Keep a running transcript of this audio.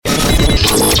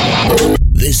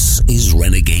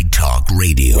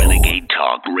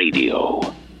Talk Radio.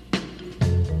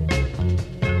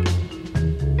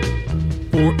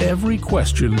 For every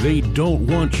question they don't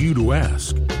want you to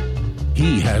ask,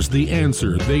 he has the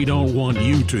answer they don't want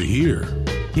you to hear.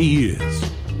 He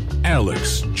is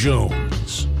Alex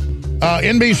Jones.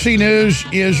 NBC News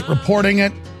is reporting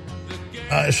it.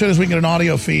 As soon as we get an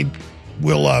audio feed,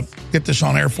 we'll get this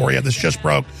on air for you. This just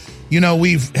broke. You know,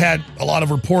 we've had a lot of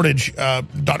reportage,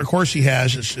 Dr. Corsi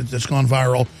has, that's gone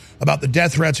viral, about the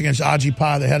death threats against Ajit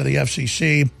Pai, the head of the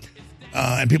FCC,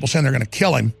 and people saying they're going to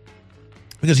kill him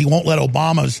because he won't let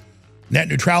Obama's net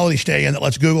neutrality stay in that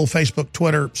lets Google, Facebook,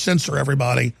 Twitter censor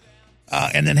everybody,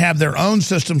 and then have their own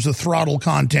systems to throttle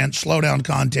content, slow down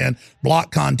content,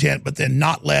 block content, but then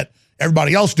not let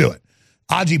everybody else do it.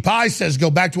 Ajit Pai says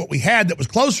go back to what we had that was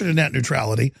closer to net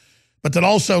neutrality, but that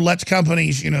also lets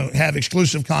companies, have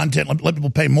exclusive content, let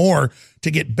people pay more to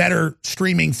get better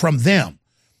streaming from them,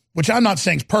 which I'm not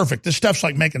saying is perfect. This stuff's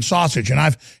like making sausage, and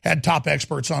I've had top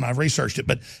experts on. I've researched it.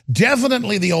 But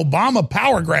definitely the Obama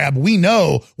power grab, we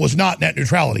know, was not net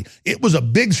neutrality. It was a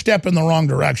big step in the wrong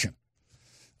direction.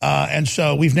 And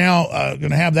so we've now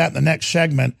going to have that in the next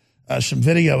segment, some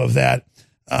video of that.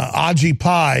 Ajit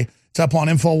Pai, it's up on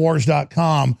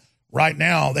Infowars.com right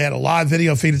now. They had a live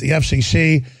video feed at the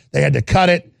FCC. They had to cut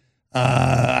it.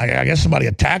 I guess somebody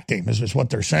attacked him, is what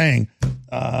they're saying.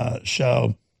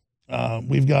 So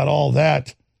we've got all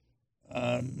that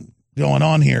going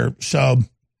on here. So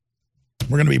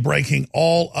we're going to be breaking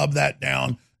all of that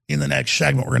down in the next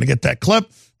segment. We're going to get that clip.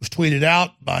 It was tweeted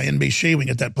out by NBC. We can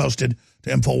get that posted to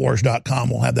Infowars.com.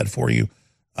 We'll have that for you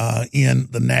in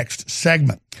the next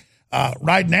segment.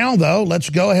 Right now, though, let's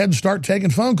go ahead and start taking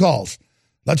phone calls.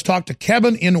 Let's talk to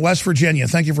Kevin in West Virginia.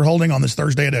 Thank you for holding on this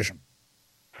Thursday edition.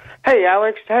 Hey,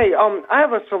 Alex. Hey, I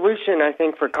have a solution, I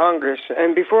think, for Congress.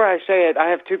 And before I say it, I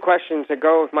have two questions that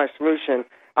go with my solution.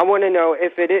 I want to know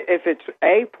if it's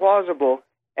A, plausible,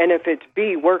 and if it's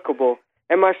B, workable.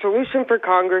 And my solution for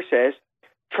Congress is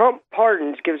Trump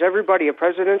pardons, gives everybody a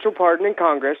presidential pardon in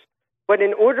Congress, but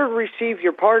in order to receive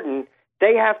your pardon,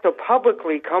 they have to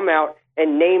publicly come out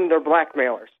and name their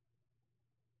blackmailers.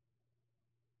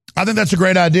 I think that's a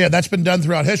great idea. That's been done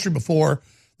throughout history before,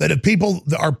 that if people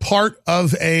are part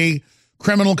of a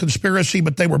criminal conspiracy,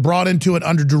 but they were brought into it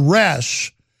under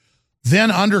duress,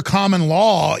 then under common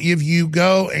law, if you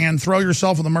go and throw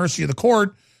yourself at the mercy of the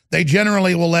court, they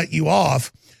generally will let you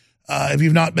off. If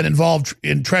you've not been involved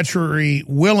in treachery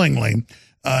willingly,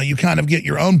 you kind of get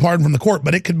your own pardon from the court,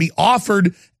 but it could be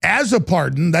offered as a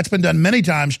pardon. That's been done many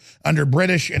times under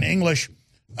British and English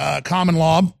common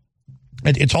law.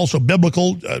 It's also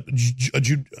biblical.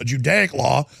 Judaic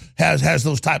law has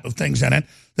those type of things in it,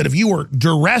 that if you were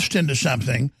duressed into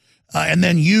something and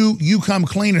then you come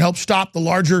clean and help stop the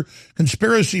larger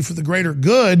conspiracy for the greater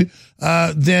good,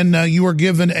 then you are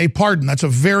given a pardon. That's a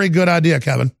very good idea,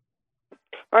 Kevin.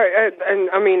 All right, and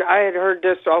I mean, I had heard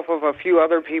this off of a few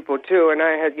other people too, and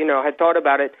I had thought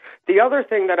about it. The other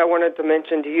thing that I wanted to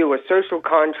mention to you was social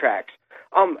contracts.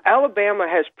 Alabama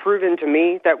has proven to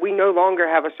me that we no longer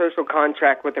have a social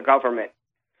contract with the government.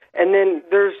 And then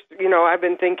there's, I've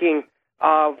been thinking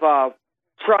of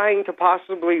trying to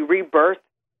possibly rebirth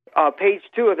page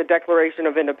 2 of the Declaration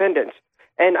of Independence.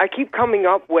 And I keep coming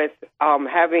up with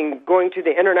going to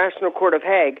the International Court of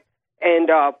Hague and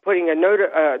putting a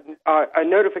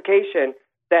notification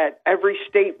that every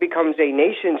state becomes a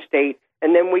nation state,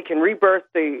 and then we can rebirth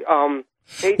the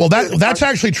well, that's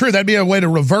actually true. That'd be a way to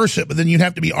reverse it, but then you'd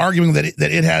have to be arguing that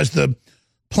it has the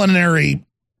plenary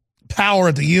power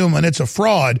at the UN. It's a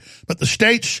fraud, but the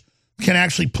states can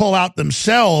actually pull out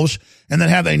themselves and then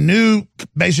have a new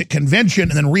basic convention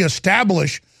and then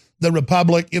reestablish the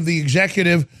republic if the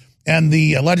executive and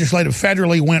the legislative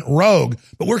federally went rogue.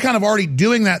 But we're kind of already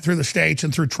doing that through the states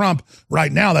and through Trump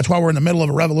right now. That's why we're in the middle of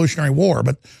a revolutionary war.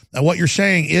 But what you're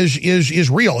saying is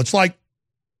real. It's like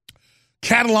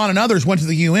Catalan and others went to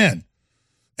the UN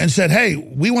and said, hey,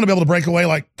 we want to be able to break away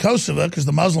like Kosovo because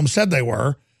the Muslims said they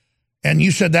were. And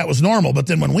you said that was normal. But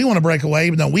then when we want to break away,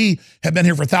 even though we have been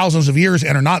here for thousands of years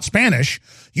and are not Spanish,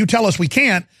 you tell us we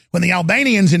can't. When the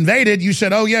Albanians invaded, you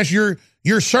said, oh, yes, you're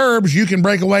Serbs. You can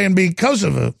break away and be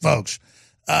Kosovo folks.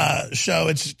 So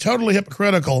it's totally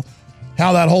hypocritical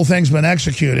how that whole thing's been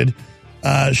executed.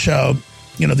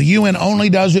 The UN only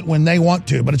does it when they want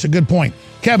to, but it's a good point.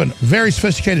 Kevin, very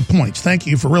sophisticated points. Thank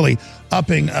you for really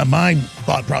upping my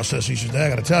thought processes today, I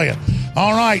got to tell you.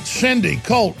 All right, Cindy,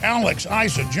 Colt, Alex,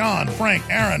 Isa, John, Frank,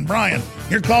 Aaron, Brian,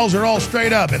 your calls are all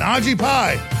straight up. And Ajit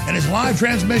Pai and his live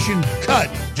transmission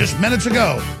cut just minutes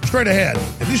ago, straight ahead.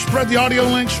 If you spread the audio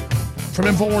links from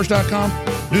Infowars.com,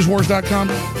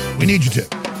 Newswars.com, we need you to.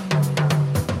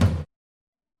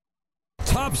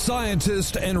 Top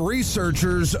scientists and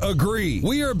researchers agree.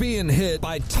 We are being hit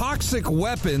by toxic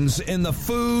weapons in the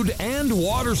food and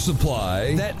water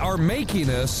supply that are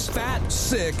making us fat,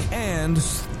 sick, and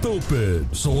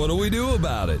stupid. So what do we do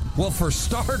about it? Well, for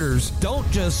starters, don't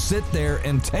just sit there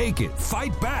and take it.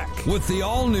 Fight back with the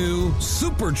all-new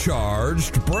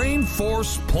supercharged Brain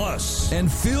Force Plus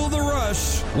and feel the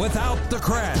rush without the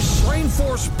crash. Brain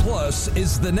Force Plus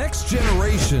is the next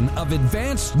generation of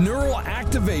advanced neural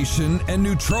activation and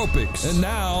nootropics. And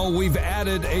now we've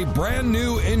added a brand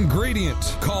new ingredient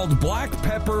called black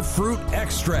pepper fruit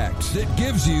extract that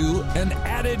gives you an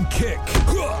added kick.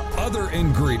 Other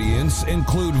ingredients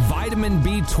include vitamin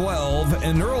B12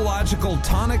 and neurological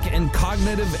tonic and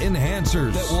cognitive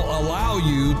enhancers that will allow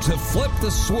you to flip the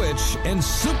switch and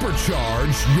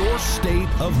supercharge your state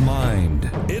of mind.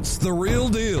 It's the real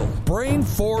deal. Brain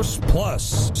Force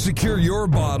Plus. Secure your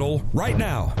bottle right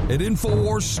now at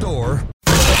InfoWars Store.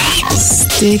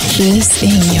 Stick this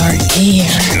in your ear.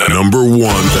 The number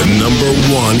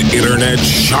one internet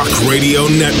shock radio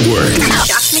network.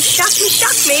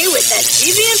 Shock me with that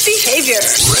deviant behavior.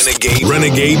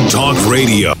 Renegade Talk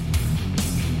Radio.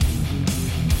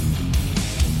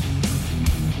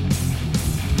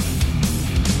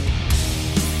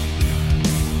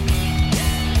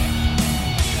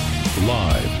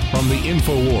 Live from the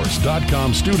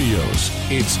Infowars.com studios,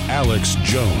 it's Alex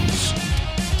Jones.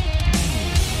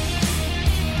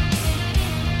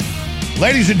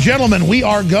 Ladies and gentlemen, we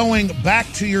are going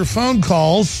back to your phone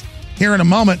calls here in a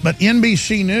moment, but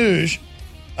NBC News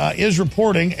is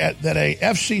reporting that a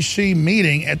FCC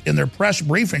meeting in their press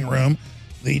briefing room,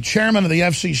 the chairman of the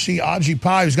FCC, Ajit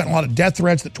Pai, who's gotten a lot of death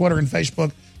threats that Twitter and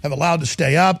Facebook have allowed to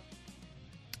stay up,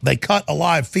 they cut a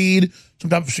live feed.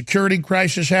 Some type of security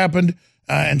crisis happened,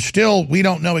 and still we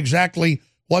don't know exactly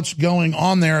what's going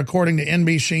on there, according to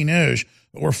NBC News.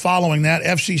 But we're following that.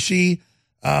 FCC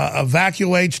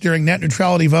evacuates during net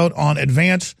neutrality vote on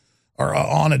advance or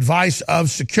on advice of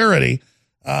security.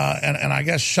 And I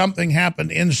guess something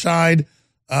happened inside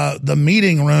the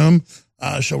meeting room.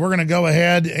 So we're going to go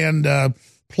ahead and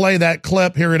play that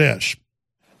clip. Here it is.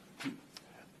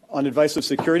 On advice of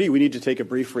security, we need to take a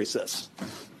brief recess.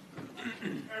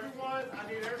 Everyone, I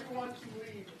need everyone to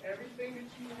leave everything that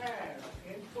you have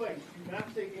in place. Do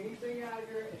not take anything out of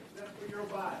here except for your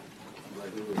body.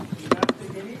 Do not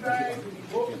take any bags, any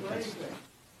books, or anything.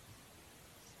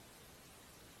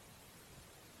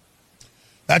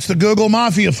 That's the Google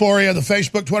Mafia for you, the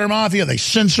Facebook, Twitter Mafia. They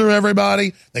censor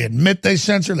everybody. They admit they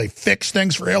censor. They fix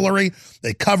things for Hillary.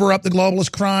 They cover up the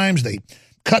globalist crimes. They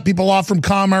cut people off from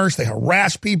commerce. They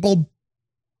harass people.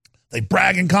 They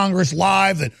brag in Congress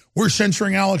live that we're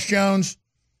censoring Alex Jones.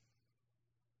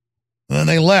 And then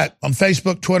they let, on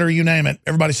Facebook, Twitter, you name it,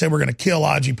 everybody say we're going to kill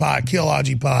Ajit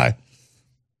Pai.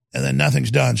 And then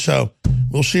nothing's done. So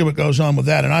we'll see what goes on with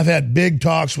that. And I've had big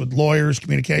talks with lawyers,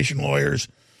 communication lawyers.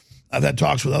 I've had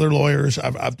talks with other lawyers.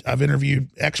 I've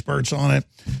interviewed experts on it.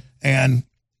 And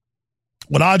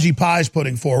what Ajit Pai is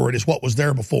putting forward is what was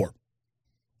there before.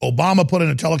 Obama put in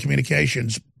a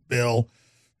telecommunications bill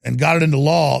and got it into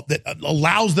law that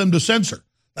allows them to censor.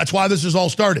 That's why this has all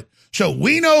started. So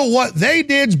we know what they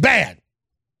did's bad.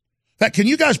 In fact, can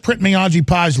you guys print me Ajit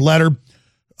Pai's letter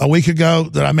a week ago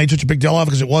that I made such a big deal of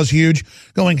because it was huge,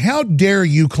 going, how dare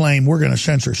you claim we're going to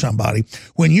censor somebody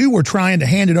when you were trying to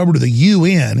hand it over to the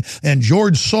UN and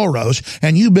George Soros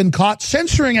and you've been caught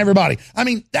censoring everybody? I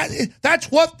mean,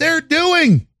 that's what they're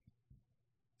doing.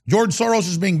 George Soros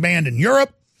is being banned in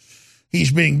Europe.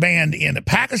 He's being banned in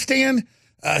Pakistan.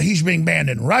 He's being banned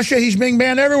in Russia. He's being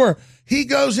banned everywhere. He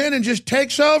goes in and just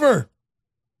takes over.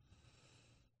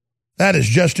 That is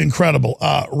just incredible.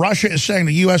 Russia is saying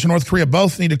the U.S. and North Korea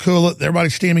both need to cool it.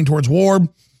 Everybody's steaming towards war.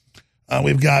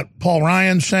 We've got Paul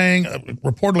Ryan saying,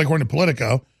 reportedly according to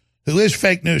Politico, who is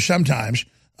fake news sometimes,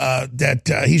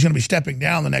 that he's going to be stepping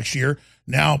down the next year.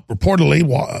 Now, reportedly,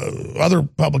 other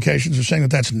publications are saying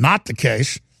that that's not the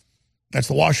case. That's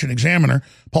the Washington Examiner.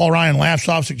 Paul Ryan laughs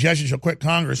off suggestions he'll quit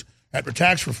Congress after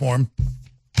tax reform.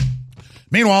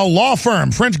 Meanwhile, law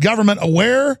firm, French government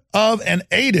aware of and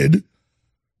aided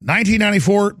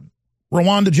 1994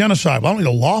 Rwanda genocide. Well, I don't need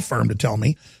a law firm to tell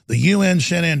me. The UN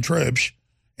sent in troops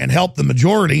and helped the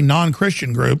majority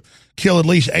non-Christian group kill at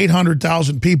least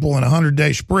 800,000 people in a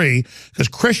 100-day spree because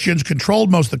Christians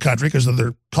controlled most of the country because of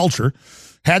their culture,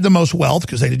 had the most wealth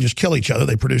because they didn't just kill each other,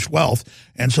 they produced wealth.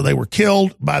 And so they were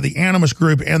killed by the Animus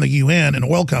Group and the UN and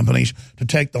oil companies to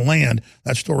take the land.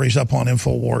 That story's up on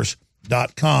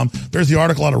InfoWars.com. There's the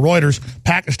article out of Reuters.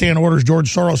 Pakistan orders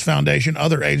George Soros Foundation,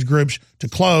 other AIDS groups to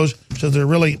close. So they're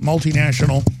really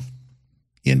multinational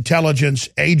intelligence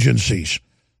agencies.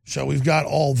 So we've got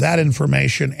all that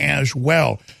information as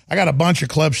well. I got a bunch of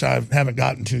clips I haven't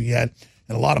gotten to yet,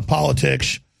 and a lot of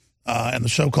politics and the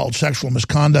so-called sexual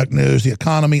misconduct news, the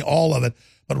economy, all of it.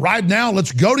 But right now,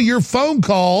 let's go to your phone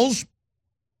calls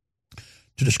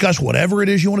to discuss whatever it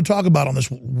is you want to talk about on this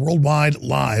worldwide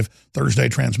live Thursday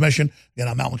transmission. Again,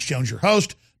 I'm Alex Jones, your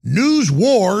host.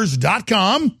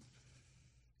 Newswars.com,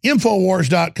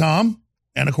 Infowars.com,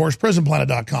 and, of course,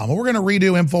 PrisonPlanet.com. Well, we're going to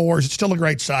redo Infowars. It's still a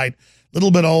great site. A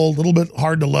little bit old, a little bit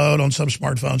hard to load on some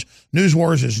smartphones.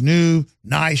 Newswars is new,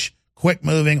 nice, quick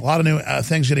moving, a lot of new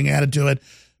things getting added to it.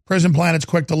 Prison Planet's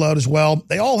quick to load as well.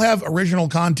 They all have original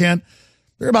content.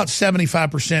 They're about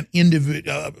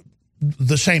 75%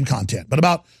 the same content, but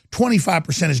about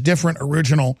 25% is different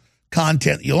original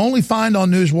content you'll only find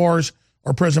on Newswars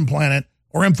or Prison Planet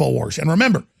or Infowars. And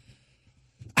remember,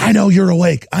 I know you're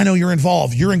awake. I know you're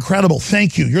involved. You're incredible.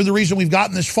 Thank you. You're the reason we've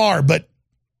gotten this far, but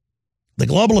the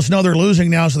globalists know they're losing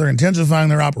now, so they're intensifying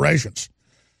their operations.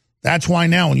 That's why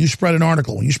now when you spread an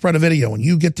article, when you spread a video, when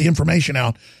you get the information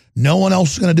out, no one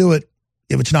else is going to do it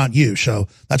if it's not you. So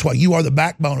that's why you are the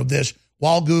backbone of this.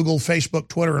 While Google, Facebook,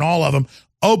 Twitter, and all of them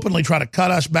openly try to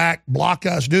cut us back, block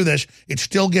us, do this, it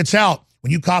still gets out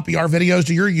when you copy our videos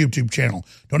to your YouTube channel.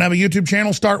 Don't have a YouTube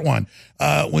channel? Start one.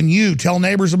 When you tell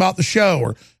neighbors about the show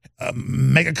or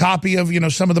make a copy of,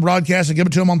 some of the broadcasts and give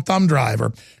it to them on thumb drive,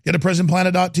 or get a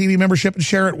PrisonPlanet.tv membership and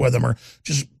share it with them, or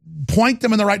just point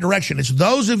them in the right direction. It's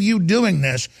those of you doing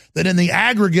this that in the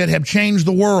aggregate have changed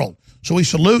the world. So we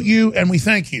salute you and we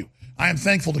thank you. I am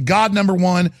thankful to God, number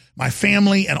one, my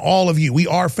family, and all of you. We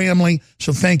are family,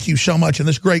 so thank you so much. And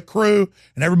this great crew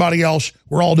and everybody else,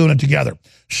 we're all doing it together.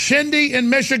 Cindy in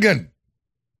Michigan,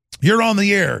 you're on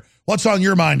the air. What's on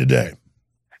your mind today?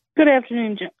 Good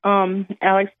afternoon,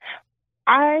 Alex.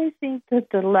 I think that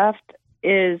the left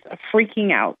is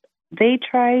freaking out. They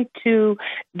try to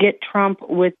get Trump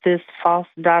with this false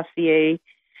dossier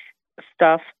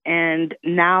stuff, and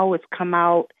now it's come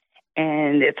out,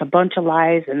 and it's a bunch of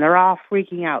lies, and they're all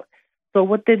freaking out. So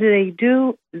what did they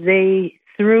do? They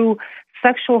threw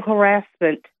sexual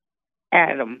harassment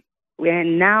at him,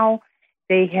 and now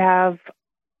they have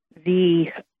the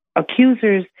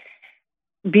accusers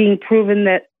being proven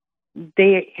that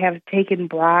they have taken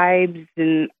bribes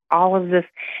and all of this.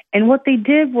 And what they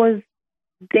did was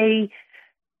they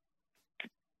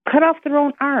cut off their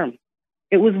own arm.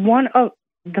 It was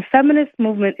the feminist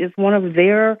movement is one of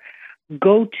their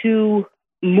go-to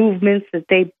movements that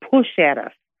they push at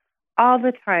us all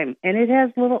the time. And it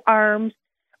has little arms,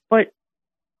 but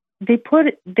they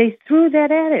threw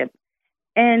that at him.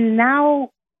 And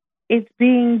now it's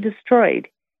being destroyed.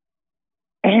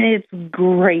 And it's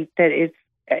great that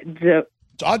the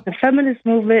feminist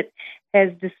movement has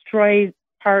destroyed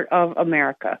part of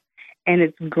America. And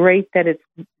it's great that it's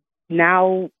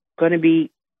now going to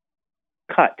be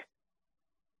cut.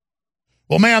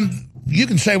 Well, ma'am, you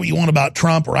can say what you want about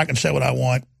Trump, or I can say what I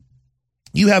want.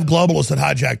 You have globalists that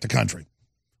hijacked the country.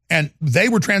 And they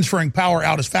were transferring power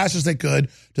out as fast as they could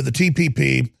to the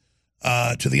TPP,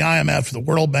 to the IMF, to the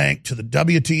World Bank, to the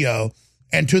WTO,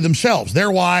 and to themselves. Their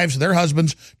wives, their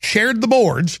husbands chaired the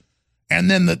boards,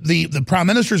 and then the prime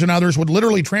ministers and others would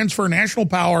literally transfer national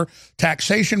power,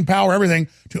 taxation power, everything,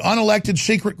 to unelected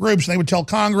secret groups. And they would tell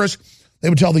Congress, they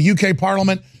would tell the UK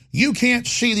Parliament, you can't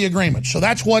see the agreement. So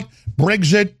that's what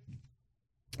Brexit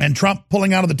and Trump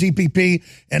pulling out of the TPP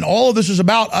and all of this is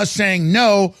about, us saying,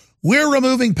 no, we're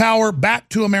removing power back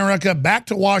to America, back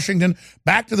to Washington,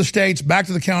 back to the states, back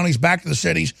to the counties, back to the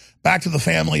cities, back to the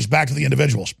families, back to the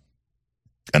individuals.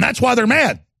 And that's why they're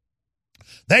mad.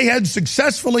 They had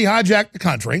successfully hijacked the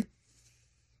country,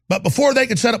 but before they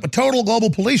could set up a total global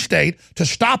police state to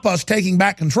stop us taking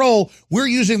back control, we're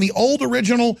using the old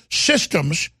original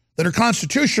systems that are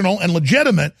constitutional and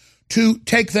legitimate to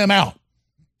take them out.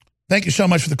 Thank you so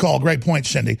much for the call. Great point,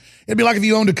 Cindy. It'd be like if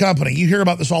you owned a company. You hear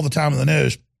about this all the time in the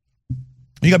news.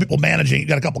 You got people managing, you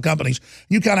got a couple companies,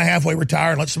 you kind of halfway retire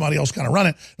and let somebody else kind of run it.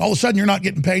 And all of a sudden you're not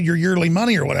getting paid your yearly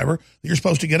money or whatever. You're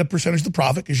supposed to get a percentage of the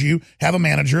profit because you have a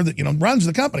manager that, runs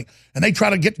the company. And they try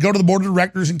to go to the board of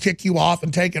directors and kick you off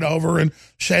and take it over and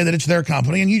say that it's their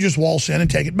company, and you just waltz in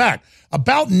and take it back.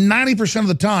 About 90% of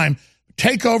the time,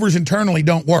 takeovers internally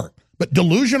don't work. But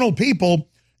delusional people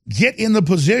get in the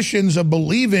positions of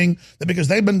believing that because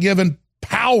they've been given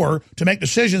power to make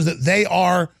decisions that they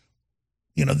are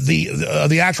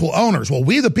the actual owners. Well,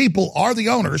 we the people are the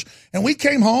owners, and we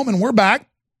came home and we're back.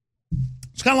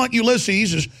 It's kind of like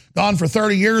Ulysses is gone for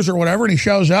 30 years or whatever, and he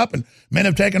shows up, and men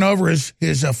have taken over his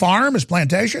farm, his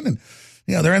plantation, and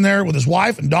they're in there with his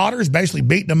wife and daughters, basically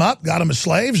beating him up, got them as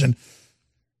slaves, and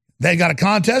they got a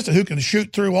contest of who can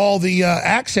shoot through all the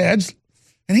axe heads.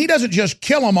 And he doesn't just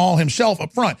kill them all himself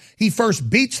up front. He first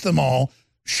beats them all,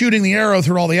 shooting the arrow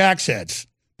through all the axe heads.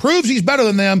 Proves he's better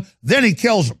than them, then he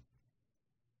kills them.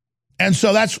 And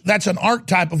so that's an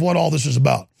archetype of what all this is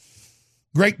about.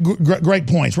 Great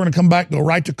points. We're going to come back, go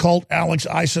right to Colt, Alex,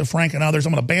 Isa, Frank, and others.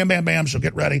 I'm going to bam, so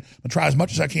get ready. I'm going to try as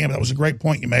much as I can, but that was a great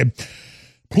point you made.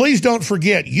 Please don't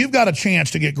forget, you've got a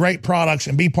chance to get great products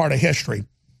and be part of history.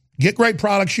 Get great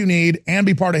products you need and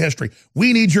be part of history.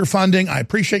 We need your funding. I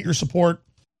appreciate your support.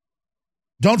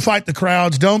 Don't fight the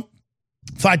crowds. Don't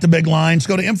fight the big lines.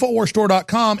 Go to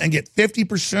InfoWarsStore.com and get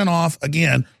 50% off,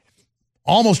 again,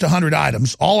 almost 100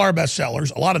 items, all our best sellers,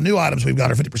 a lot of new items we've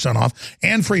got are 50% off,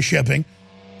 and free shipping.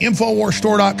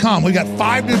 InfoWarsStore.com. We've got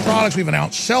 5 new products we've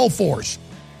announced. Cellforce.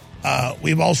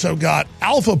 We've also got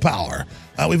Alpha Power.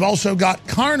 We've also got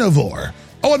Carnivore.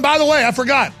 Oh, and by the way, I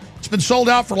forgot. It's been sold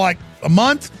out for like a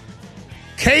month.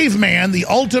 Caveman, the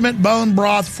ultimate bone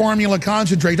broth formula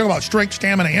concentrate. Talk about strength,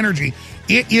 stamina, energy.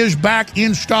 It is back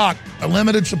in stock. A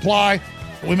limited supply.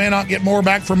 We may not get more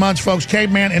back for months, folks.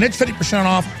 Caveman, and it's 50%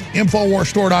 off.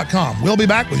 InfoWarsStore.com. We'll be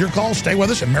back with your calls. Stay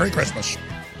with us, and Merry Christmas.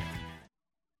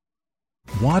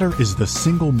 Water is the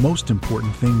single most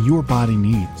important thing your body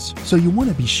needs, so you want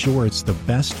to be sure it's the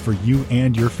best for you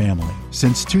and your family.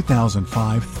 Since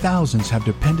 2005, thousands have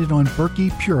depended on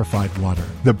Berkey purified water.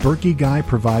 The Berkey Guy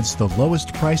provides the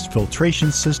lowest priced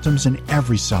filtration systems in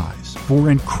every size.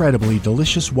 For incredibly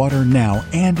delicious water now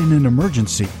and in an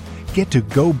emergency, get to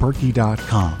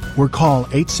GoBerkey.com or call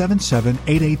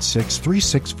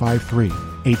 877-886-3653.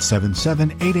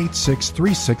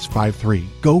 877-886-3653.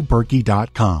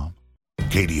 GoBerkey.com.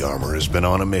 Katie Armor has been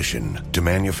on a mission to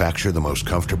manufacture the most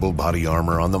comfortable body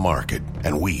armor on the market,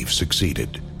 and we've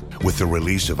succeeded. With the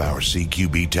release of our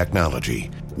CQB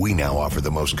technology, we now offer the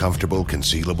most comfortable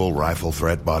concealable rifle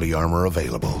threat body armor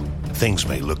available. Things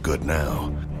may look good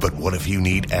now, but what if you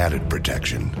need added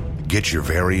protection? Get your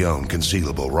very own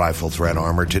concealable rifle threat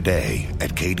armor today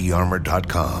at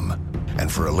katiearmor.com.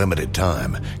 And for a limited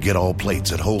time, get all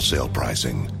plates at wholesale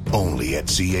pricing only at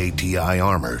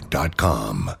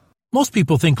CATIarmor.com. Most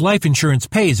people think life insurance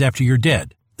pays after you're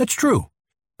dead. That's true.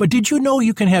 But did you know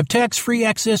you can have tax-free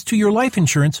access to your life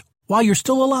insurance while you're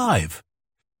still alive?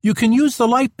 You can use the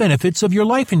life benefits of your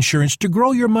life insurance to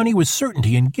grow your money with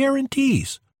certainty and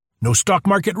guarantees. No stock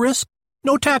market risk,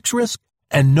 no tax risk,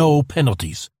 and no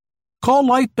penalties. Call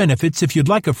Life Benefits if you'd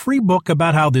like a free book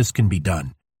about how this can be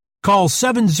done. Call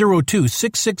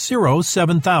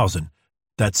 702-660-7000.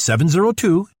 That's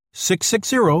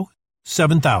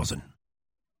 702-660-7000.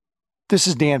 This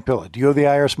is Dan Pilla. Do you owe the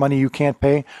IRS money you can't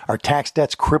pay? Are tax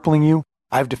debts crippling you?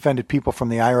 I've defended people from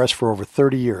the IRS for over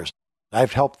 30 years.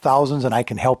 I've helped thousands, and I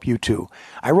can help you too.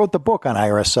 I wrote the book on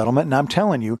IRS settlement, and I'm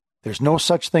telling you, there's no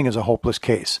such thing as a hopeless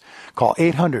case. Call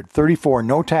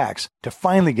 800-34-NO-TAX to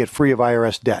finally get free of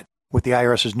IRS debt. With the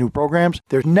IRS's new programs,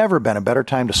 there's never been a better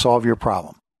time to solve your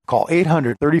problem. Call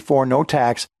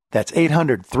 800-34-NO-TAX. That's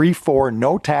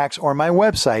 800-34-NO-TAX, or my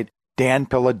website,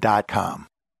 danpilla.com.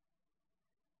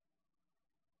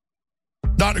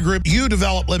 Dr. Group, you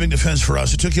developed Living Defense for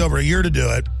us. It took you over a year to do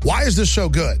it. Why is this so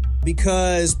good?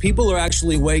 Because people are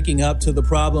actually waking up to the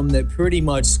problem that pretty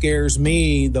much scares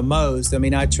me the most. I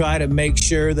mean, I try to make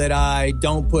sure that I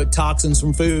don't put toxins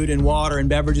from food and water and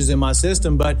beverages in my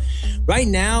system. But right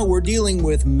now we're dealing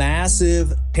with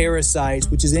massive parasites,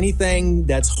 which is anything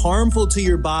that's harmful to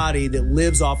your body that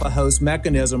lives off a host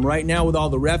mechanism. Right now with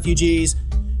all the refugees,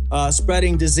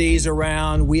 spreading disease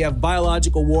around. We have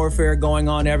biological warfare going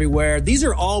on everywhere. These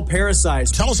are all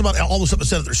parasites. Tell us about all the stuff that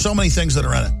said there's so many things that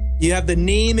are in it. You have the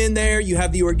neem in there. You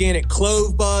have the organic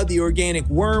clove bud, the organic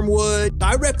wormwood.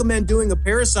 I recommend doing a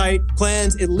parasite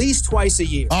cleanse at least twice a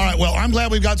year. All right. Well, I'm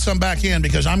glad we've got some back in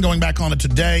because I'm going back on it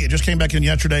today. It just came back in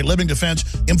yesterday. Living Defense,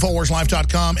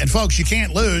 InfoWarsLife.com. And folks, you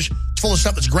can't lose. It's full of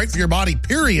stuff that's great for your body,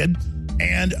 period.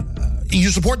 And you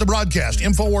support the broadcast,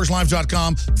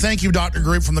 InfoWarsLife.com. Thank you, Dr.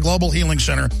 Group from the Global Healing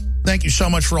Center. Thank you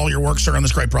so much for all your work, sir, on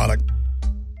this great product.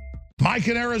 Mike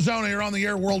in Arizona, you're on the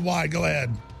air worldwide. Go ahead.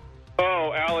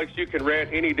 Oh, Alex, you can rant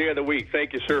any day of the week.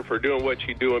 Thank you, sir, for doing what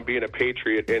you do and being a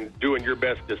patriot and doing your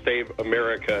best to save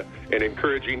America and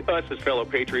encouraging us as fellow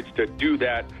patriots to do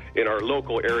that in our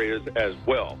local areas as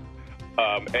well.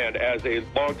 And as a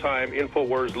longtime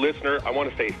InfoWars listener, I want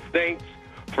to say thanks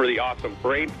for the awesome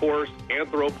Brain Force,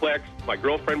 Anthroplex. My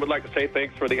girlfriend would like to say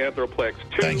thanks for the Anthroplex,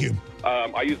 too. Thank you.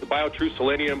 I use the BioTrue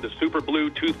Selenium, the Super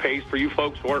Blue toothpaste. For you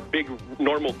folks who aren't big,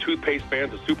 normal toothpaste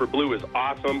fans, the Super Blue is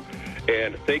awesome.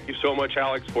 And thank you so much,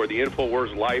 Alex, for the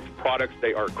InfoWars Life products.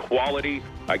 They are quality.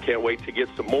 I can't wait to get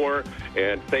some more.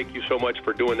 And thank you so much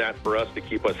for doing that for us to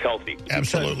keep us healthy.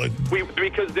 Absolutely.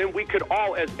 Because then we could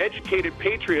all, as educated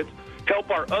patriots, help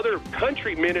our other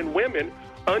countrymen and women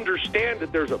understand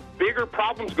that there's a bigger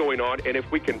problems going on, and if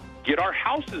we can get our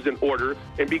houses in order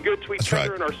and be good to each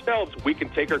other and ourselves, we can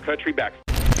take our country back.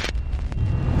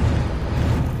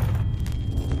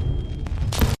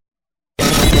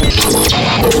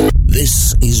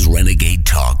 This is Renegade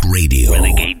Talk Radio.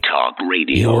 Renegade Talk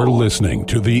Radio. You're listening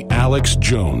to The Alex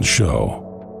Jones Show.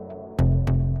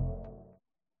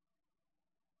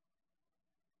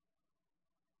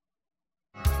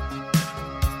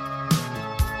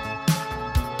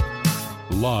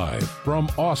 Live from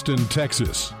Austin,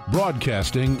 Texas,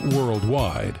 broadcasting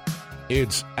worldwide,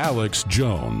 it's Alex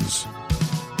Jones.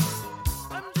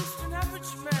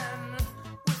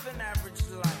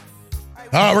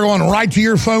 All right, we're going right to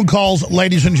your phone calls,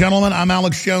 ladies and gentlemen. I'm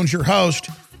Alex Jones, your host.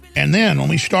 And then when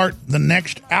we start the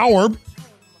next hour,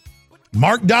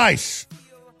 Mark Dice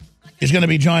is going to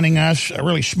be joining us, a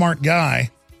really smart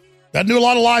guy. Doesn't do a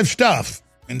lot of live stuff.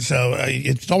 And so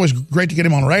it's always great to get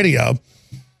him on radio.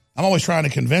 I'm always trying to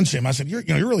convince him. I said, you're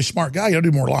a really smart guy. You don't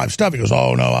do more live stuff. He goes,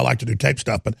 oh, no, I like to do tape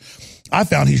stuff. But I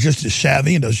found he's just as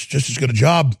savvy and does just as good a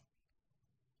job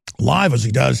live as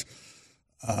he does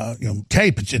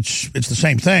tape. It's the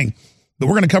same thing. But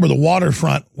we're going to cover the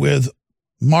waterfront with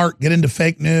Mark, get into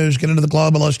fake news, get into the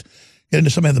globalist, get into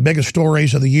some of the biggest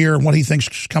stories of the year and what he thinks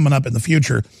is coming up in the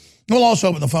future. And we'll also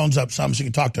open the phones up some so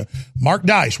you can talk to Mark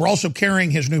Dice. We're also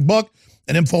carrying his new book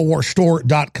at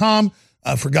InfoWarsStore.com.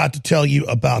 I forgot to tell you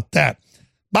about that.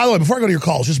 By the way, before I go to your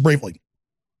calls, just briefly,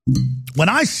 when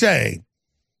I say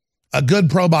a good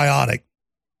probiotic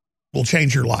will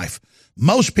change your life,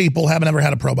 most people haven't ever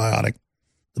had a probiotic.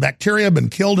 The bacteria have been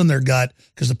killed in their gut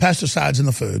because the pesticides in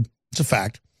the food. It's a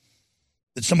fact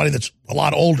that somebody that's a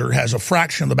lot older has a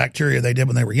fraction of the bacteria they did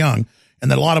when they were young,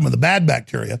 and that a lot of them are the bad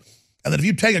bacteria, and that if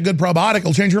you take a good probiotic,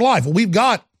 it'll change your life. Well, we've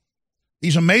got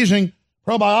these amazing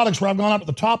probiotics where I've gone out to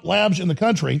the top labs in the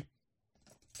country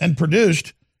and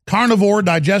produced carnivore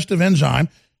digestive enzyme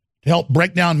to help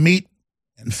break down meat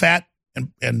and fat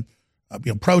and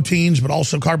proteins, but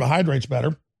also carbohydrates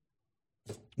better.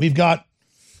 We've got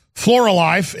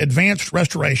Floralife Advanced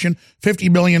Restoration, 50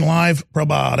 billion live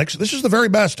probiotics. This is the very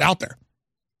best out there.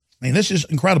 I mean, this is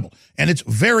incredible. And it's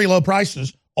very low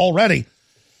prices already.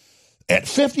 At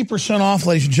 50% off,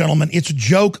 ladies and gentlemen, it's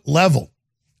joke level.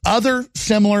 Other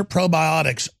similar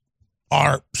probiotics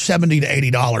are $70 to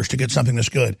 $80 to get something this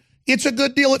good. It's a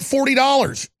good deal at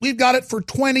 $40. We've got it for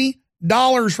 $20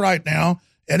 right now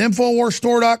at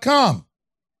InfoWarsStore.com.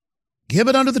 Give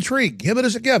it under the tree. Give it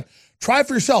as a gift. Try it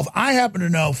for yourself. I happen to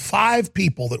know 5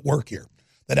 people that work here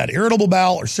that had irritable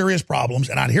bowel or serious problems,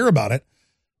 and I'd hear about it.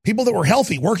 People that were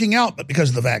healthy, working out, but because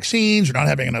of the vaccines or not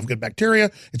having enough good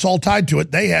bacteria, it's all tied to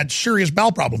it. They had serious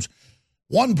bowel problems.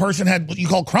 One person had what you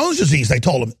call Crohn's disease, they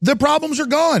told him. The problems are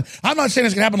gone. I'm not saying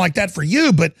it's going to happen like that for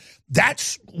you, but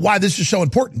that's why this is so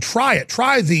important. Try it.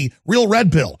 Try the Real Red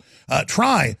Pill.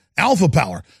 Try Alpha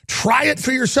Power. Try it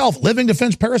for yourself. Living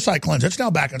Defense Parasite Cleanse. It's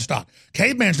now back in stock.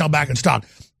 Caveman's now back in stock.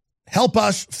 Help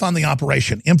us fund the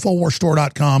operation.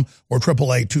 InfoWarsStore.com or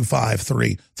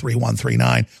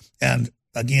 888-253-3139. And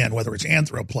again, whether it's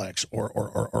Anthroplex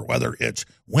or whether it's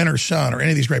Winter Sun or any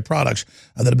of these great products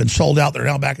that have been sold out that are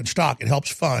now back in stock, it helps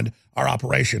fund our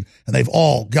operation. And they've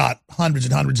all got hundreds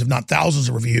and hundreds, if not thousands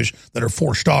of reviews that are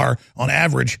 4-star. On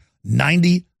average,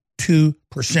 92%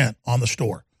 on the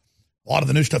store. A lot of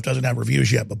the new stuff doesn't have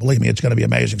reviews yet, but believe me, it's going to be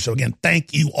amazing. So again,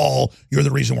 thank you all. You're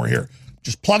the reason we're here.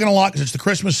 Just plugging a lot because it's the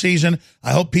Christmas season.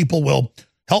 I hope people will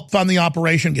help fund the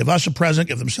operation, give us a present,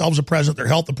 give themselves a present, their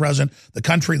health a present, the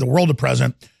country, the world a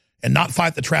present, and not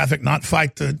fight the traffic, not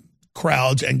fight the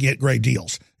crowds, and get great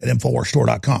deals at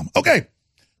InfoWarsStore.com. Okay,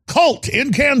 Colt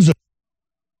in Kansas.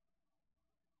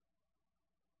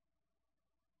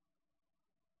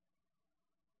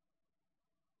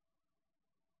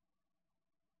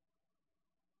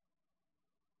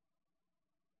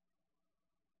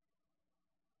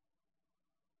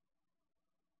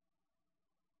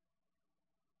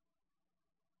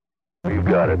 You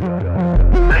got it.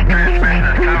 This transmission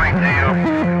is coming to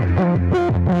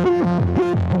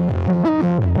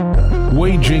you.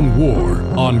 Waging war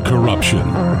on corruption.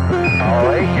 All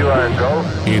right, you are go.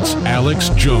 It's Alex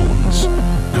Jones,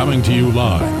 coming to you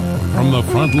live from the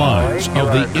front lines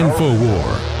of the Info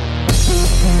War.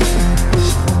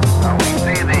 Now we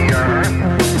see the Earth.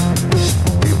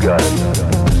 You got it.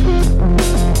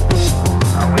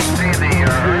 Now we see the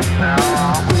Earth now.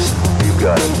 You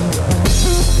got it.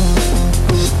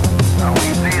 Now we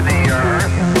see the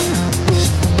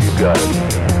Earth. You got it.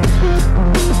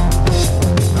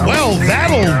 Well,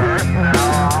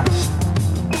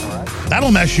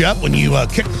 that'll mess you up when you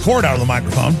kick the cord out of the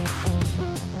microphone.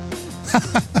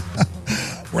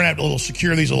 We're going to have to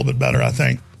secure these a little bit better, I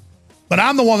think. But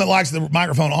I'm the one that likes the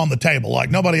microphone on the table. Like,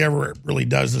 nobody ever really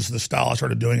does this style. I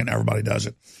started doing it, and everybody does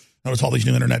it. Notice all these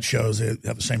new internet shows, they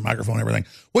have the same microphone and everything,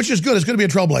 which is good. It's going to be a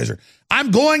trailblazer. I'm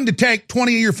going to take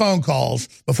 20 of your phone calls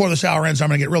before this hour ends. I'm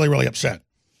going to get really, really upset.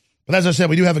 But as I said,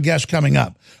 we do have a guest coming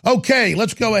up. Okay,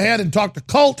 let's go ahead and talk to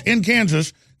Colt in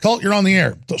Kansas. Colt, you're on the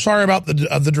air. Sorry about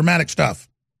the dramatic stuff.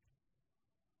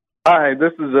 Hi,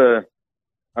 this is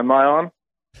am I on?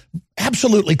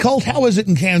 Absolutely. Colt, how is it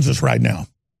in Kansas right now?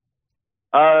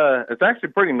 It's actually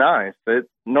pretty nice. It's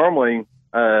normally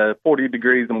 40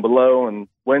 degrees and below and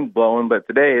wind blowing, but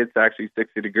today it's actually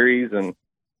 60 degrees and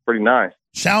pretty nice.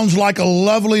 Sounds like a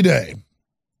lovely day.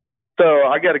 So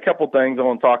I got a couple things I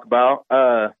want to talk about.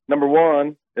 Number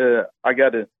one, I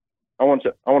want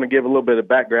to give a little bit of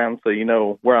background so you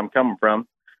know where I'm coming from.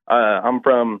 I'm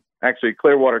from actually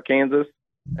Clearwater, Kansas,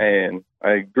 and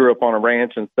I grew up on a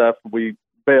ranch and stuff. We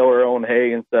bale our own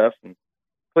hay and stuff and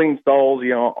clean stalls,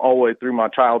 all the way through my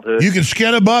childhood. You can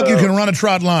skin a buck, you can run a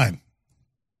trot line.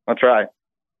 That's right.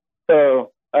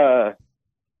 So, as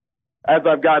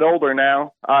I've got older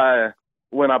now,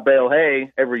 when I bale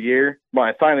hay every year,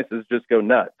 my sinuses just go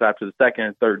nuts after the second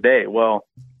and third day. Well,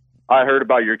 I heard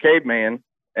about your caveman,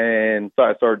 and so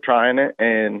I started trying it,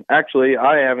 and actually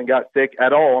I haven't got sick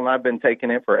at all, and I've been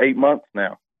taking it for 8 months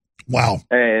now. Wow.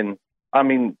 And, I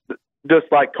mean, just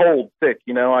like cold sick,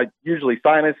 I usually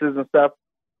sinuses and stuff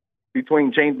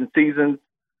between changing seasons,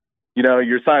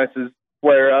 your sinuses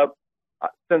flare up.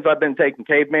 Since I've been taking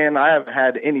Caveman, I haven't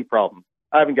had any problem.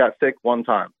 I haven't got sick one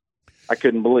time. I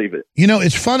couldn't believe it.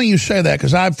 It's funny you say that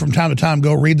because I, from time to time,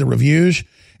 go read the reviews,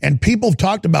 and people have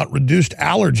talked about reduced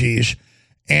allergies.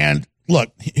 And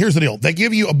look, here's the deal. They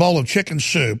give you a bowl of chicken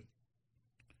soup,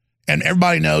 and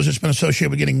everybody knows it's been associated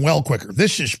with getting well quicker.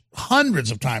 This is hundreds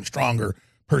of times stronger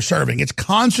per serving. It's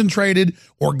concentrated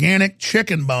organic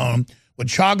chicken bone with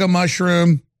chaga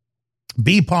mushroom,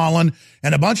 bee pollen,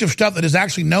 and a bunch of stuff that is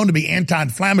actually known to be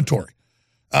anti-inflammatory.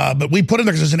 But we put it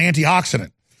there because it's an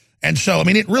antioxidant. And so,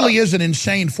 it really is an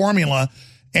insane formula.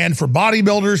 And for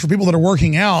bodybuilders, for people that are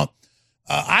working out,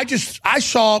 I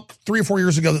saw 3 or 4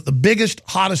 years ago that the biggest,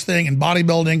 hottest thing in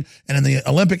bodybuilding and in the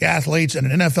Olympic athletes and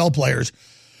in NFL players,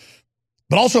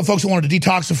 but also folks that wanted to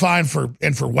detoxify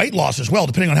and for weight loss as well,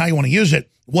 depending on how you want to use it,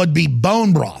 would be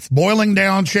bone broth. Boiling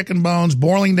down chicken bones,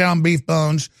 boiling down beef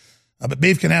bones. But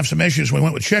beef can have some issues. We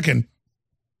went with chicken.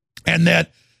 And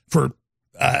that for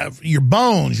your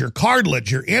bones, your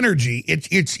cartilage, your energy,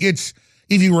 it's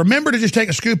if you remember to just take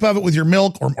a scoop of it with your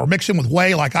milk or mix it with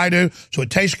whey like I do so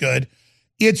it tastes good,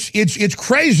 it's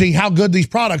crazy how good these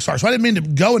products are. So I didn't mean to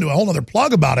go into a whole other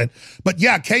plug about it. But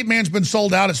yeah, Caveman's been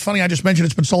sold out. It's funny, I just mentioned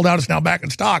it's been sold out. It's now back in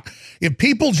stock. If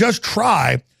people just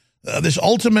try this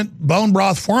ultimate bone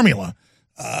broth formula,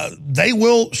 they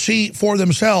will see for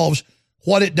themselves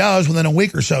what it does within a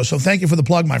week or so. So thank you for the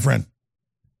plug, my friend.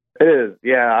 It is.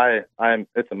 Yeah,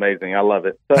 it's amazing. I love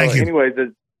it. So thank you. Anyways,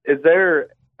 is there,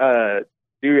 do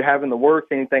you have in the works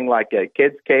anything like a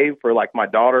kid's cave for like my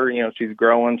daughter? She's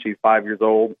growing, she's 5 years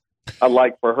old. I'd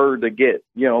like for her to get,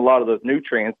 a lot of those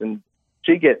nutrients, and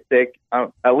she gets sick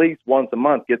at least once a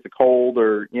month, gets a cold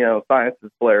or, sinuses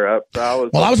flare up.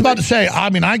 So I was about to say,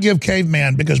 I give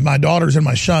Caveman because my daughters and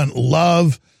my son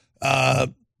love,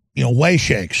 whey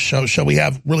shakes. So we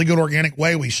have really good organic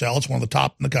whey we sell. It's one of the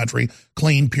top in the country,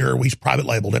 clean, pure. We private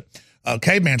labeled it.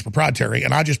 Caveman's proprietary,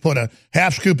 and I just put a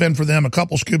half scoop in for them, a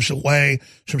couple scoops of whey,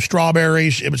 some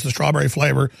strawberries. If it's the strawberry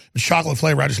flavor, the chocolate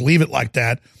flavor, I just leave it like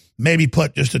that. Maybe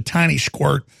put just a tiny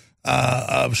squirt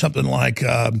of something like,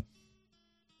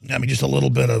 just a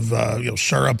little bit of,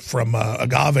 syrup from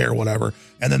agave or whatever,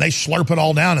 and then they slurp it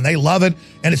all down, and they love it.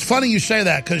 And it's funny you say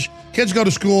that because kids go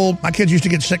to school. My kids used to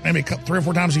get sick maybe 3 or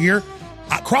 4 times a year.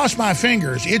 I cross my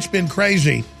fingers. It's been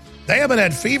crazy. They haven't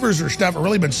had fevers or stuff or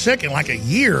really been sick in like a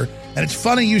year, and it's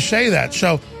funny you say that.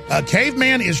 So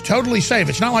Caveman is totally safe.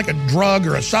 It's not like a drug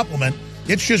or a supplement.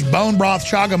 It's just bone broth,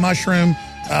 chaga mushroom,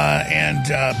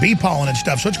 and bee pollen and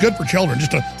stuff. So it's good for children,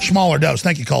 just a smaller dose.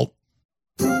 Thank you, Colt.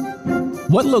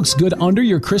 What looks good under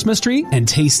your Christmas tree and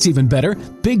tastes even better?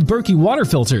 Big Berkey water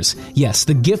filters. Yes,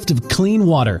 the gift of clean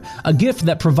water. A gift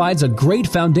that provides a great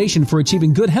foundation for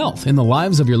achieving good health in the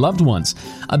lives of your loved ones.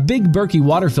 A Big Berkey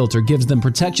water filter gives them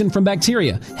protection from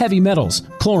bacteria, heavy metals,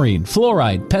 chlorine,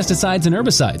 fluoride, pesticides and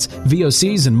herbicides,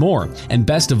 VOCs and more. And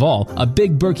best of all, a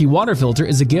Big Berkey water filter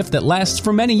is a gift that lasts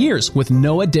for many years with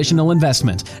no additional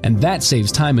investment. And that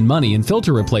saves time and money in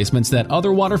filter replacements that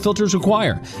other water filters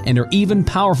require and are even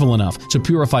powerful enough to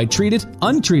purify treated,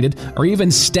 untreated, or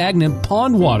even stagnant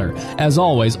pond water. As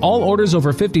always, all orders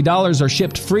over $50 are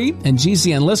shipped free, and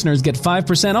GCN listeners get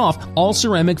 5% off all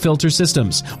ceramic filter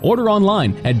systems. Order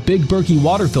online at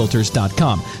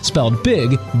BigBerkeyWaterFilters.com, spelled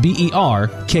Big, Berkey,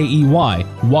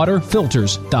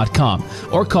 waterfilters.com,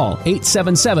 or call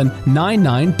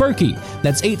 877-99-BERKEY.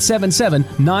 That's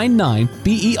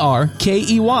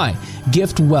 877-99-BERKEY.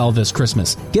 Gift well this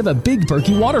Christmas. Give a Big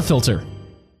Berkey water filter.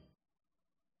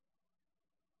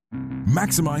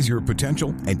 Maximize your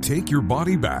potential and take your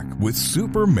body back with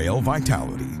Super Male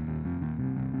Vitality.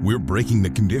 We're breaking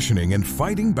the conditioning and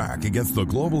fighting back against the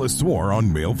globalist war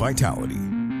on male vitality.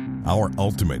 Our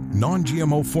ultimate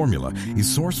non-GMO formula is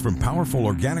sourced from powerful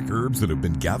organic herbs that have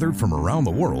been gathered from around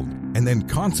the world and then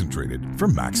concentrated for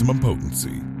maximum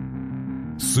potency.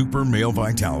 Super Male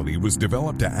Vitality was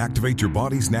developed to activate your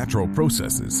body's natural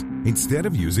processes instead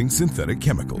of using synthetic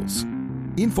chemicals.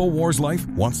 InfoWars Life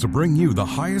wants to bring you the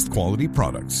highest quality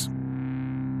products.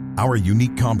 Our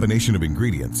unique combination of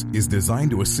ingredients is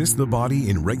designed to assist the body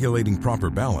in regulating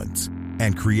proper balance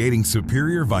and creating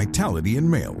superior vitality in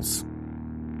males.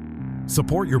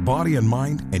 Support your body and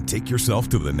mind and take yourself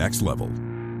to the next level.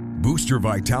 Boost your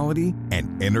vitality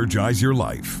and energize your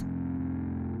life.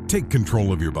 Take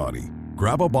control of your body.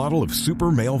 Grab a bottle of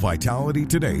Super Male Vitality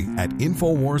today at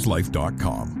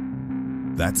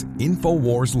InfoWarsLife.com. That's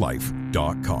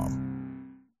InfoWarsLife.com.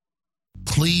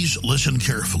 Please listen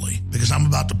carefully, because I'm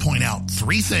about to point out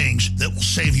 3 things that will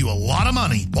save you a lot of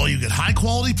money while you get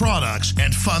high-quality products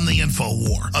and fund the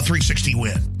InfoWar, a 360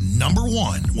 win. Number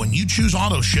 1, when you choose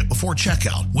AutoShip before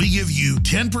checkout, we give you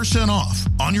 10% off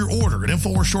on your order at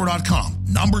InfoWarsStore.com.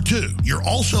 Number 2, you're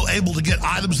also able to get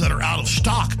items that are out of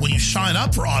stock when you sign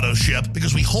up for AutoShip,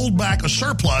 because we hold back a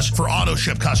surplus for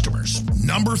AutoShip customers.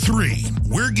 Number 3,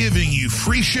 we're giving you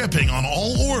free shipping on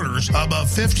all orders above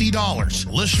 $50.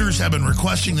 Listeners have been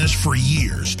requesting this for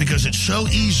years because it's so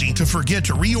easy to forget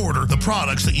to reorder the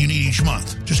products that you need each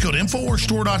month. Just go to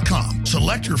InfoWarsStore.com,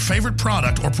 select your favorite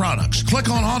product or products, click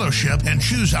on AutoShip, and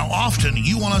choose how often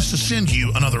you want us to send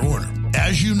you another order.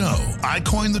 As you know, I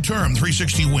coined the term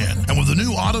 360 win, and with the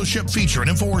new AutoShip feature at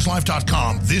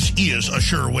InfoWarsLife.com, this is a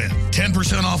sure win.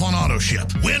 10% off on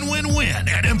AutoShip. Win, win, win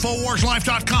at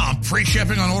InfoWarsLife.com. Free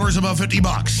shipping on orders above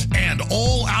 $50. And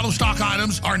all out-of-stock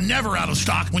items are never out of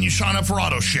stock when you sign up for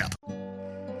AutoShip.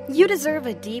 You deserve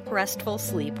a deep, restful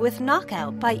sleep with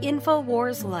Knockout by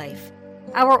InfoWars Life.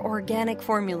 Our organic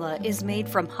formula is made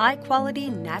from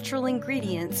high-quality natural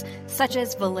ingredients such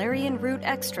as valerian root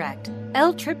extract,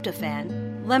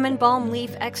 L-tryptophan, lemon balm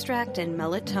leaf extract, and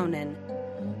melatonin.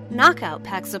 Knockout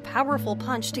packs a powerful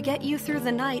punch to get you through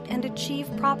the night and achieve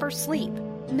proper sleep.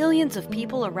 Millions of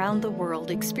people around the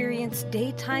world experience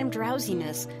daytime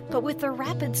drowsiness, but with the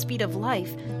rapid speed of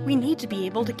life, we need to be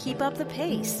able to keep up the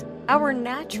pace. Our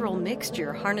natural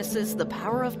mixture harnesses the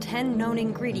power of 10 known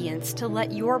ingredients to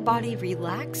let your body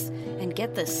relax and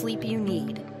get the sleep you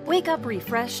need. Wake up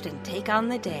refreshed and take on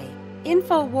the day.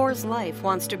 InfoWars Life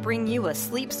wants to bring you a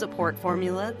sleep support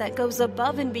formula that goes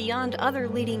above and beyond other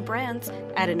leading brands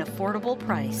at an affordable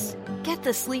price. Get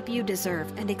the sleep you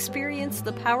deserve and experience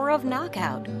the power of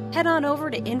Knockout. Head on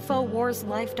over to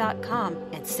InfoWarsLife.com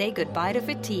and say goodbye to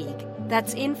fatigue.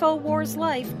 That's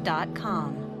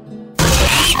InfoWarsLife.com.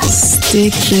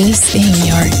 Stick this in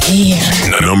your ear.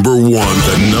 The number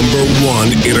one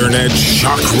internet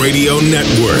shock radio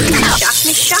network.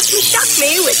 Shock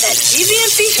me with that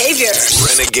deviant behavior.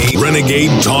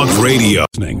 Renegade Talk Radio.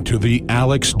 Listening to the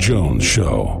Alex Jones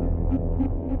Show.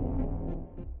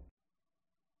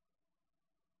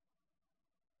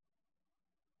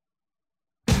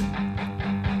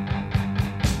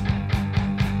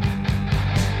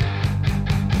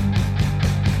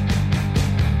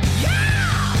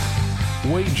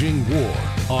 Waging war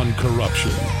on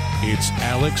corruption. It's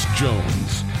Alex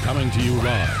Jones coming to you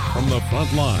live from the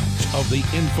front lines of the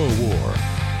InfoWar.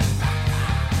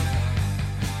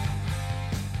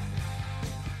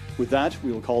 With that,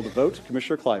 we will call the vote.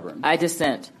 Commissioner Clyburn. I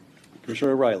dissent.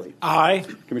 Commissioner O'Reilly. Aye.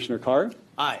 Commissioner Carr.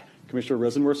 Aye. Commissioner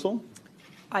Rosenworcel.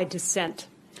 I dissent.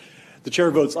 The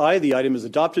chair votes aye. The item is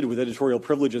adopted with editorial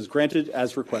privileges granted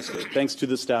as requested. Thanks to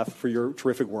the staff for your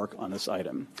terrific work on this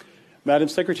item. Madam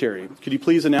Secretary, could you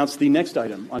please announce the next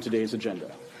item on today's agenda?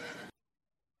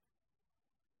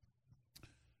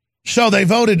 So they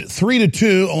voted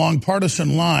 3-2 along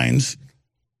partisan lines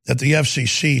at the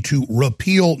FCC to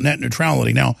repeal net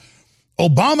neutrality. Now,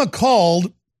 Obama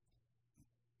called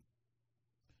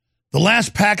the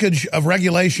last package of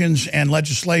regulations and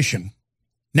legislation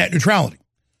net neutrality.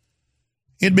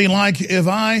 It'd be like if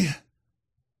I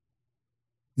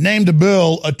named a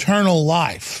bill Eternal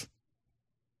Life.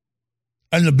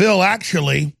 And the bill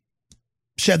actually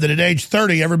said that at age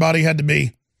 30, everybody had to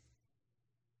be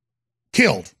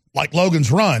killed, like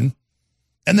Logan's Run.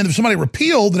 And then if somebody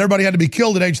repealed that everybody had to be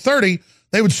killed at age 30,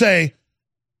 they would say,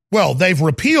 well, they've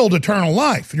repealed eternal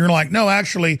life. And you're like, no,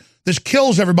 actually, this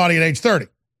kills everybody at age 30.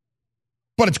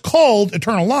 But it's called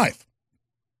eternal life.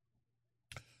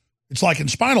 It's like in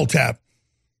Spinal Tap.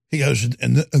 He goes,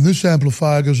 and this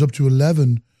amplifier goes up to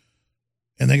 11.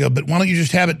 And they go, but why don't you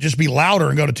just have it just be louder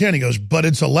and go to 10? He goes, but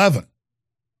it's 11.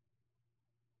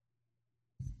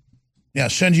 Yeah,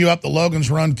 send you up the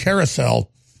Logan's Run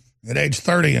carousel at age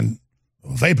 30 and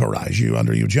vaporize you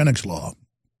under eugenics law.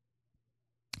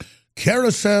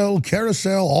 Carousel,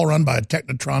 all run by a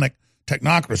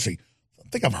technocracy. I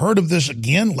think I've heard of this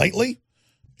again lately.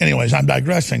 Anyways, I'm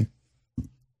digressing.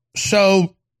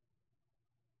 So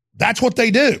that's what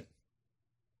they do.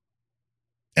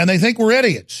 And they think we're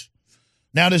idiots.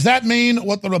 Now, does that mean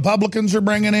what the Republicans are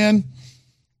bringing in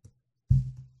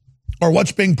or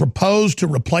what's being proposed to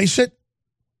replace it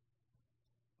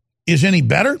is any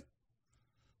better?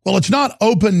 Well, it's not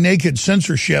open, naked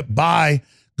censorship by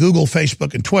Google,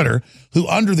 Facebook, and Twitter, who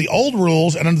under the old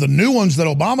rules and under the new ones that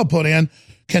Obama put in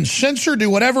can censor, do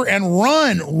whatever, and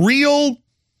run real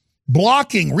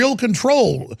blocking, real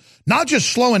control, not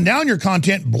just slowing down your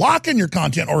content, blocking your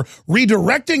content or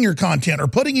redirecting your content or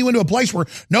putting you into a place where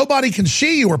nobody can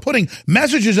see you or putting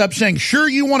messages up saying, sure,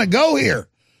 you want to go here.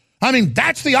 I mean,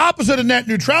 that's the opposite of net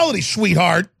neutrality,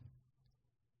 sweetheart.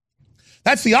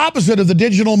 That's the opposite of the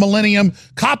Digital Millennium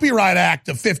Copyright Act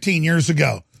of 15 years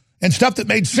ago and stuff that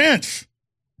made sense.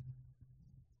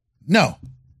 No.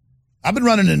 I've been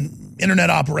running an internet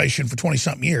operation for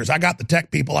 20-something years. I got the tech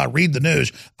people. I read the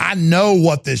news. I know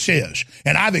what this is.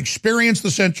 And I've experienced the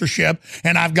censorship,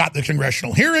 and I've got the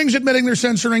congressional hearings admitting they're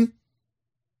censoring.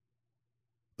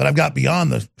 But I've got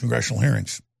beyond the congressional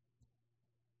hearings.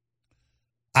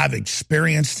 I've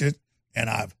experienced it, and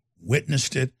I've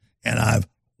witnessed it, and I've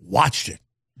watched it.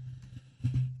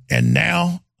 And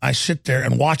now I sit there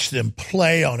and watch them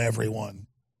play on everyone.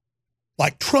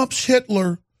 Like Trump's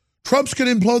Hitler. Trump's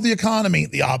going to implode the economy.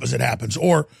 The opposite happens.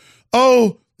 Or,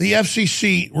 oh, the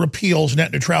FCC repeals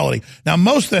net neutrality. Now,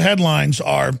 most of the headlines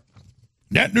are,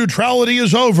 net neutrality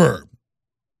is over.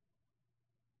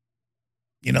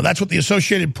 You know, that's what the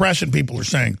Associated Press and people are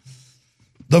saying.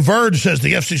 The Verge says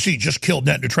the FCC just killed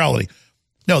net neutrality.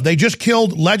 No, they just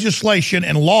killed legislation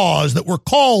and laws that were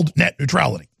called net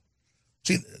neutrality.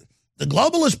 See, the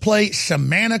globalists play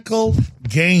semantical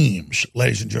games,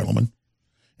 ladies and gentlemen.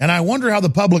 And I wonder how the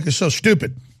public is so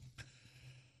stupid.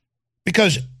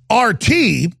 Because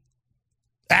RT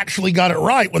actually got it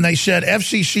right when they said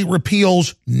FCC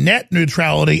repeals net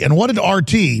neutrality. And what did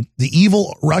RT, the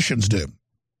evil Russians, do?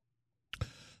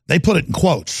 They put it in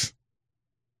quotes.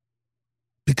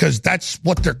 Because that's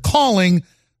what they're calling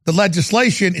the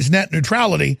legislation is net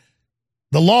neutrality.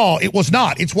 The law, it was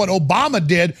not. It's what Obama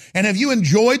did. And have you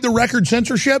enjoyed the record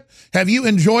censorship? Have you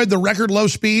enjoyed the record low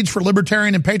speeds for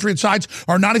libertarian and patriot sites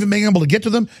or not even being able to get to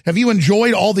them? Have you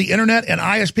enjoyed all the internet and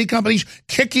ISP companies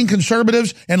kicking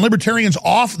conservatives and libertarians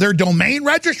off their domain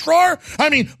registrar? I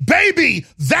mean, baby,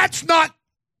 that's not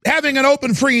having an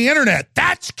open free internet.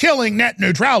 That's killing net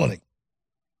neutrality.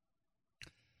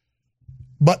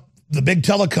 But the big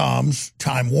telecoms,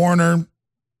 Time Warner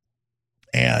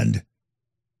and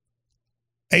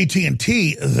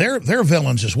AT&T, they're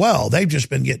villains as well. They've just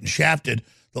been getting shafted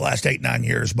the last 8-9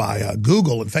 years by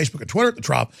Google and Facebook and Twitter at the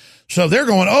top. So they're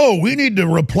going, oh, we need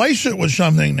to replace it with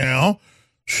something now.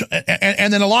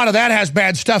 And then a lot of that has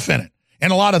bad stuff in it.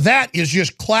 And a lot of that is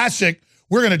just classic,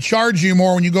 we're going to charge you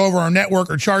more when you go over our network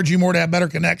or charge you more to have better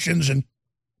connections and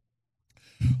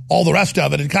all the rest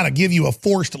of it and kind of give you a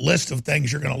forced list of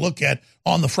things you're going to look at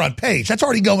on the front page. That's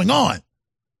already going on.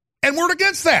 And we're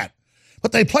against that.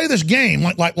 But they play this game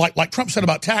like Trump said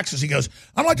about taxes. He goes,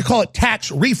 I don't like to call it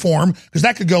tax reform because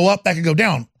that could go up, that could go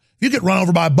down. You get run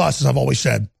over by a bus, as I've always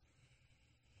said.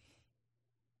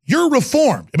 You're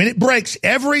reformed. I mean, it breaks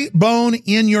every bone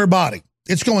in your body.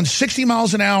 It's going 60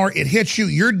 miles an hour. It hits you.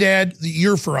 You're dead.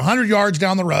 You're for 100 yards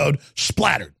down the road,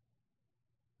 splattered.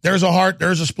 There's a heart.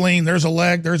 There's a spleen. There's a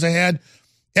leg. There's a head.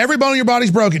 Every bone in your body's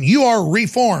broken. You are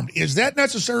reformed. Is that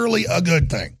necessarily a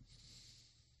good thing?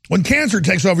 When cancer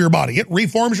takes over your body, it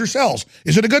reforms your cells.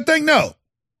 Is it a good thing? No.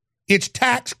 It's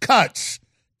tax cuts.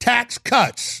 Tax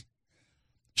cuts.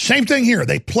 Same thing here.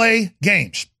 They play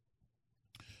games.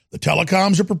 The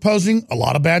telecoms are proposing a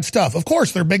lot of bad stuff. Of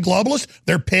course, they're big globalists.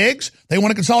 They're pigs. They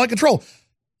want to consolidate control.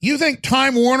 You think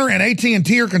Time Warner and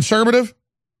AT&T are conservative?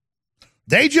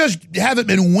 They just haven't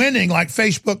been winning like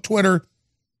Facebook, Twitter,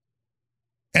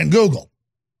 and Google.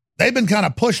 They've been kind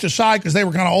of pushed aside because they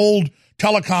were kind of old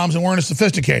telecoms and weren't as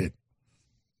sophisticated.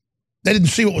 They didn't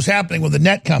see what was happening with the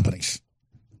net companies.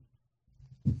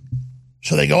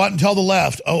 So they go out and tell the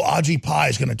left, oh, Ajit Pai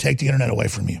is going to take the internet away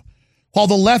from you. While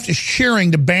the left is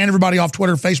cheering to ban everybody off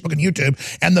Twitter, Facebook, and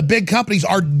YouTube, and the big companies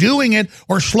are doing it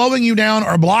or slowing you down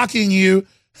or blocking you.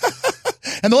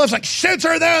 And the left's like,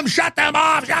 censor them, shut them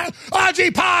off.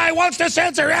 Ajit Pai wants to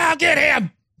censor, I'll get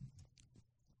him.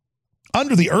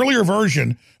 Under the earlier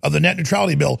version of the net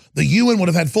neutrality bill, the UN would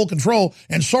have had full control,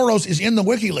 and Soros is in the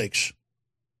WikiLeaks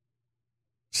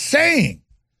saying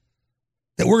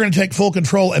that we're going to take full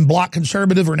control and block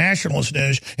conservative or nationalist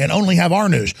news and only have our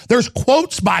news. There's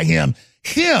quotes by him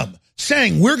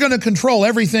saying we're going to control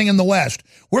everything in the West.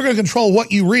 We're going to control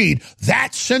what you read.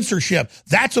 That's censorship.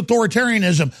 That's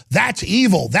authoritarianism. That's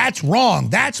evil. That's wrong.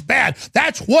 That's bad.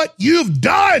 That's what you've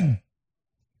done.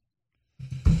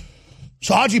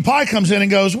 So Ajit Pai comes in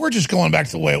and goes, we're just going back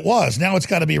to the way it was. Now it's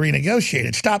got to be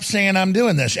renegotiated. Stop saying I'm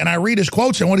doing this. And I read his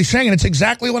quotes and what he's saying, and it's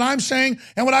exactly what I'm saying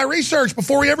and what I researched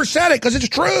before he ever said it, because it's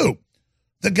true.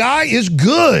 The guy is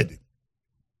good.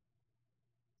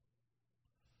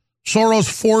 Soros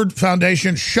Ford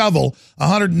Foundation shovel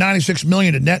 $196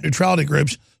 million to net neutrality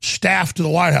groups staffed to the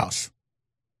White House.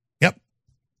 Yep.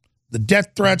 The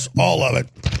death threats, all of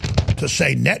it, to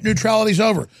say net neutrality's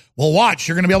over. Well, watch.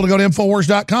 You're going to be able to go to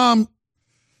Infowars.com.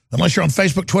 Unless you're on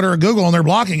Facebook, Twitter, or Google, and they're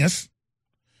blocking us.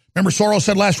 Remember, Soros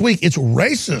said last week, it's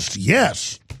racist.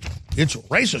 Yes, it's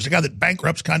racist. The guy that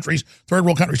bankrupts countries, third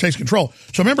world countries, takes control.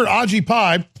 So remember, Ajit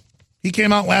Pai, he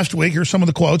came out last week. Here's some of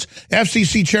the quotes.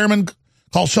 FCC chairman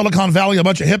calls Silicon Valley a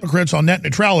bunch of hypocrites on net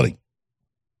neutrality.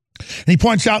 And he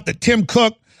points out that Tim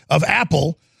Cook of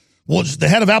Apple, the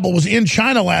head of Apple, was in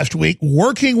China last week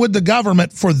working with the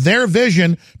government for their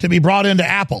vision to be brought into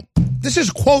Apple. This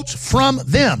is quotes from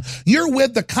them. You're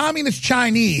with the communist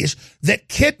Chinese that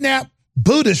kidnap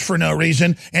Buddhists for no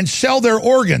reason and sell their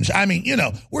organs. I mean,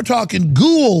 we're talking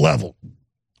ghoul level.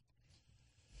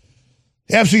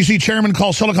 FCC chairman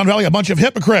calls Silicon Valley a bunch of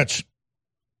hypocrites.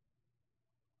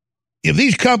 If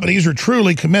these companies are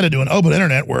truly committed to an open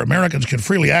internet where Americans can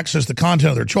freely access the content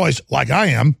of their choice, like I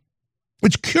am,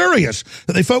 it's curious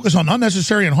that they focus on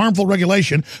unnecessary and harmful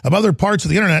regulation of other parts of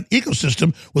the internet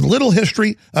ecosystem with little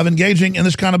history of engaging in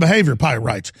this kind of behavior, Pai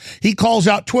writes. He calls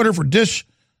out Twitter for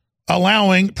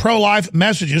disallowing pro-life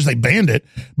messages, they banned it,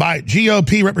 by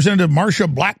GOP Representative Marsha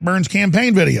Blackburn's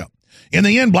campaign video. In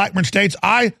the end, Blackburn states,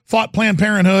 I fought Planned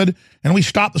Parenthood and we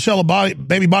stopped the sale of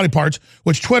baby body parts,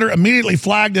 which Twitter immediately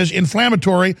flagged as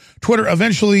inflammatory. Twitter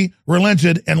eventually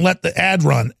relented and let the ad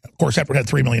run. Of course, after it had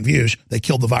 3 million views, they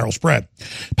killed the viral spread.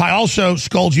 Pai also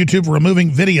scolds YouTube for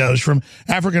removing videos from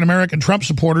African-American Trump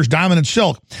supporters, Diamond and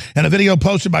Silk, and a video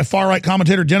posted by far-right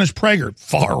commentator Dennis Prager.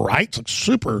 Far-right? It's like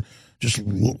super just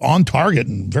on target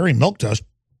and very milquetoast.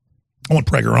 I want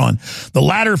Prager on. The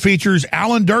latter features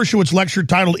Alan Dershowitz lecture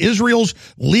titled Israel's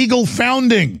Legal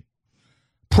Founding.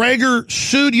 Prager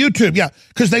sued YouTube. Yeah,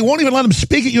 because they won't even let him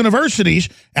speak at universities.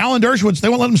 Alan Dershowitz, they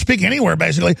won't let him speak anywhere,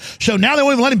 basically. So now they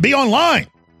won't even let him be online.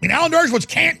 I mean, Alan Dershowitz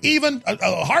can't even,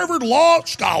 a Harvard law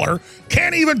scholar,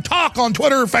 can't even talk on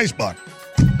Twitter or Facebook.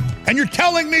 And you're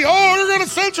telling me, oh, they're going to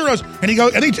censor us. And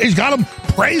he's got him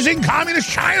praising communist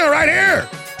China right here.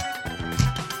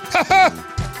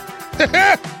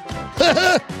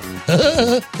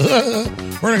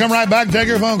 We're going to come right back and take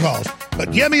your phone calls.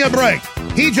 But give me a break.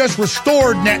 He just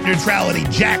restored net neutrality,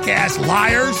 jackass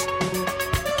liars.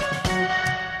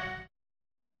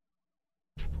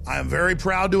 I am very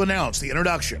proud to announce the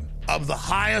introduction of the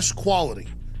highest quality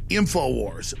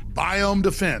InfoWars Biome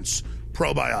Defense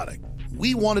Probiotic.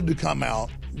 We wanted to come out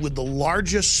with the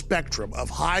largest spectrum of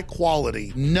high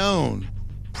quality known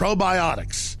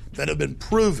probiotics that have been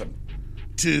proven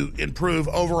to improve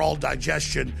overall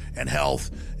digestion and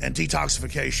health and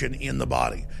detoxification in the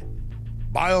body.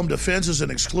 Biome Defense is an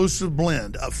exclusive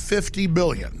blend of 50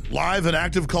 billion live and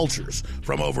active cultures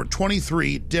from over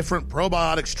 23 different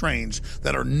probiotic strains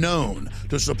that are known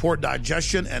to support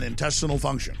digestion and intestinal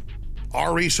function.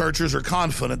 Our researchers are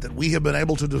confident that we have been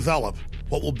able to develop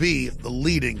what will be the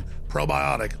leading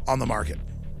probiotic on the market.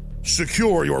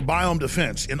 Secure your Biome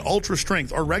Defense in ultra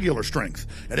strength or regular strength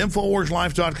at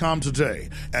InfoWarsLife.com today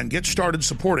and get started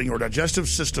supporting your digestive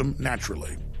system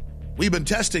naturally. We've been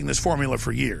testing this formula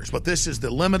for years, but this is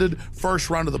the limited first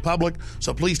run to the public,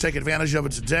 so please take advantage of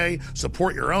it today.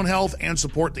 Support your own health and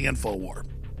support the InfoWar.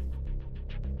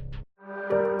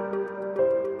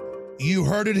 You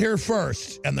heard it here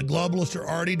first, and the globalists are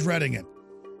already dreading it.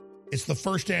 It's the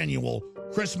first annual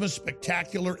Christmas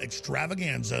Spectacular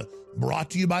Extravaganza brought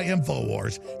to you by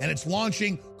InfoWars, and it's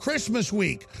launching Christmas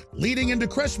week, leading into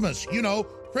Christmas. You know,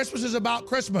 Christmas is about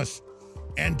Christmas.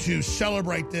 And to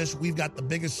celebrate this, we've got the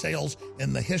biggest sales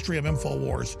in the history of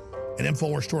InfoWars at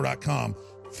InfoWarsStore.com.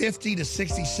 50 to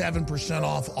 67%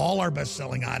 off all our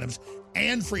best-selling items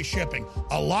and free shipping.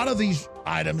 A lot of these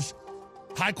items,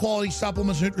 high-quality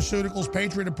supplements, nutraceuticals,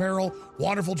 Patriot apparel,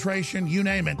 water filtration, you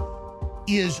name it,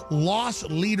 is loss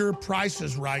leader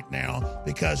prices right now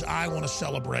because I want to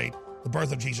celebrate the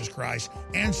birth of Jesus Christ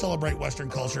and celebrate Western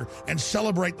culture and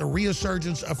celebrate the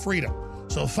resurgence of freedom.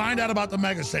 So find out about the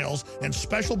mega sales and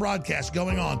special broadcasts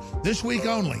going on this week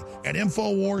only at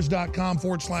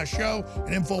Infowars.com/show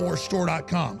and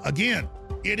InfoWarsStore.com. Again,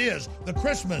 it is the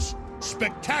Christmas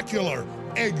Spectacular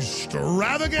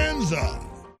Extravaganza.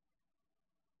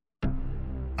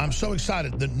 I'm so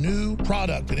excited. The new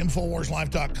product at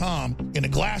InfoWarsLife.com in a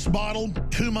glass bottle,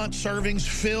 2-month servings,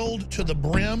 filled to the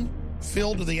brim,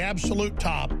 filled to the absolute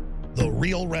top, the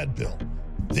real red pill.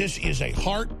 This is a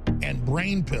heart and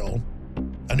brain pill,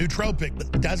 a nootropic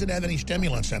that doesn't have any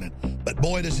stimulants in it. But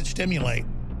boy, does it stimulate,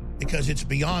 because it's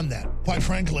beyond that. Quite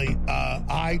frankly,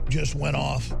 I just went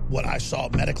off what I saw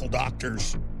medical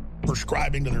doctors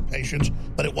prescribing to their patients,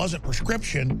 but it wasn't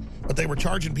prescription, but they were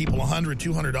charging people $100,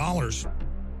 $200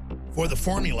 for the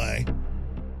formulae.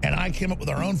 And I came up with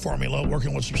our own formula,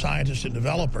 working with some scientists and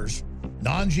developers,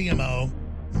 non-GMO,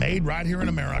 made right here in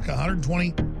America,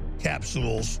 120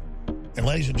 capsules. And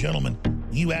ladies and gentlemen,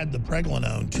 you add the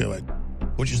pregnenolone to it,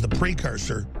 which is the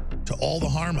precursor to all the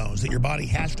hormones that your body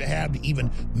has to have to even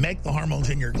make the hormones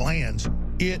in your glands.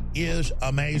 It is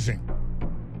amazing.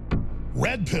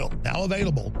 Red Pill, now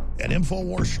available at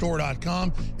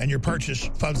InfoWarsStore.com, and your purchase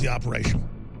funds the operation.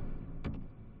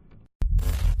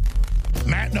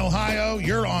 Matt in Ohio,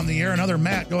 you're on the air. Another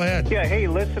Matt, go ahead. Yeah, hey,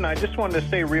 listen, I just wanted to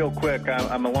say real quick,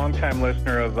 I'm a longtime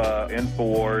listener of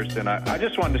InfoWars, and I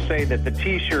just wanted to say that the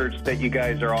T-shirts that you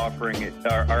guys are offering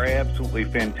are absolutely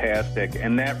fantastic,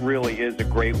 and that really is a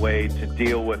great way to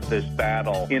deal with this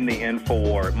battle in the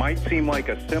InfoWar. It might seem like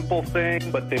a simple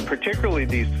thing, but particularly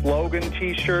these slogan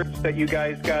T-shirts that you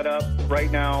guys got up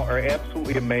right now are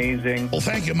absolutely amazing. Well,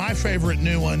 thank you. My favorite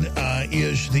new one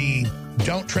is the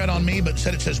Don't Tread on Me, but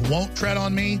instead it says Won't Tread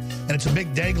on Me, and it's a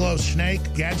big Dayglow snake,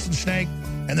 Gadsden snake,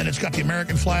 and then it's got the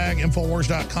American flag,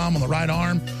 Infowars.com on the right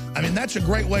arm. I mean, that's a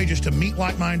great way just to meet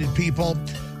like-minded people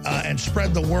and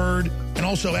spread the word, and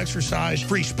also exercise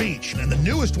free speech. And the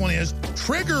newest one is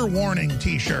Trigger Warning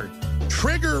T-shirt.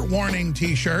 Trigger Warning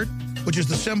T-shirt, which is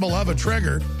the symbol of a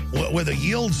trigger with a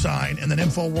yield sign, and then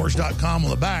Infowars.com on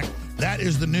the back. That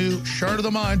is the new shirt of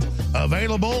the month,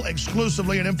 available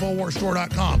exclusively at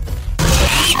InfoWarsStore.com.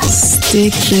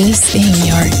 Stick this in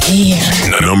your ear.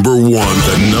 The number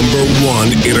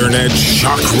one internet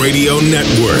shock radio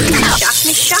network.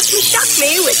 Shock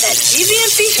me with that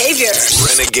deviant behavior.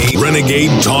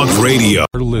 Renegade Talk Radio.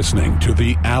 You're listening to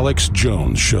The Alex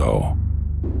Jones Show.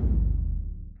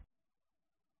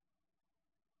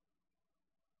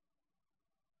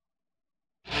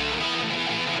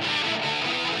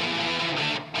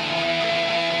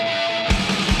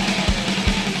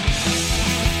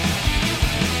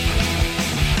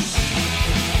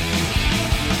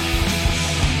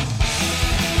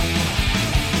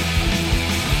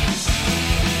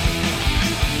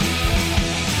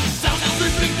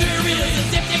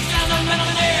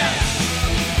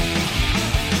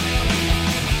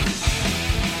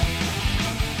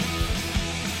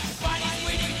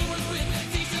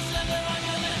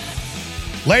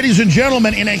 Ladies and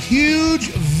gentlemen, in a huge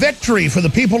victory for the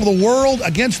people of the world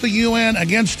against the UN,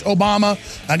 against Obama,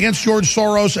 against George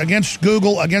Soros, against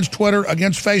Google, against Twitter,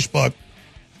 against Facebook,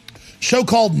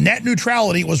 so-called net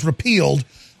neutrality was repealed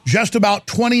just about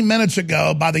 20 minutes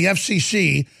ago by the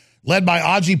FCC, led by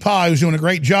Ajit Pai, who's doing a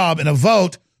great job, in a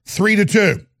vote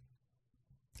 3-2.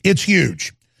 It's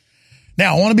huge.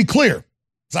 Now, I want to be clear.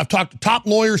 I've talked to top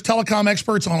lawyers, telecom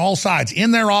experts on all sides,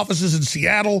 in their offices in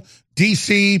Seattle,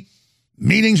 D.C.,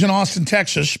 meetings in Austin,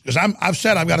 Texas, because I've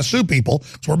said I've got to sue people,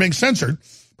 so we're being censored.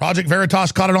 Project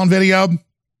Veritas caught it on video.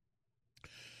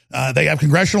 They have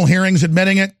congressional hearings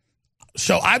admitting it.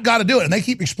 So I've got to do it. And they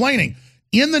keep explaining,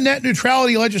 in the net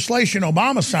neutrality legislation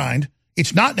Obama signed,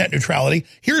 it's not net neutrality.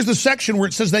 Here's the section where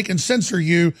it says they can censor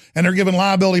you and they're given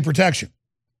liability protection.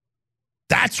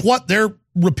 That's what they're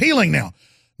repealing now.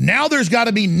 Now there's got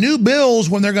to be new bills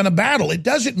when they're going to battle. It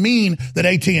doesn't mean that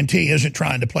AT&T isn't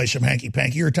trying to play some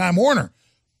hanky-panky or Time Warner.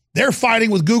 They're fighting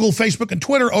with Google, Facebook, and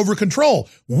Twitter over control.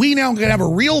 We now can have a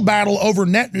real battle over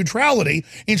net neutrality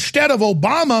instead of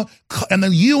Obama and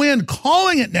the UN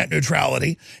calling it net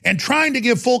neutrality and trying to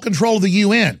give full control of the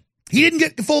UN. He didn't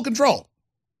get full control,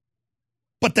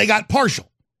 but they got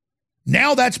partial.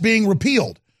 Now that's being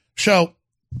repealed. So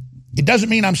It doesn't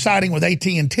mean I'm siding with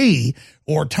AT&T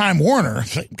or Time Warner.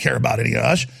 They don't care about any of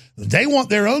us. They want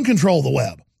their own control of the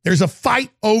web. There's a fight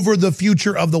over the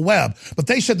future of the web. But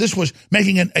they said this was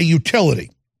making it a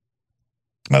utility.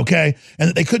 Okay? And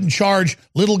that they couldn't charge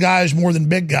little guys more than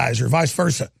big guys or vice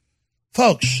versa.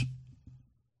 Folks,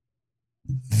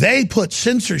 they put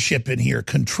censorship in here,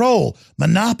 control,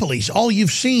 monopolies. All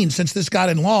you've seen since this got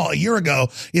in law a year ago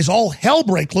is all hell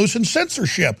break loose in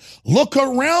censorship. Look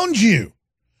around you.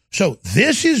 So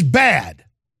this is bad.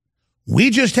 We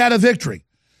just had a victory.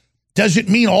 Does it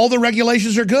mean all the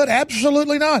regulations are good?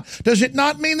 Absolutely not. Does it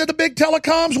not mean that the big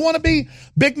telecoms want to be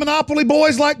big monopoly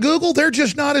boys like Google? They're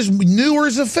just not as new or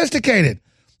sophisticated.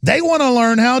 They want to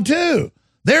learn how to.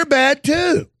 They're bad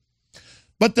too.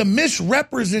 But the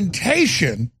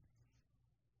misrepresentation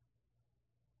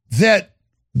that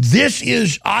this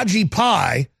is Ajit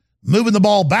Pai moving the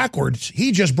ball backwards,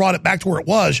 he just brought it back to where it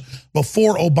was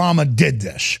before Obama did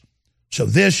this. So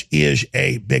this is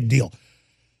a big deal.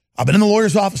 I've been in the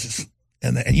lawyers' offices,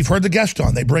 and you've heard the guest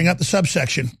on. They bring up the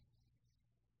subsection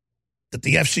that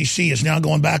the FCC is now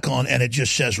going back on, and it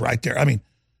just says right there. I mean,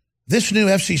 this new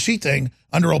FCC thing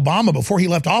under Obama, before he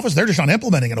left office, they're just not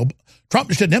implementing it. Trump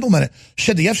just didn't implement it.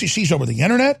 Said the FCC's over the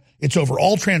internet. It's over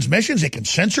all transmissions. It can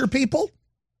censor people.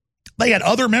 They had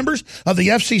other members of the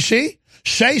FCC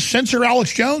say censor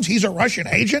Alex Jones. He's a Russian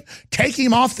agent. Take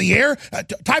him off the air.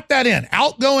 Type that in.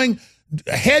 Outgoing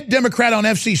head Democrat on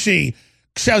FCC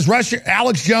says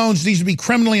Alex Jones needs to be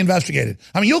criminally investigated.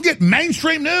 I mean, you'll get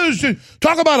mainstream news to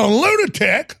talk about a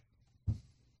lunatic.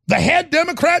 The head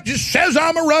Democrat just says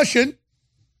I'm a Russian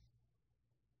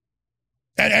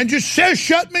and just says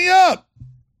shut me up.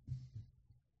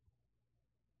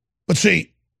 But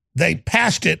see, they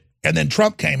passed it, and then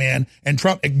Trump came in, and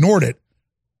Trump ignored it.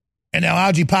 And now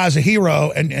Ajit Pai is a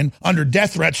hero and under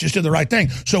death threats just did the right thing.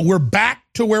 So we're back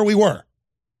to where we were.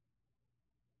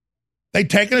 They've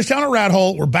taken us down a rat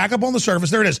hole. We're back up on the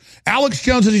surface. There it is. Alex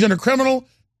Jones says he's under criminal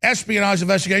espionage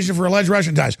investigation for alleged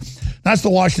Russian ties. That's the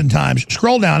Washington Times.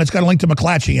 Scroll down. It's got a link to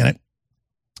McClatchy in it.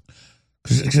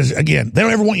 Because, again, they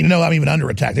don't ever want you to know I'm even under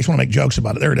attack. They just want to make jokes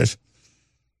about it. There it is.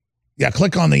 Yeah,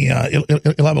 click on the,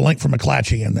 it'll have a link for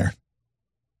McClatchy in there.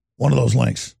 One of those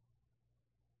links.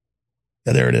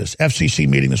 Yeah, there it is. FCC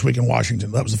meeting this week in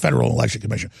Washington. That was the Federal Election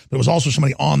Commission. There was also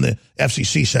somebody on the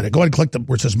FCC said it. Go ahead and click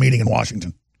where it says meeting in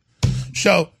Washington.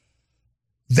 So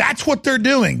that's what they're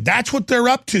doing. That's what they're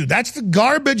up to. That's the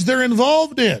garbage they're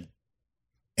involved in.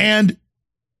 And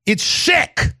it's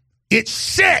sick. It's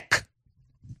sick.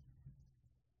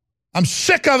 I'm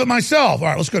sick of it myself. All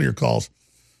right, let's go to your calls.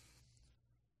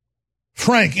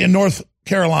 Frank in North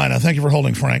Carolina. Thank you for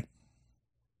holding, Frank.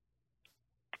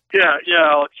 Yeah,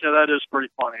 Alex. Yeah, that is pretty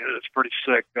funny. It's pretty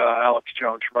sick. Alex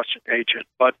Jones, Russian agent.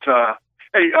 But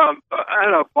hey, I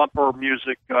had a bumper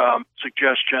music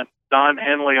suggestion. Don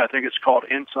Henley, I think it's called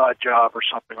 "Inside Job" or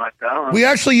something like that. We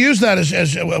actually use that as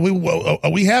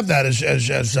we have that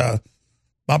as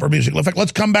bumper music. In fact,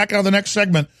 let's come back out of the next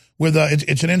segment with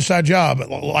it's an inside job,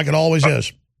 like it always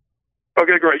is.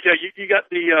 Okay, great. Yeah, you got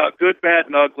the good, bad,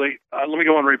 and ugly. Let me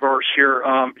go in reverse here.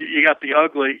 You got the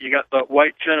ugly. You got the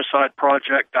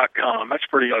whitegenocidproject.com. That's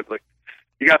pretty ugly.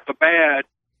 You got the bad.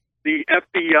 The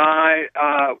FBI,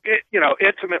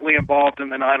 intimately involved in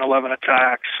the 9/11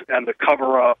 attacks and the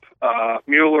cover-up.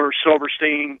 Mueller,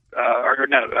 Silverstein,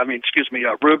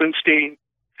 Rubenstein.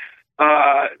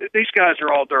 These guys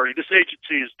are all dirty. This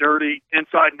agency is dirty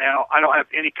inside and out. I don't have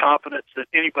any confidence that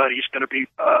anybody's going to be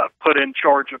put in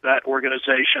charge of that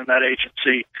organization, that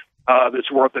agency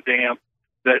that's worth a damn,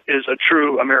 that is a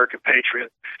true American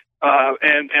patriot.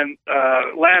 And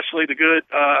lastly, the good,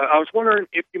 I was wondering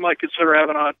if you might consider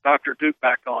having Dr. Duke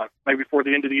back on, maybe before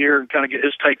the end of the year, and kind of get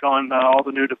his take on all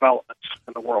the new developments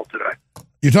in the world today.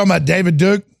 You're talking about David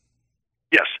Duke?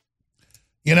 Yes.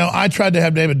 You know, I tried to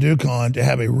have David Duke on to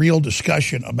have a real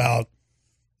discussion about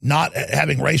not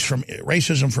having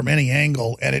racism from any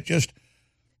angle, and it just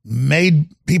made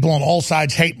people on all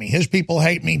sides hate me. His people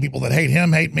hate me, people that hate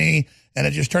him hate me, and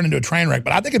it just turned into a train wreck.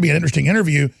 But I think it'd be an interesting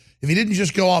interview if he didn't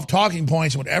just go off talking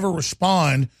points and would ever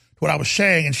respond to what I was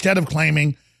saying instead of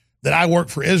claiming that I work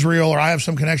for Israel or I have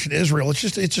some connection to Israel.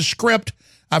 It's a script.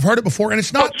 I've heard it before, and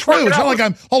it's not true. It's not like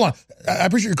hold on. I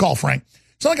appreciate your call, Frank.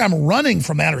 It's not like I'm running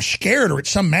from that or scared or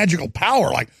it's some magical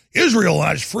power like Israel and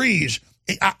I just freeze.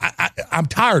 I'm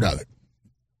tired of it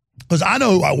because I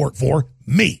know who I work for,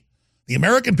 me, the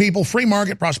American people, free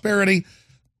market, prosperity.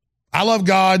 I love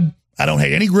God. I don't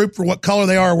hate any group for what color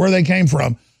they are or where they came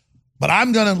from, but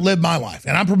I'm going to live my life,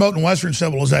 and I'm promoting Western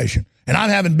civilization, and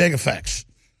I'm having big effects.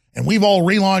 And we've all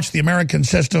relaunched the American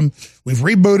system. We've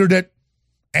rebooted it.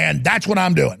 And that's what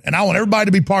I'm doing. And I want everybody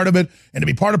to be part of it and to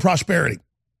be part of prosperity.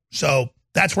 So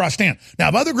that's where I stand. Now,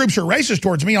 if other groups are racist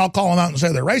towards me, I'll call them out and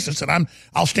say they're racist, and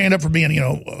I'll stand up for being,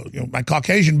 my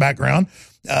Caucasian background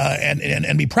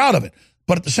and be proud of it.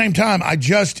 But at the same time,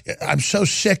 I'm so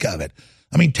sick of it.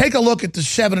 I mean, take a look at the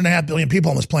 7.5 billion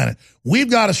people on this planet. We've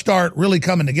got to start really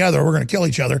coming together, or we're going to kill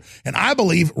each other. And I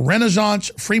believe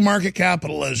Renaissance free market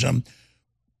capitalism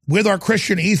with our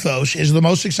Christian ethos is the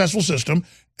most successful system.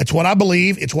 It's what I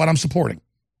believe. It's what I'm supporting.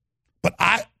 But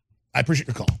I appreciate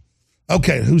your call.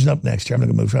 Okay, who's up next here? I'm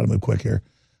going to try to move quick here.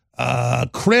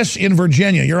 Chris in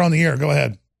Virginia, you're on the air. Go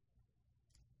ahead.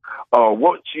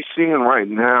 What you're seeing right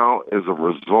now is a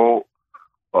result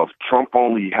of Trump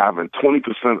only having 20%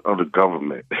 of the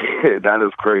government. That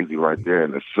is crazy right there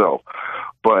in itself.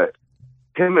 But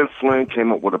him and Flynn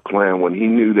came up with a plan when he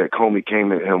knew that Comey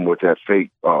came at him with that fake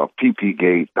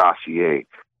PP-Gate dossier.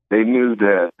 They knew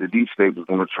that the deep state was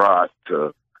going to try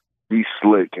to be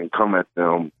slick and come at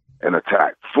them and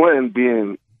attack.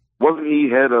 Flynn wasn't he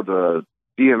head of the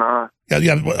DNI?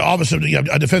 Yeah, Office of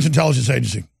the Defense Intelligence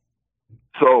Agency.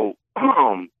 So,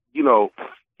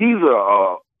 he's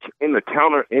in the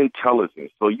counterintelligence.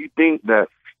 So you think that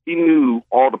he knew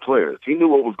all the players. He knew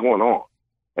what was going on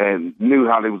and knew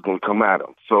how they was going to come at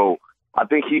him. So I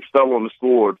think he fell on the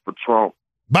sword for Trump.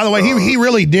 By the way, he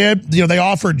really did. They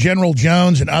offered General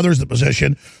Jones and others the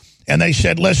position, and they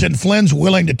said, listen, Flynn's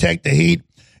willing to take the heat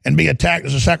and be attacked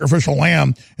as a sacrificial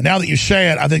lamb. And now that you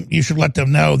say it, I think you should let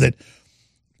them know that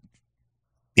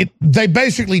they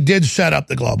basically did set up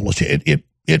the globalists.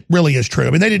 It really is true. I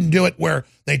mean, they didn't do it where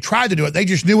they tried to do it. They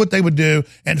just knew what they would do,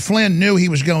 and Flynn knew he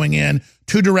was going in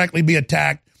to directly be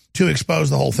attacked, to expose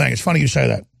the whole thing. It's funny you say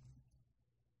that.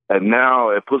 And now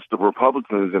it puts the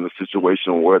Republicans in a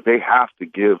situation where they have to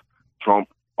give Trump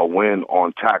a win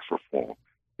on tax reform.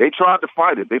 They tried to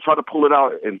fight it. They tried to pull it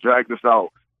out and drag this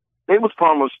out. They was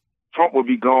promised Trump would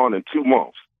be gone in 2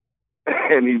 months,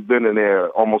 and he's been in there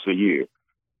almost a year.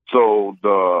 So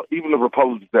even the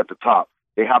Republicans at the top,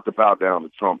 they have to bow down to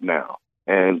Trump now.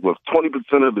 And with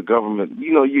 20% of the government,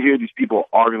 you hear these people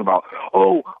arguing about,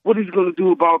 what is he going to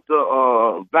do about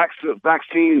the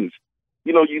vaccines?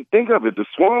 You think of it, the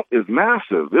swamp is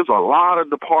massive. There's a lot of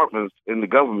departments in the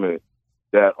government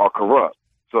that are corrupt.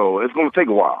 So it's going to take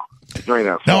a while to drain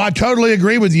that swamp. No, I totally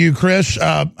agree with you, Chris.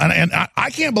 And I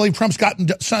can't believe Trump's gotten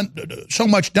so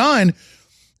much done.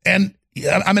 And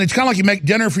I mean, it's kind of like you make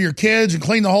dinner for your kids and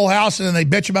clean the whole house, and then they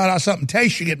bitch about how something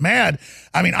tastes. You get mad.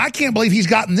 I mean, I can't believe he's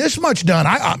gotten this much done.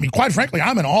 I mean, quite frankly,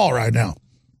 I'm in awe right now.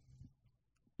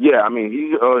 Yeah, I mean,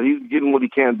 he's getting what he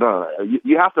can done.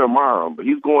 You have to admire him, but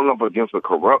he's going up against a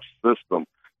corrupt system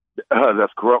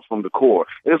that's corrupt from the core.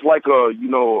 It's like a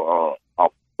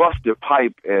busted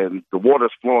pipe and the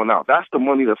water's flowing out. That's the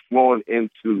money that's flowing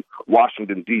into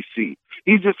Washington, D.C.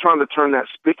 He's just trying to turn that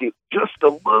spigot just a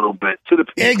little bit to the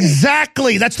people.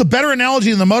 Exactly. That's the better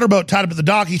analogy than the motorboat tied up at the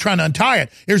dock. He's trying to untie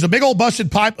it. There's a big old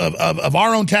busted pipe of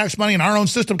our own tax money and our own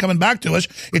system coming back to us.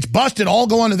 It's busted, all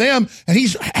going to them, and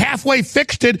he's halfway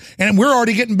fixed it, and we're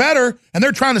already getting better, and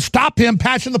they're trying to stop him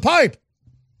patching the pipe.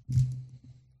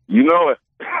 You know it.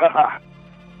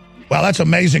 Well, that's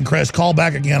amazing, Chris. Call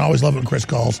back again. I always love when Chris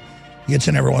calls. He gets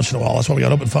in every once in a while. That's why we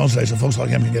got open phones today, so folks like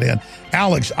him can get in.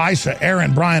 Alex, Isa,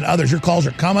 Aaron, Brian, others, your calls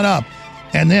are coming up.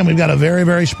 And then we've got a very,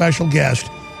 very special guest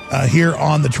here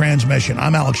on the transmission.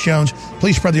 I'm Alex Jones.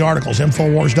 Please spread the articles.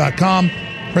 Infowars.com,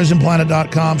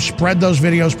 PrisonPlanet.com. Spread those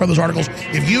videos, spread those articles.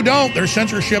 If you don't, their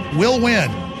censorship will win.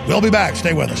 We'll be back.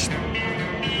 Stay with us.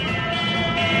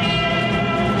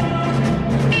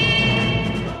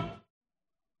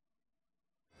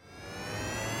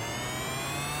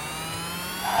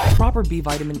 Proper B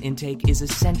vitamin intake is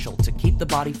essential to keep the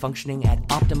body functioning at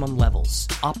optimum levels.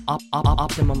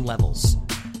 Optimum levels.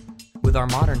 With our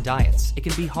modern diets, it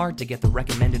can be hard to get the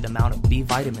recommended amount of B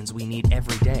vitamins we need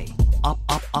every day.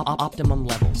 Optimum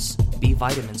levels. B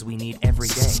vitamins we need every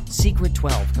day. Secret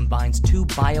 12 combines 2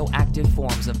 bioactive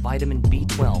forms of vitamin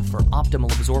B12 for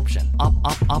optimal absorption.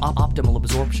 Optimal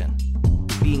absorption.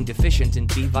 Being deficient in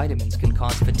B vitamins can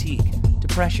cause fatigue,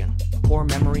 depression, poor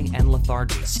memory, and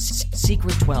lethargy.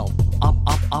 Secret 12,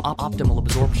 optimal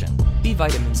absorption. B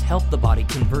vitamins help the body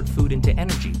convert food into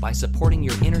energy by supporting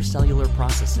your intercellular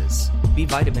processes. B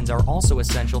vitamins are also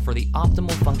essential for the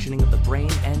optimal functioning of the brain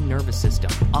and nervous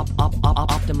system.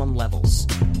 Optimum levels.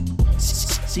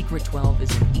 Secret 12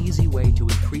 is an easy way to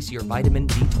increase your vitamin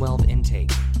B12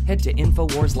 intake. Head to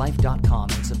InfoWarsLife.com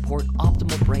and support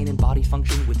optimal brain and body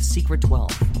function with Secret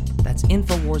 12. That's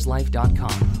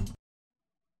InfoWarsLife.com.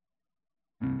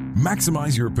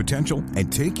 Maximize your potential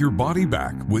and take your body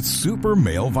back with Super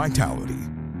Male Vitality.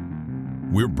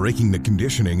 We're breaking the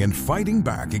conditioning and fighting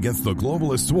back against the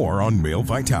globalist war on male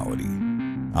vitality.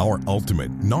 Our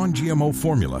ultimate non-GMO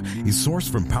formula is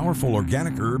sourced from powerful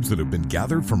organic herbs that have been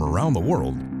gathered from around the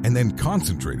world and then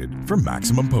concentrated for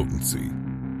maximum potency.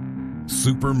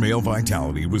 Super Male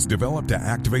Vitality was developed to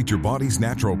activate your body's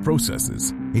natural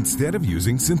processes instead of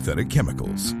using synthetic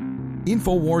chemicals.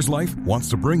 InfoWars Life wants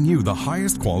to bring you the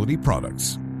highest quality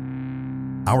products.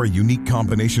 Our unique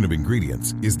combination of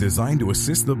ingredients is designed to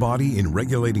assist the body in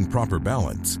regulating proper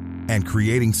balance and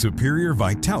creating superior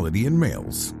vitality in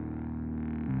males.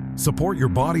 Support your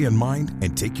body and mind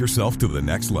and take yourself to the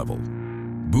next level.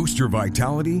 Boost your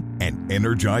vitality and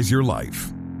energize your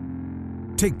life.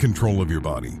 Take control of your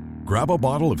body. Grab a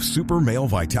bottle of Super Male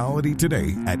Vitality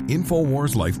today at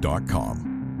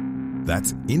InfoWarsLife.com.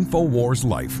 That's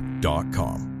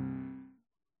InfoWarsLife.com.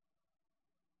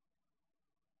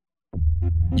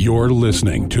 You're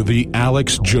listening to The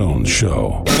Alex Jones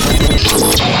Show.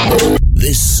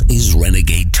 This is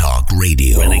Renegade Talk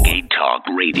Radio. Renegade Talk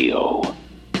Radio.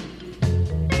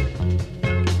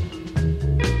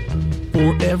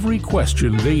 For every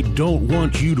question they don't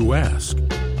want you to ask,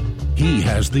 he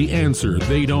has the answer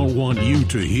they don't want you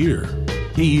to hear.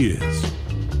 He is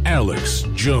Alex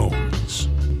Jones.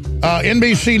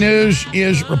 NBC News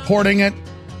is reporting it.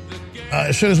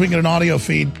 As soon as we get an audio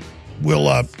feed,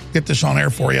 we'll get this on air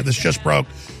for you. This just broke.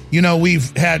 You know,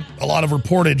 we've had a lot of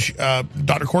reportage,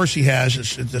 Dr. Corsi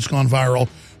has, that's gone viral,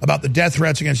 about the death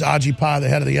threats against Ajit Pai, the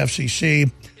head of the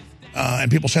FCC, and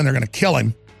people saying they're going to kill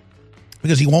him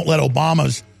because he won't let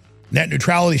Obama's net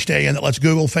neutrality stay in that lets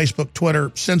Google, Facebook,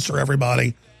 Twitter censor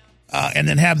everybody and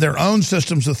then have their own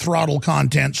systems of throttle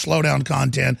content, slow down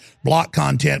content, block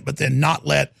content, but then not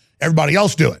let everybody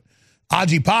else do it.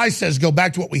 Ajit Pai says go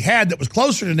back to what we had that was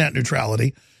closer to net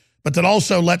neutrality, but that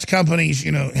also lets companies,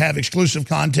 you know, have exclusive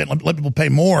content, let people pay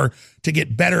more to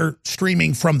get better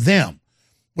streaming from them,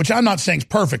 which I'm not saying is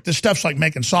perfect. This stuff's like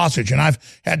making sausage, and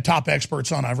I've had top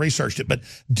experts on, I've researched it, but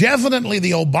definitely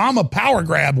the Obama power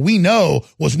grab we know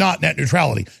was not net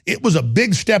neutrality. It was a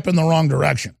big step in the wrong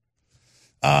direction.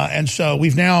 And so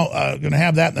we've now going to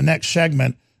have that in the next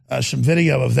segment, some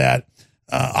video of that.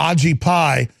 Ajit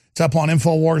Pai, it's up on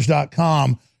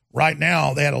Infowars.com. Right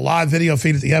now, they had a live video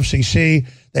feed at the FCC.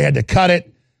 They had to cut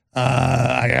it.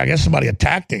 I guess somebody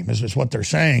attacked him, is what they're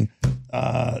saying.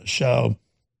 So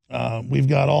we've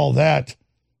got all that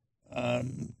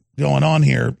going on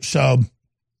here. So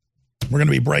we're going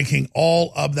to be breaking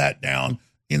all of that down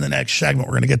in the next segment.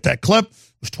 We're going to get that clip.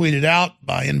 It was tweeted out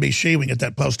by NBC. We can get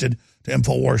that posted to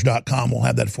Infowars.com. We'll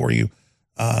have that for you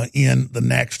in the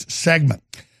next segment.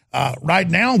 Right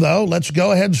now, though, let's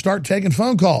go ahead and start taking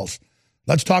phone calls.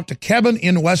 Let's talk to Kevin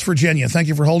in West Virginia. Thank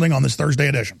you for holding on this Thursday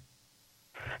edition.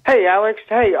 Hey, Alex.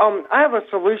 Hey, I have a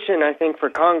solution, I think,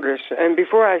 for Congress. And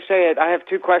before I say it, I have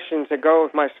two questions that go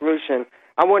with my solution.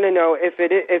 I want to know if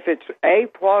it's A,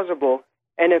 plausible,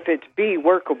 and if it's B,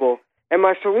 workable. And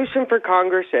my solution for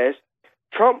Congress is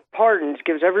Trump pardons,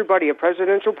 gives everybody a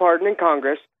presidential pardon in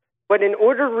Congress, but in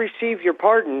order to receive your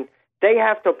pardon, they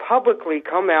have to publicly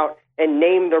come out and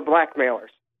name their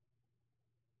blackmailers.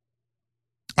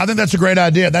 I think that's a great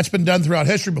idea. That's been done throughout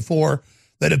history before,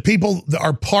 that if people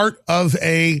are part of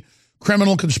a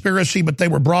criminal conspiracy, but they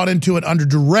were brought into it under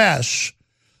duress,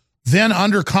 then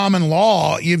under common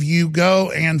law, if you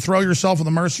go and throw yourself at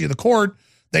the mercy of the court,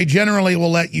 they generally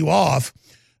will let you off.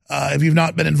 If you've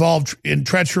not been involved in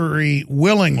treachery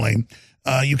willingly,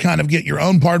 you kind of get your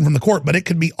own pardon from the court, but it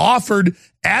could be offered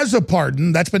as a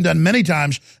pardon. That's been done many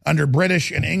times under British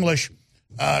and English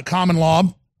common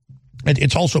law.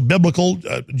 It's also biblical.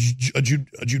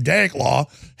 Judaic law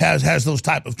has those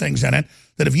type of things in it,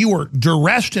 that if you were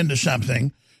duressed into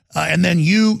something and then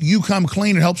you come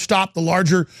clean and help stop the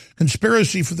larger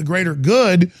conspiracy for the greater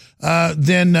good,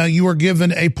 then you are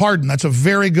given a pardon. That's a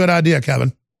very good idea,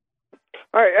 Kevin.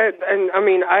 All right, and I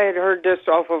mean, I had heard this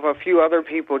off of a few other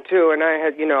people too, and I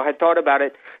had thought about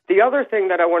it. The other thing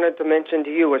that I wanted to mention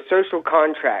to you was social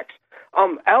contracts.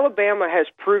 Alabama has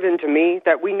proven to me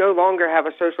that we no longer have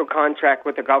a social contract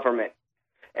with the government.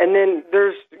 And then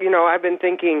there's, I've been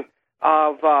thinking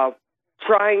of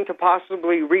trying to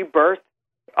possibly rebirth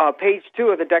page 2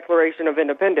 of the Declaration of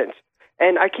Independence.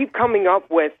 And I keep coming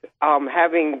up with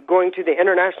going to the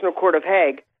International Court of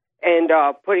Hague and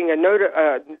putting a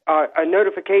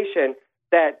notification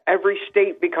that every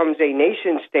state becomes a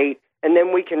nation state, and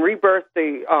then we can rebirth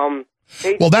the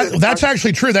well, that's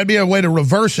actually true. That'd be a way to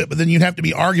reverse it, but then you'd have to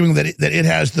be arguing that it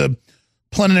has the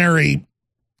plenary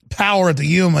power at the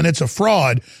UN. It's a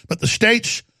fraud, but the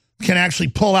states can actually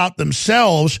pull out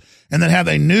themselves and then have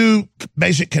a new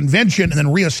basic convention and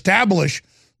then reestablish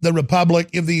the republic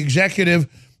if the executive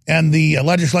and the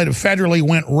legislative federally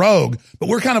went rogue. But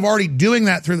we're kind of already doing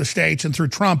that through the states and through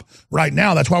Trump right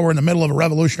now. That's why we're in the middle of a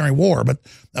revolutionary war. But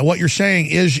what you're saying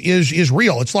is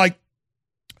real. It's like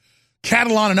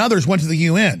Catalan and others went to the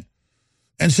UN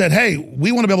and said, hey,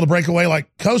 we want to be able to break away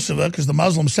like Kosovo because the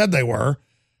Muslims said they were.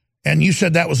 And you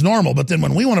said that was normal. But then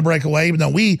when we want to break away, even though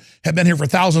we have been here for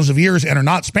thousands of years and are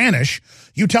not Spanish,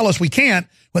 you tell us we can't.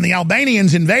 When the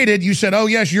Albanians invaded, you said, oh,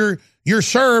 yes, you're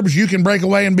Serbs. You can break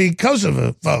away and be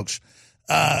Kosovo folks.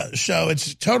 So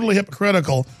it's totally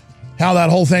hypocritical how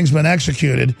that whole thing's been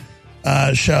executed.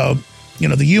 So,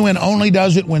 the UN only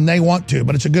does it when they want to.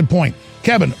 But it's a good point.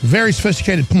 Kevin, very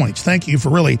sophisticated points. Thank you for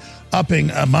really upping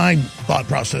my thought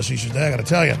processes today, I got to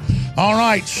tell you. All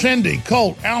right, Cindy,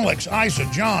 Colt, Alex, Isa,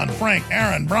 John, Frank,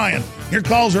 Aaron, Brian, your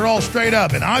calls are all straight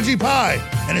up. And Aji Pai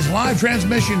and his live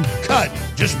transmission cut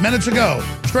just minutes ago,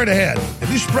 straight ahead.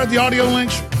 If you spread the audio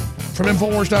links from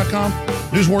Infowars.com,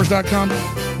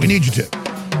 Newswars.com, we need you to.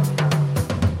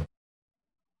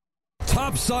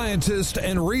 Top scientists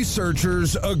and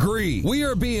researchers agree. We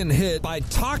are being hit by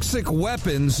toxic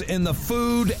weapons in the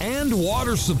food and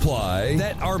water supply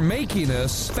that are making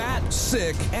us fat,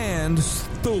 sick, and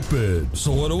stupid.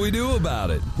 So what do we do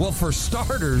about it? Well, for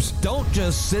starters, don't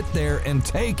just sit there and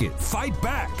take it. Fight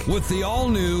back with the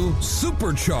all-new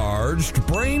supercharged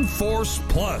Brain Force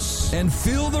Plus and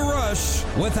feel the rush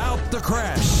without the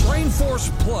crash. Brain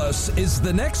Force Plus is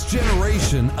the next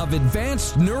generation of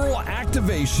advanced neural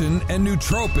activation and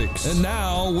nootropics. And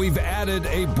now we've added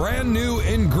a brand new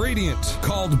ingredient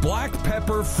called black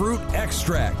pepper fruit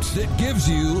extract that gives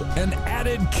you an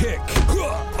added kick.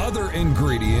 Other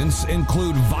ingredients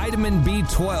include vitamin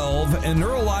B12 and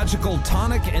neurological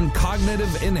tonic and cognitive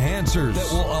enhancers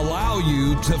that will allow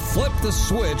you to flip the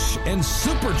switch and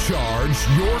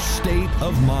supercharge your state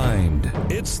of mind.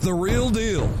 It's the real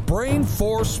deal. Brain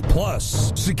Force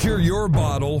Plus. Secure your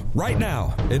bottle right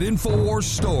now at InfoWars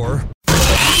Store.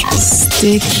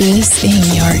 Stick this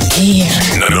in your ear.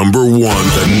 The number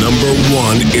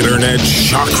one internet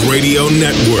shock radio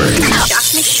network.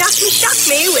 Shock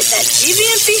me with that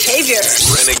deviant behavior.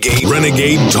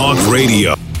 Renegade Talk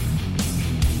Radio.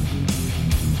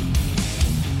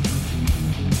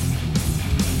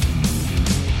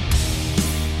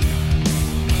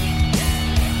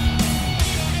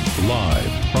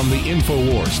 Live from the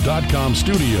Infowars.com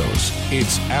studios,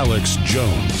 it's Alex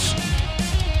Jones.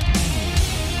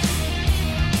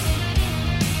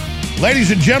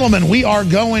 Ladies and gentlemen, we are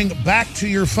going back to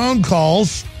your phone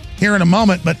calls here in a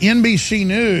moment, but NBC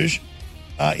News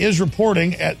is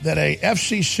reporting that a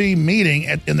FCC meeting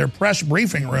in their press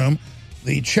briefing room,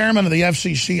 the chairman of the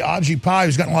FCC, Aji Pai,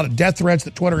 who's gotten a lot of death threats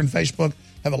that Twitter and Facebook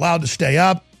have allowed to stay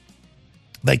up,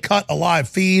 they cut a live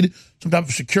feed. Some type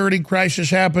of security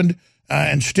crisis happened,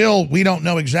 and still we don't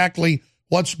know exactly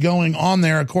what's going on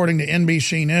there, according to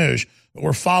NBC News. But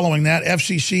we're following that.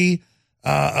 FCC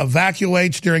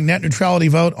evacuates during net neutrality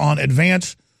vote on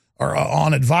advance or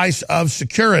on advice of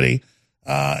security.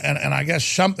 And I guess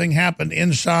something happened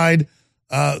inside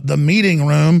the meeting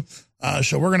room.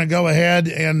 So we're going to go ahead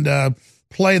and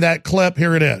play that clip.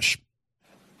 Here it is.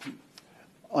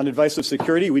 On advice of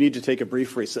security, we need to take a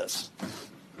brief recess.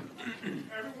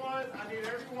 Everyone, I need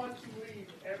everyone to leave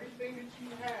everything that you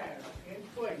have in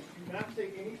place. Do not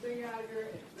take anything out of here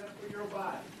except for your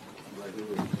body. Do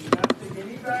not take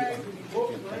any bags, any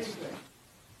books, or anything.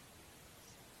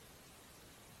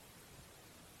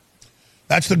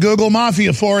 That's the Google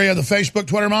Mafia for you, the Facebook,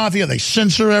 Twitter Mafia. They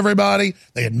censor everybody.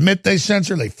 They admit they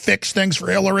censor. They fix things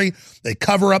for Hillary. They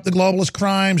cover up the globalist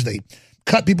crimes. They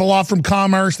cut people off from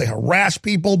commerce. They harass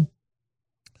people.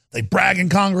 They brag in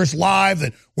Congress live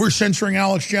that we're censoring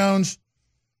Alex Jones.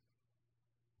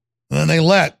 And then they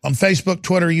let, on Facebook,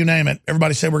 Twitter, you name it,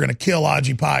 everybody say we're going to kill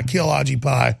Aji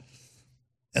Pai.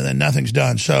 And then nothing's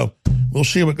done. So we'll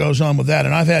see what goes on with that.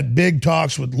 And I've had big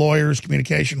talks with lawyers,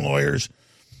 communication lawyers.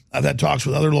 I've had talks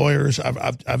with other lawyers.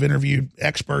 I've interviewed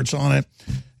experts on it.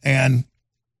 And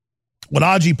what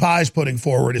Aji Pai is putting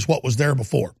forward is what was there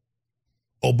before.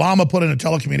 Obama put in a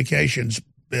telecommunications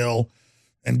bill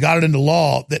and got it into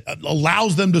law that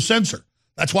allows them to censor.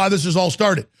 That's why this has all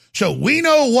started. So we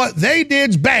know what they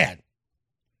did's bad.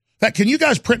 In fact, can you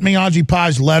guys print me Aji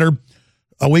Pai's letter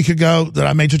a week ago that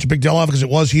I made such a big deal of because it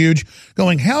was huge,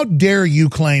 going, how dare you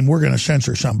claim we're going to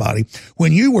censor somebody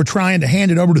when you were trying to hand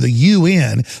it over to the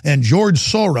UN and George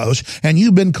Soros and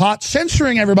you've been caught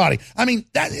censoring everybody? I mean,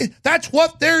 that's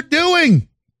what they're doing.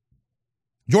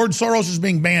 George Soros is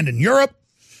being banned in Europe.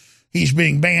 He's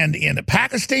being banned in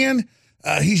Pakistan.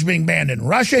 He's being banned in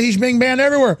Russia. He's being banned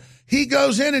everywhere. He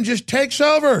goes in and just takes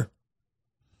over.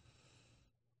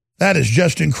 That is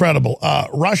just incredible.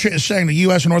 Russia is saying the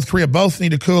U.S. and North Korea both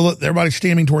need to cool it. Everybody's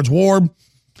steaming towards war.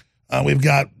 We've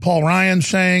got Paul Ryan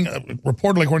saying,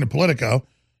 reportedly according to Politico,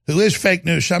 who is fake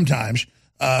news sometimes,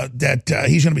 that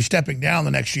he's going to be stepping down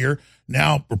the next year.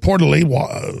 Now, reportedly,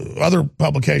 other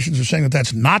publications are saying that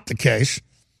that's not the case.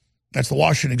 That's the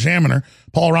Washington Examiner.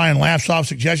 Paul Ryan laughs off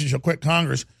suggestions he'll quit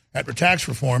Congress after tax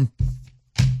reform.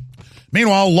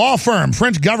 Meanwhile, law firm,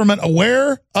 French government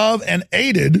aware of and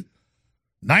aided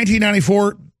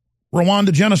 1994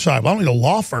 Rwanda genocide. Well, I don't need a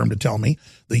law firm to tell me.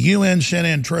 The UN sent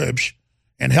in troops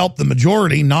and helped the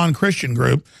majority non-Christian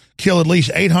group kill at least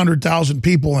 800,000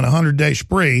 people in a 100-day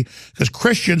spree because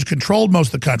Christians controlled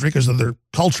most of the country because of their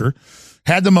culture,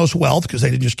 had the most wealth because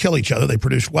they didn't just kill each other, they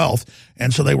produced wealth.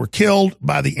 And so they were killed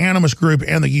by the Animus Group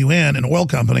and the UN and oil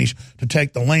companies to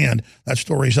take the land. That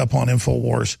story's up on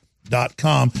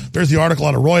Infowars.com. There's the article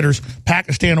out of Reuters.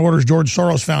 Pakistan orders George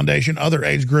Soros Foundation, other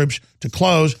AIDS groups to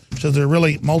close. So they're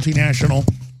really multinational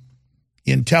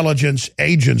intelligence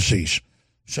agencies.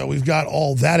 So we've got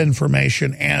all that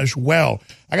information as well.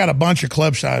 I got a bunch of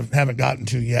clips I haven't gotten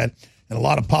to yet, and a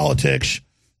lot of politics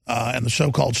and the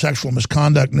so-called sexual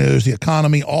misconduct news, the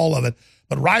economy, all of it.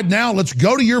 But right now, let's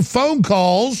go to your phone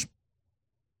calls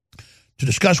to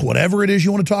discuss whatever it is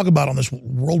you want to talk about on this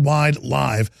worldwide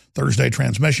live Thursday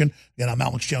transmission. Again, I'm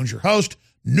Alex Jones, your host.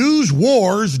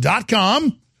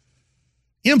 Newswars.com,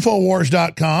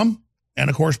 Infowars.com, and,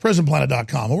 of course,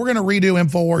 PrisonPlanet.com. And we're going to redo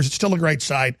Infowars. It's still a great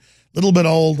site. A little bit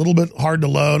old, a little bit hard to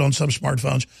load on some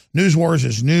smartphones. Newswars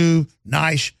is new,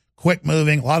 nice,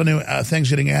 quick-moving, a lot of new things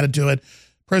getting added to it.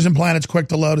 Prison Planet's quick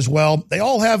to load as well. They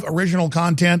all have original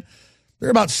content. They're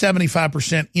about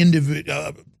 75%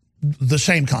 the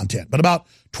same content, but about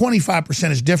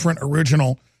 25% is different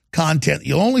original content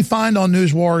you'll only find on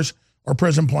Newswars or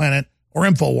Prison Planet or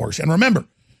Infowars. And remember,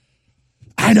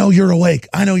 I know you're awake.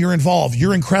 I know you're involved.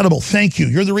 You're incredible. Thank you.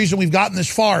 You're the reason we've gotten this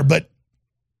far, but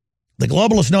the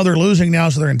globalists know they're losing now,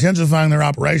 so they're intensifying their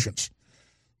operations.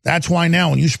 That's why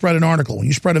now when you spread an article, when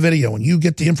you spread a video, when you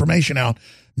get the information out,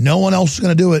 no one else is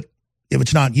going to do it if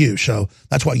it's not you. So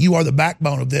that's why you are the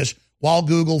backbone of this. While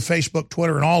Google, Facebook,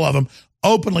 Twitter, and all of them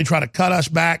openly try to cut us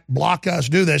back, block us,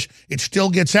 do this, it still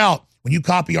gets out when you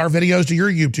copy our videos to your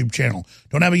YouTube channel.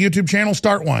 Don't have a YouTube channel?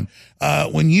 Start one.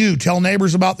 When you tell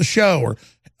neighbors about the show or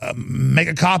make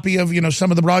a copy of, some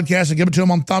of the broadcasts and give it to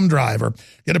them on thumb drive, or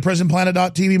get a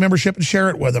PrisonPlanet.tv membership and share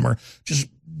it with them, or just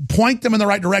point them in the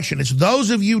right direction. It's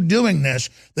those of you doing this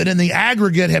that in the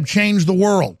aggregate have changed the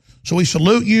world. So we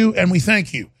salute you and we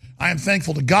thank you. I am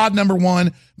thankful to God, number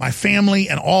one, my family,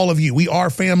 and all of you. We are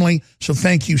family, so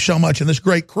thank you so much. And this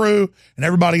great crew and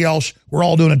everybody else, we're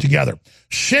all doing it together.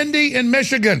 Cindy in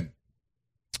Michigan,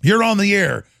 you're on the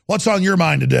air. What's on your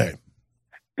mind today?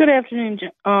 Good afternoon,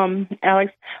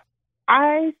 Alex.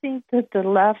 I think that the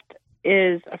left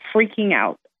is freaking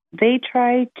out. They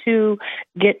try to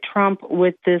get Trump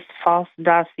with this false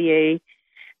dossier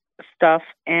stuff,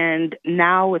 and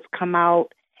now it's come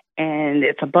out, and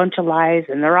it's a bunch of lies,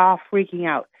 and they're all freaking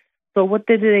out. So what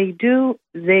did they do?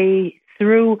 They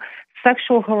threw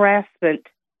sexual harassment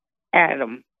at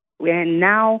him, and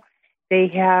now they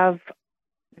have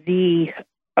the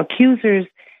accusers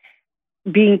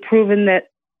being proven that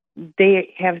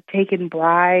they have taken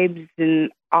bribes and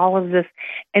all of this.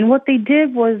 And what they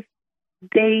did was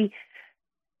they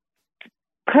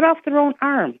cut off their own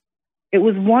arm. It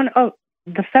was one of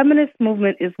the feminist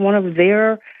movement is one of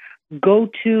their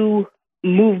go-to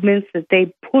movements that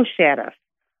they push at us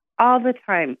all the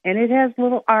time. And it has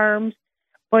little arms,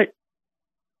 but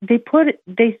they threw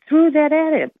that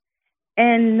at him.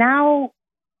 And now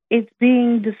it's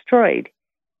being destroyed.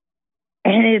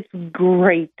 And it's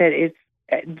great that it's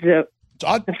the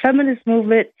feminist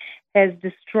movement has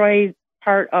destroyed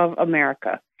part of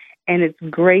America. And it's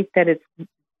great that it's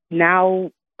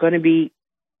now going to be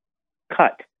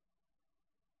cut.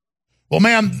 Well,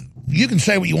 ma'am, you can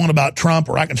say what you want about Trump,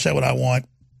 or I can say what I want.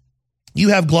 You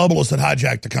have globalists that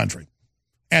hijacked the country.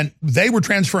 And they were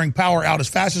transferring power out as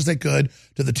fast as they could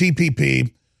to the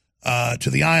TPP, to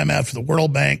the IMF, to the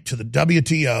World Bank, to the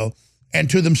WTO, and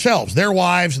to themselves. Their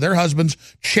wives, their husbands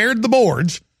chaired the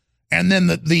boards, and then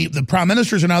the prime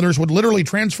ministers and others would literally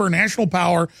transfer national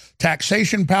power,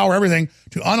 taxation power, everything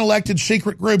to unelected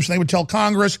secret groups. And they would tell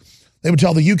Congress, they would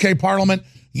tell the UK Parliament,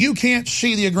 you can't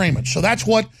see the agreement. So that's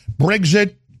what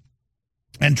Brexit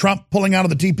and Trump pulling out of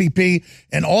the TPP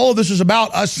and all of this is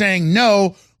about, us saying,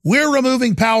 no, we're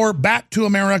removing power back to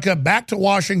America, back to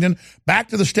Washington, back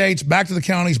to the states, back to the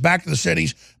counties, back to the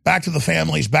cities, back to the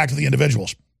families, back to the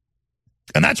individuals.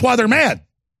 And that's why they're mad.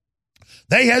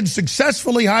 They had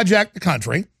successfully hijacked the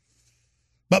country.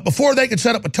 But before they could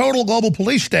set up a total global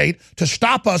police state to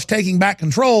stop us taking back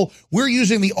control, we're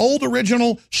using the old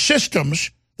original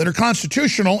systems that are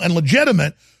constitutional and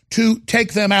legitimate to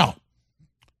take them out.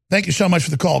 Thank you so much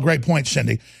for the call. Great point,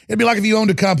 Cindy. It'd be like if you owned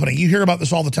a company. You hear about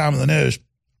this all the time in the news.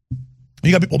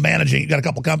 You got people managing. You got a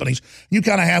couple companies. You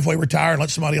kind of halfway retire and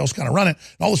let somebody else kind of run it.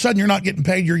 And all of a sudden, you're not getting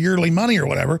paid your yearly money or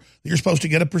whatever. You're supposed to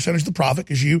get a percentage of the profit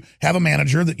because you have a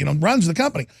manager that runs the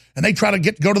company. And they try to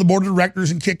go to the board of directors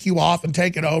and kick you off and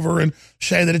take it over and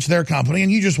say that it's their company,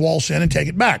 and you just waltz in and take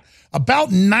it back. About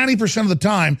 90% of the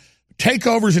time,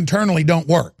 takeovers internally don't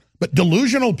work. But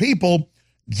delusional people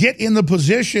get in the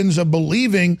positions of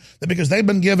believing that because they've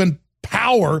been given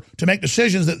power to make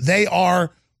decisions that they are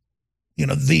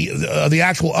the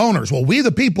actual owners. Well, we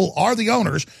the people are the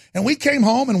owners, and we came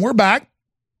home and we're back.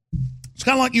 It's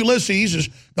kind of like Ulysses is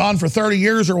gone for 30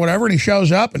 years or whatever, and he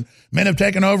shows up, and men have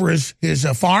taken over his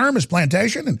farm, his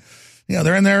plantation, and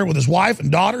they're in there with his wife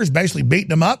and daughters, basically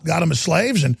beating him up, got him as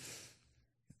slaves, and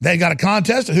they got a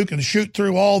contest of who can shoot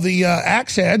through all the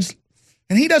axe heads.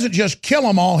 And he doesn't just kill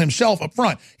them all himself up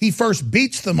front. He first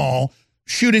beats them all,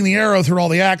 shooting the arrow through all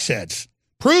the axe heads.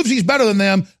 Proves he's better than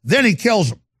them, then he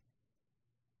kills them.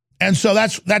 And so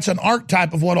that's an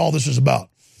archetype of what all this is about.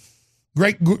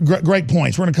 Great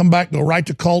points. We're going to come back, go right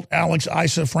to Colt, Alex,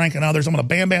 Isa, Frank, and others. I'm going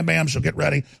to bam, so get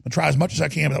ready. I'm going to try as much as I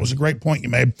can, but that was a great point you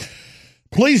made.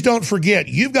 Please don't forget,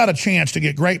 you've got a chance to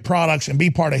get great products and be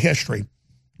part of history.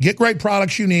 Get great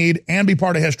products you need and be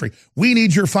part of history. We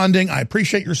need your funding. I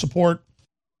appreciate your support.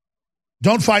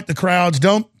 Don't fight the crowds.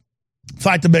 Don't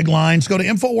fight the big lines. Go to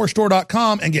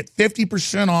InfoWarsStore.com and get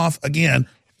 50% off, again,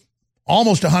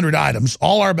 almost 100 items,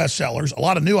 all our best sellers, a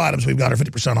lot of new items we've got are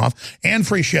 50% off, and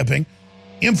free shipping.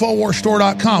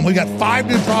 InfoWarsStore.com. We've got 5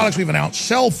 new products we've announced.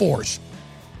 Cellforce.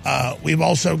 We've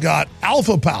also got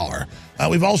Alpha Power.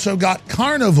 We've also got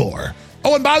Carnivore.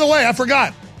 Oh, and by the way, I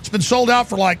forgot. It's been sold out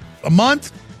for like a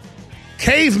month.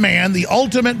 Caveman, the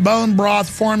ultimate bone broth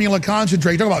formula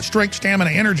concentrate. Talk about strength,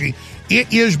 stamina, energy.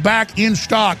 It is back in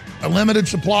stock. A limited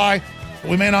supply.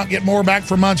 We may not get more back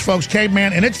for months, folks.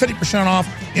 Caveman, and it's 50% off.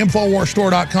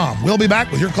 InfoWarsStore.com. We'll be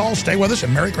back with your calls. Stay with us,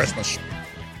 and Merry Christmas.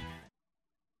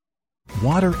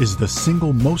 Water is the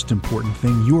single most important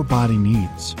thing your body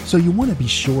needs, so you want to be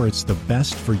sure it's the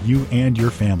best for you and your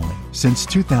family. Since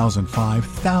 2005,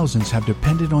 thousands have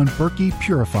depended on Berkey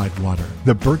purified water.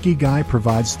 The Berkey Guy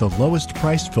provides the lowest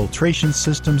priced filtration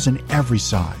systems in every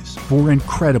size. For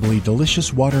incredibly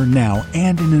delicious water now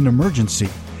and in an emergency,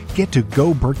 get to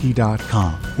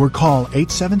GoBerkey.com or call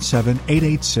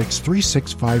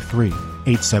 877-886-3653.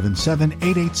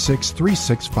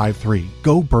 877-886-3653.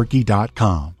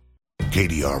 GoBerkey.com.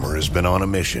 Katie Armor has been on a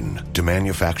mission to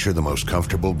manufacture the most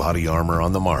comfortable body armor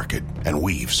on the market, and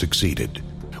we've succeeded.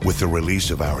 With the release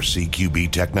of our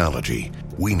CQB technology,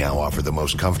 we now offer the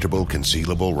most comfortable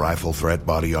concealable rifle threat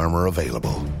body armor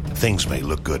available. Things may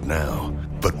look good now,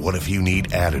 but what if you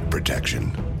need added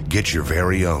protection? Get your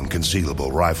very own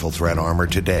concealable rifle threat armor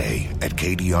today at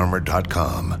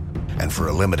katiearmor.com. And for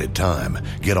a limited time,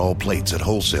 get all plates at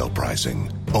wholesale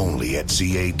pricing only at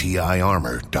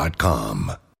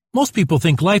CATIarmor.com. Most people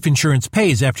think life insurance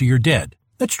pays after you're dead.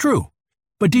 That's true.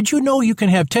 But did you know you can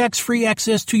have tax-free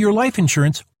access to your life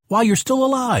insurance while you're still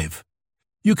alive?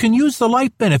 You can use the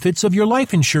life benefits of your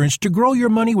life insurance to grow your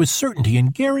money with certainty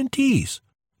and guarantees.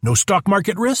 No stock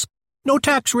market risk, no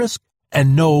tax risk,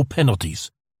 and no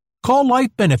penalties. Call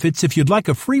Life Benefits if you'd like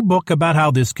a free book about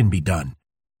how this can be done.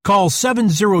 Call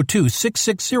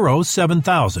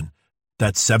 702-660-7000.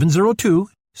 That's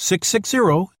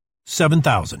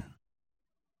 702-660-7000.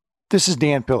 This is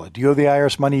Dan Pilla. Do you owe the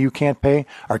IRS money you can't pay?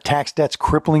 Are tax debts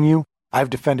crippling you? I've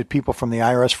defended people from the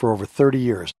IRS for over 30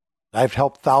 years. I've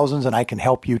helped thousands, and I can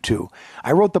help you too.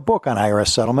 I wrote the book on IRS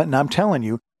settlement, and I'm telling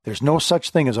you, there's no such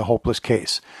thing as a hopeless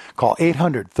case. Call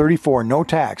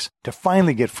 800-34-NO-TAX to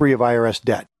finally get free of IRS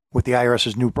debt. With the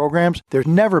IRS's new programs, there's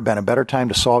never been a better time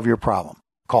to solve your problem.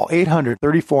 Call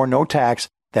 800-34-NO-TAX.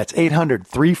 That's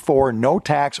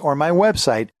 800-34-NO-TAX, or my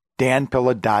website,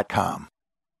 danpilla.com.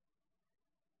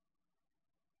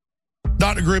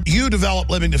 Dr. Group, you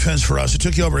developed Living Defense for us. It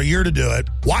took you over a year to do it.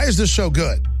 Why is this so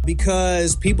good?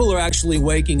 Because people are actually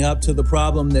waking up to the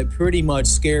problem that pretty much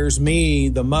scares me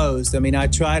the most. I mean, I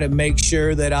try to make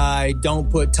sure that I don't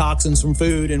put toxins from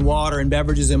food and water and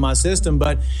beverages in my system.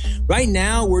 But right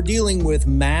now we're dealing with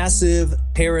massive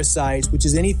parasites, which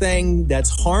is anything that's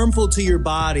harmful to your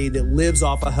body that lives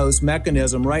off a host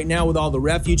mechanism. Right now with all the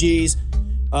refugees,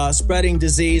 spreading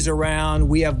disease around.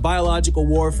 We have biological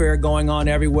warfare going on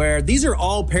everywhere. These are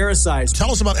all parasites.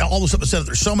 Tell us about all the stuff that said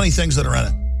there's so many things that are in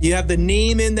it. You have the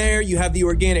neem in there. You have the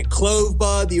organic clove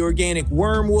bud, the organic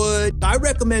wormwood. I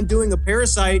recommend doing a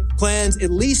parasite cleanse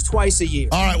at least twice a year.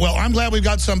 All right, well, I'm glad we've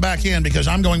got some back in because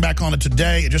I'm going back on it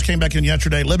today. It just came back in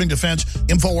yesterday. Living Defense,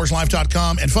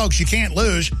 InfoWarsLife.com. And folks, you can't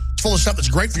lose. It's full of stuff that's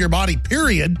great for your body,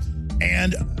 period.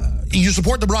 And you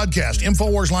support the broadcast,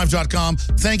 InfoWarsLife.com.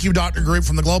 Thank you, Dr. Group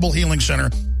from the Global Healing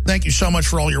Center. Thank you so much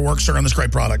for all your work, sir, on this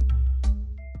great product.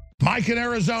 Mike in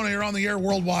Arizona, you're on the air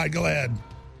worldwide. Go ahead.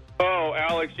 Oh,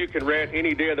 Alex, you can rant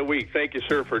any day of the week. Thank you,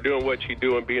 sir, for doing what you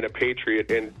do and being a patriot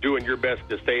and doing your best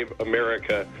to save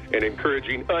America and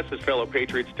encouraging us as fellow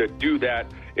patriots to do that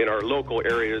in our local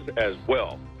areas as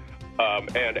well.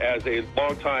 And as a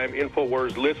longtime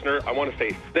InfoWars listener, I want to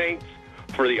say thanks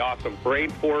for the awesome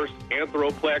Brain Force,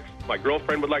 Anthroplex. My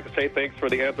girlfriend would like to say thanks for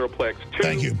the Anthroplex, too.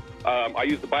 Thank you. I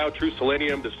use the BioTrue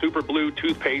Selenium, the Super Blue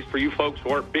toothpaste. For you folks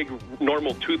who aren't big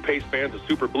normal toothpaste fans, the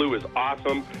Super Blue is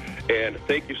awesome. And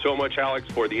thank you so much, Alex,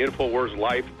 for the InfoWars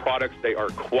Life products. They are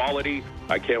quality.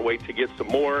 I can't wait to get some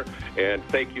more. And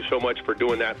thank you so much for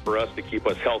doing that for us to keep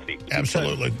us healthy.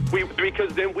 Absolutely.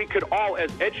 Because then we could all,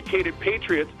 as educated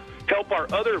patriots, help our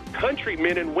other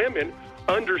countrymen and women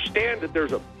understand that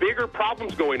there's a bigger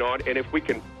problems going on, and if we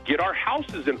can get our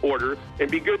houses in order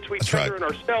and be good to each other and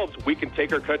ourselves, we can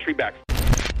take our country back.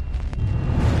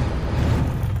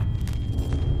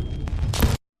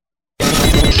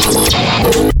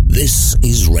 This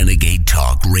is Renegade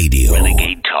Talk Radio.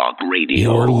 Renegade Talk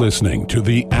Radio. You're listening to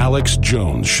The Alex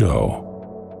Jones Show.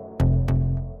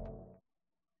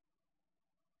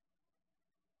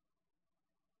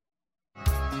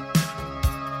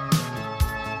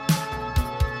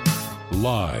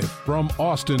 Live from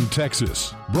Austin,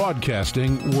 Texas,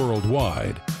 broadcasting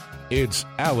worldwide, it's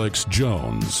Alex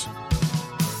Jones.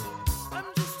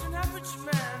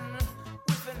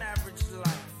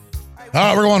 All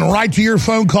right, we're going right to your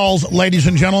phone calls, ladies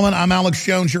and gentlemen. I'm Alex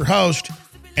Jones, your host.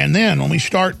 And then when we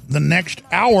start the next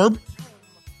hour,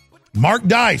 Mark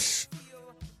Dice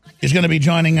is going to be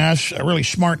joining us, a really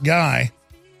smart guy.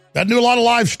 Doesn't do a lot of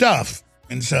live stuff.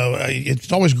 And so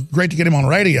it's always great to get him on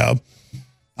radio.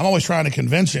 I'm always trying to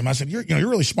convince him. I said, you're a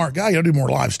really smart guy. You don't do more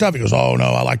live stuff. He goes, oh, no,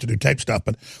 I like to do tape stuff.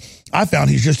 But I found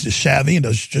he's just as savvy and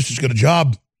does just as good a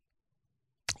job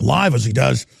live as he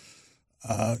does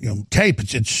tape.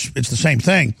 It's the same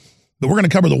thing. But we're going to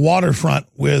cover the waterfront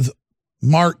with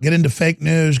Mark, get into fake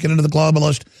news, get into the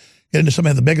globalist, get into some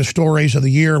of the biggest stories of the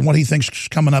year and what he thinks is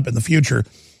coming up in the future. And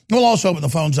we'll also open the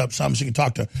phones up some so you can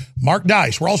talk to Mark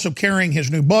Dice. We're also carrying his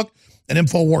new book at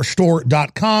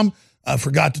InfoWarsStore.com. I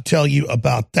forgot to tell you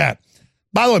about that.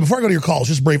 By the way, before I go to your calls,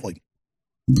 just briefly,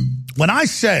 when I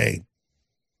say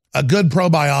a good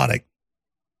probiotic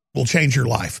will change your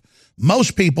life,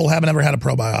 most people haven't ever had a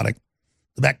probiotic.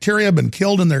 The bacteria have been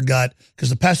killed in their gut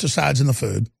because the pesticides in the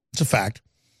food. It's a fact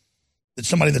that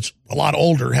somebody that's a lot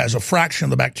older has a fraction of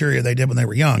the bacteria they did when they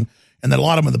were young, and that a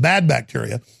lot of them are the bad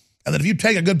bacteria, and that if you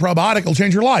take a good probiotic, it'll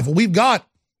change your life. Well, we've got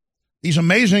these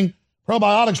amazing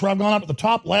probiotics where I've gone out to the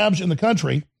top labs in the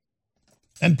country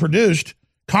and produced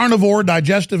carnivore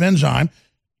digestive enzyme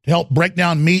to help break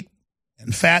down meat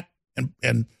and fat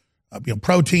and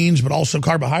proteins, but also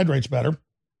carbohydrates better.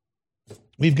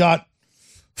 We've got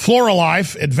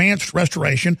Floralife Advanced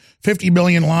Restoration, 50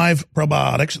 billion live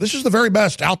probiotics. This is the very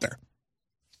best out there.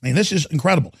 I mean, this is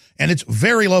incredible. And it's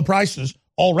very low prices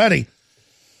already.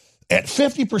 At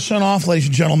 50% off, ladies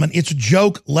and gentlemen, it's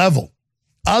joke level.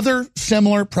 Other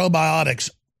similar probiotics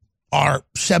are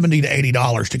 $70 to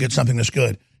 $80 to get something this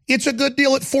good. It's a good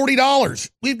deal at $40.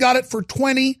 We've got it for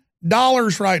 $20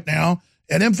 right now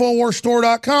at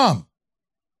InfoWarsStore.com.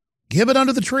 Give it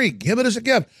under the tree. Give it as a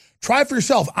gift. Try it for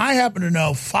yourself. I happen to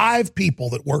know 5 people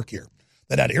that work here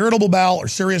that had irritable bowel or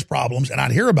serious problems, and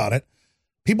I'd hear about it.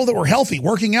 People that were healthy,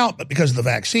 working out, but because of the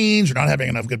vaccines or not having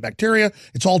enough good bacteria,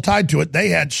 it's all tied to it. They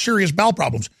had serious bowel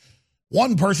problems.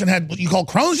 One person had what you call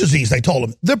Crohn's disease, they told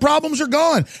him. The problems are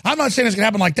gone. I'm not saying it's going to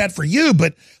happen like that for you,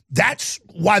 but that's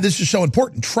why this is so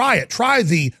important. Try it. Try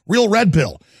the Real Red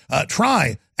Pill.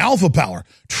 Try Alpha Power.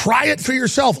 Try it for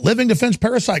yourself. Living Defense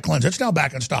Parasite Cleanse. It's now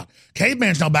back in stock.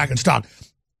 Caveman's now back in stock.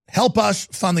 Help us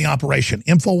fund the operation.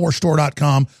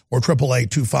 InfoWarsStore.com or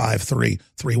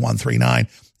 888-253-3139.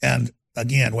 And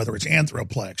again, whether it's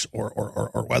Anthroplex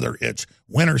or whether it's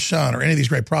Winter Sun or any of these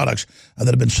great products that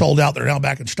have been sold out that are now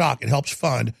back in stock, it helps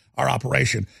fund our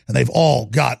operation. And they've all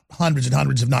got hundreds and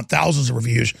hundreds, if not thousands of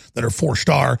reviews that are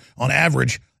 4-star. On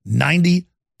average, 92%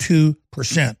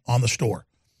 on the store.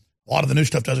 A lot of the new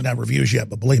stuff doesn't have reviews yet,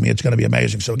 but believe me, it's going to be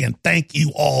amazing. So again, thank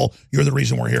you all. You're the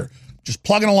reason we're here. Just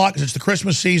plugging a lot because it's the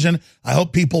Christmas season. I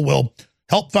hope people will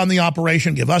help fund the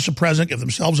operation, give us a present, give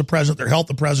themselves a present, their health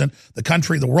a present, the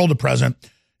country, the world a present.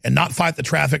 and not fight the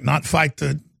traffic, not fight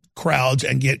the crowds,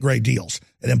 and get great deals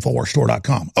at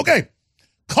InfoWarsStore.com. Okay,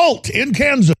 Colt in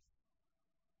Kansas.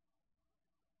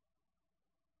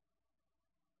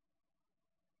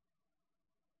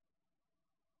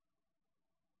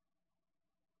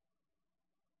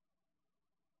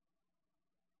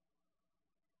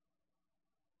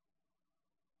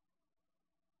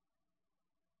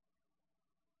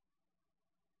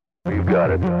 You got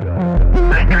it. This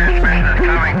transmission is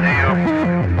coming to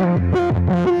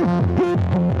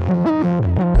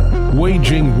you.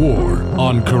 Waging war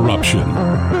on corruption.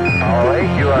 All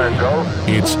right, you are go.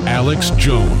 It's Alex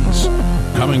Jones,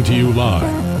 coming to you live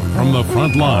from the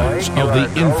front lines of the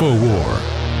Info War.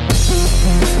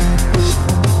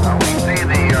 Now we see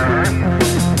the Earth.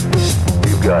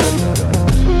 You got it.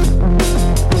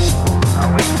 Now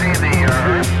we see the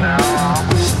Earth now.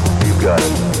 You got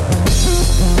it.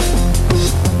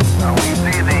 Now we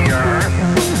see the Earth.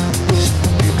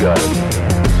 You got it.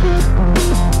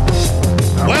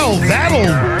 Well,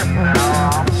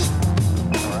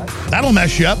 that'll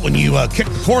mess you up when you kick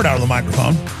the cord out of the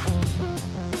microphone.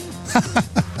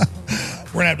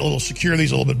 We're going to have to secure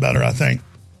these a little bit better, I think.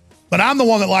 But I'm the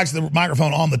one that likes the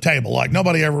microphone on the table. Like,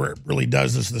 nobody ever really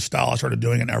does this style. I started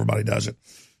doing it, and everybody does it.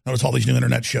 Notice all these new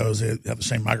internet shows, they have the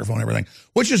same microphone and everything,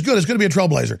 which is good. It's going to be a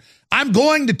trailblazer. I'm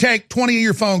going to take 20 of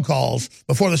your phone calls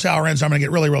before this hour ends. I'm going to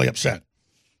get really, really upset.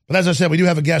 But as I said, we do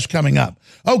have a guest coming up.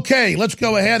 Okay, let's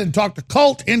go ahead and talk to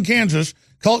Colt in Kansas.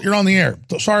 Colt, you're on the air.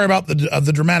 Sorry about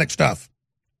the dramatic stuff.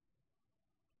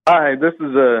 Hi, this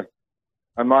is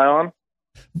am I on?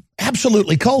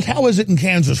 Absolutely. Colt, how is it in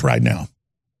Kansas right now?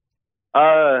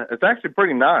 It's actually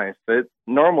pretty nice. It's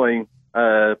normally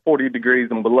 40 degrees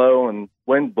and below and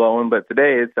wind blowing, but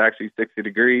today it's actually 60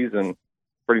 degrees and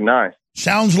pretty nice.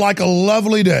 Sounds like a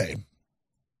lovely day.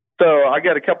 So I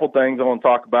got a couple things I want to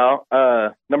talk about.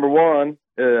 Number one,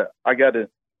 I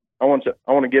want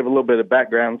to give a little bit of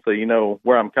background so you know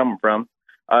where I'm coming from.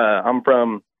 I'm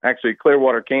from actually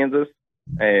Clearwater, Kansas,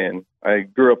 and I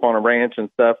grew up on a ranch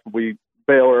and stuff. We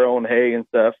bale our own hay and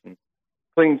stuff and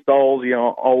clean stalls,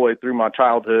 all the way through my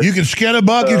childhood. You can skin a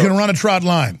buck, you can run a trot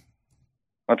line.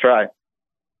 That's right.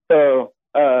 So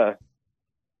as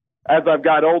I've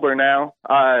got older now,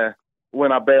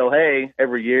 when I bale hay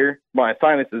every year, my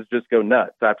sinuses just go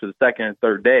nuts after the second and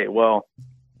third day. Well,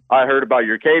 I heard about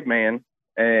your caveman,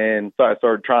 and so I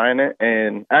started trying it,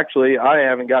 and actually I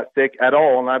haven't got sick at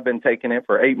all, and I've been taking it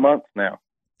for 8 months now.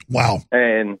 Wow.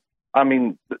 And I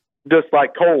mean, just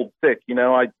like cold sick,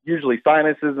 I usually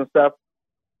sinuses and stuff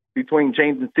between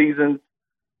changing seasons,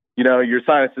 your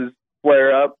sinuses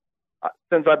flare up.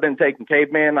 Since I've been taking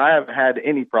Caveman, I haven't had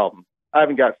any problem. I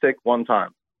haven't got sick one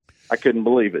time. I couldn't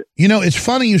believe it. It's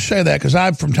funny you say that because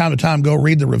I, from time to time, go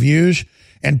read the reviews,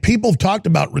 and people have talked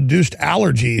about reduced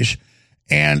allergies.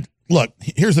 And look,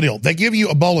 here's the deal. They give you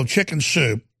a bowl of chicken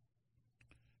soup,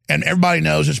 and everybody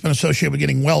knows it's been associated with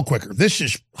getting well quicker. This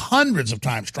is hundreds of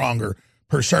times stronger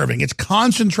per serving. It's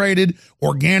concentrated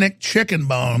organic chicken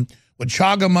bone with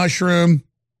chaga mushroom,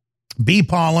 bee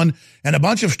pollen, and a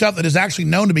bunch of stuff that is actually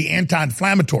known to be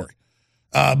anti-inflammatory.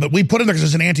 But we put it in there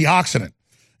because it's an antioxidant.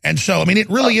 And so, it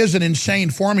really is an insane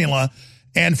formula.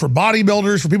 And for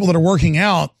bodybuilders, for people that are working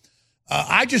out,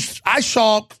 I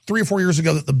saw 3 or 4 years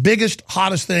ago that the biggest,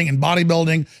 hottest thing in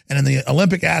bodybuilding and in the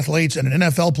Olympic athletes and in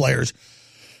NFL players,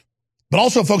 but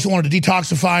also folks that wanted to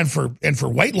detoxify and for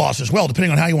weight loss as well,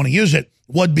 depending on how you want to use it,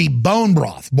 would be bone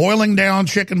broth. Boiling down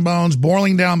chicken bones,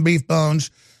 boiling down beef bones.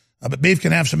 But beef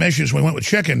can have some issues, so we went with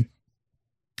chicken.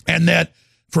 And that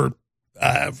for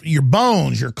your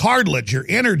bones, your cartilage, your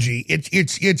energy,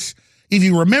 it's if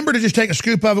you remember to just take a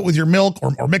scoop of it with your milk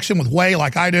or mix it with whey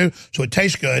like I do so it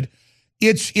tastes good,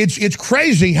 it's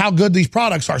crazy how good these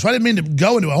products are. So I didn't mean to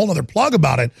go into a whole other plug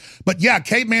about it. But yeah,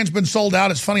 Caveman's been sold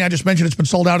out. It's funny, I just mentioned it's been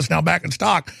sold out. It's now back in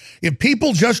stock. If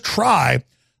people just try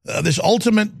this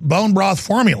ultimate bone broth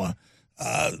formula,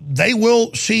 they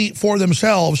will see for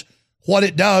themselves what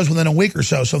it does within a week or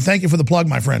so. So thank you for the plug,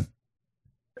 my friend.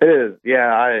 It is.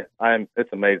 Yeah, it's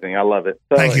amazing. I love it.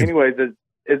 So thank you. Anyways,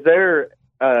 is there,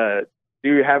 do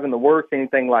you have in the works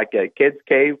anything like a kid's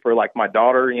cave for like my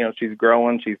daughter? She's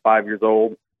growing, she's 5 years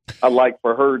old. I'd like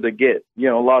for her to get,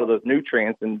 a lot of those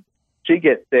nutrients, and she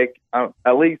gets sick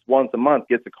at least once a month,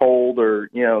 gets a cold or,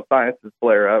 sinuses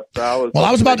flare up. So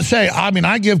I was about to say,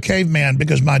 I give Caveman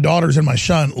because my daughters and my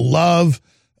son love,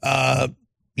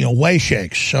 whey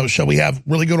shakes. So we have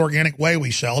really good organic whey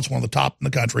we sell. It's one of the top in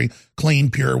the country,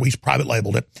 clean, pure. We private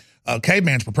labeled it.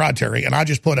 Caveman's proprietary, and I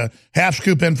just put a half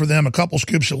scoop in for them, a couple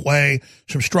scoops of whey,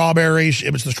 some strawberries.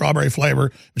 If it's the strawberry flavor,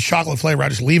 if it's chocolate flavor, I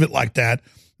just leave it like that.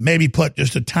 Maybe put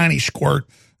just a tiny squirt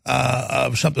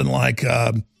of something like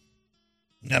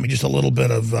I mean, just a little bit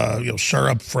of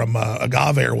syrup from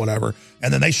agave or whatever,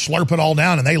 and then they slurp it all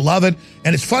down, and they love it.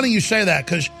 And it's funny you say that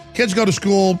because kids go to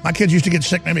school. My kids used to get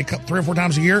sick maybe 3 or 4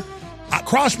 times a year. I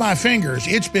cross my fingers.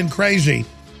 It's been crazy.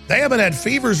 They haven't had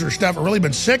fevers or stuff or really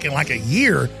been sick in like a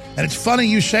year, and it's funny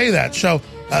you say that. So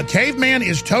Caveman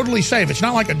is totally safe. It's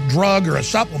not like a drug or a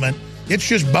supplement. It's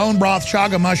just bone broth,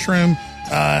 chaga mushroom,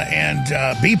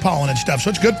 and bee pollen and stuff.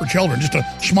 So it's good for children, just a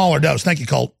smaller dose. Thank you,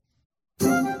 Colt.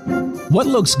 What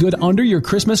looks good under your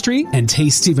Christmas tree and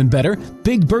tastes even better?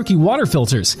 Big Berkey water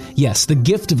filters. Yes, the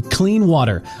gift of clean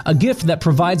water. A gift that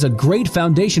provides a great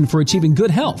foundation for achieving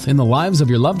good health in the lives of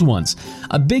your loved ones.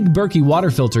 A Big Berkey water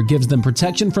filter gives them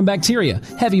protection from bacteria,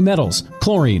 heavy metals,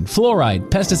 chlorine, fluoride,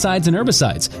 pesticides and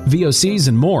herbicides, VOCs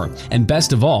and more. And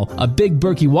best of all, a Big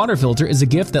Berkey water filter is a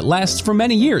gift that lasts for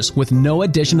many years with no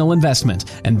additional investment.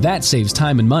 And that saves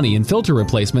time and money in filter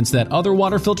replacements that other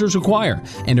water filters require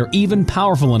and are even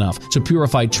powerful enough to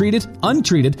purify treated,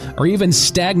 untreated, or even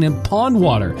stagnant pond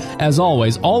water. As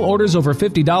always, all orders over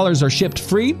 $50 are shipped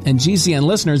free, and GCN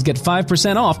listeners get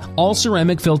 5% off all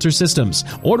ceramic filter systems.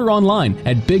 Order online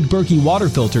at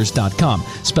BigBerkeyWaterFilters.com,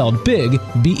 spelled Big,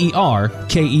 Berkey,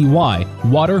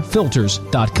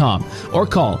 waterfilters.com, or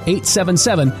call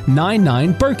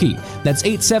 877-99-BERKEY. That's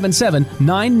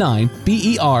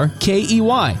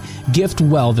 877-99-BERKEY. Gift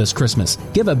well this Christmas.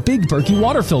 Give a Big Berkey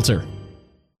water filter.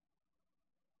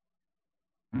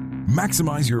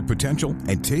 Maximize your potential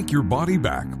and take your body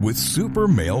back with Super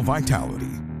Male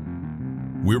Vitality.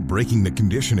 We're breaking the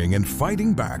conditioning and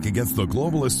fighting back against the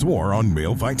globalist war on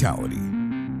male vitality.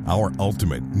 Our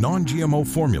ultimate non-GMO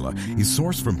formula is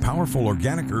sourced from powerful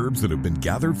organic herbs that have been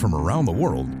gathered from around the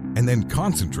world and then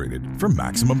concentrated for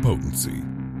maximum potency.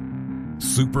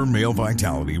 Super Male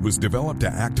Vitality was developed to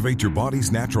activate your body's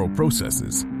natural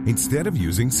processes instead of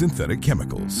using synthetic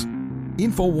chemicals.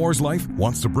 InfoWars Life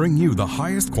wants to bring you the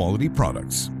highest quality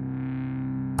products.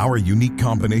 Our unique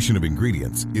combination of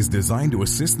ingredients is designed to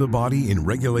assist the body in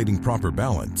regulating proper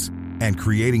balance and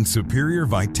creating superior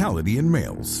vitality in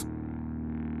males.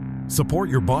 Support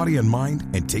your body and mind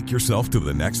and take yourself to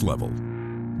the next level.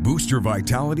 Boost your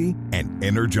vitality and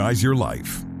energize your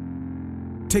life.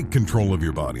 Take control of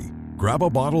your body. Grab a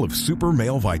bottle of Super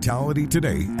Male Vitality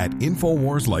today at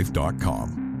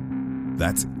InfoWarsLife.com.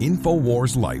 That's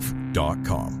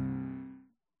InfoWarsLife.com.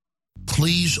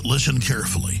 Please listen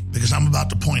carefully, because I'm about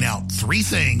to point out 3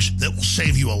 things that will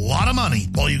save you a lot of money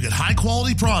while you get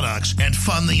high-quality products and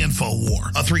fund the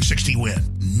InfoWar. A 360 win.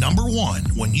 Number 1,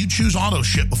 when you choose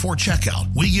AutoShip before checkout,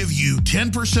 we give you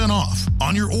 10% off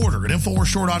on your order at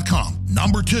InfoWarsStore.com.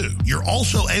 Number 2, you're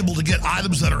also able to get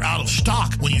items that are out of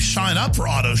stock when you sign up for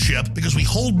AutoShip because we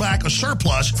hold back a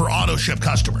surplus for AutoShip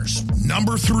customers.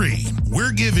 Number 3,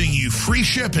 we're giving you free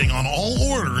shipping on all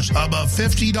orders above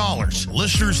 $50.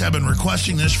 Listeners have been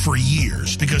requesting this for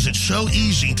years because it's so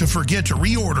easy to forget to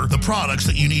reorder the products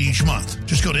that you need each month.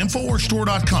 Just go to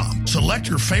InfoWarsStore.com, select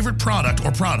your favorite product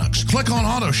or products, click on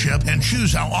AutoShip, and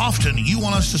choose how often you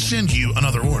want us to send you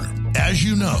another order. As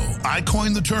you know, I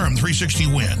coined the term 360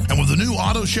 win, and with the new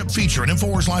AutoShip feature at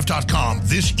InfoWarsLife.com,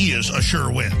 this is a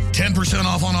sure win. 10%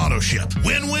 off on AutoShip.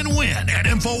 Win, win, win at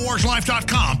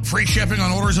InfoWarsLife.com. Free shipping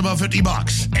on orders above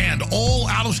 $50. And all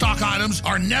out-of-stock items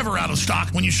are never out of stock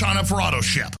when you sign up for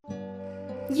AutoShip.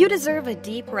 You deserve a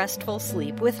deep, restful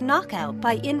sleep with Knockout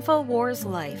by InfoWars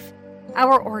Life.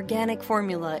 Our organic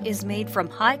formula is made from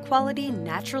high-quality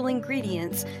natural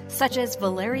ingredients such as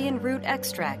valerian root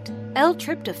extract,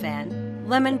 L-tryptophan,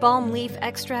 lemon balm leaf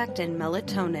extract, and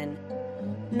melatonin.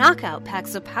 Knockout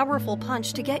packs a powerful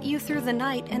punch to get you through the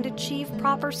night and achieve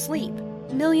proper sleep.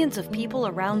 Millions of people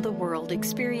around the world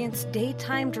experience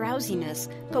daytime drowsiness,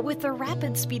 but with the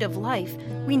rapid speed of life,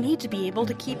 we need to be able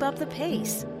to keep up the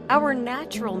pace. Our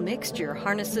natural mixture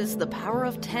harnesses the power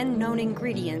of 10 known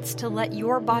ingredients to let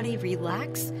your body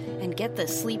relax and get the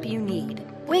sleep you need.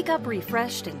 Wake up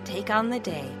refreshed and take on the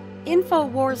day.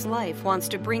 InfoWars Life wants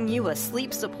to bring you a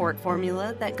sleep support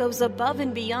formula that goes above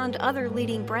and beyond other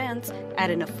leading brands at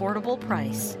an affordable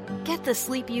price. Get the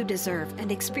sleep you deserve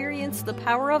and experience the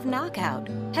power of Knockout.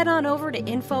 Head on over to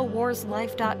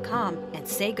InfoWarsLife.com and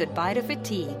say goodbye to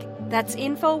fatigue. That's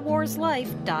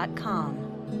InfoWarsLife.com.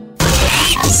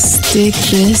 Stick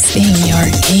this in your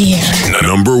ear. The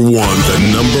number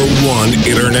one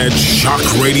internet shock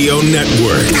radio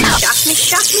network.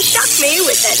 Shock me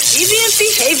with that deviant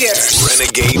behavior.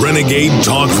 Renegade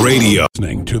Talk Radio.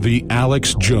 Listening to the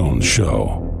Alex Jones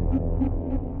Show.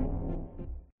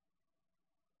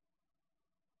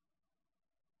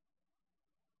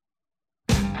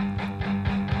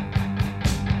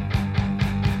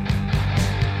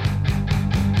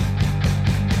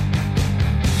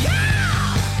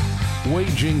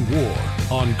 waging war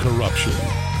on corruption.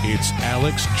 It's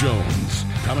Alex Jones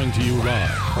coming to you live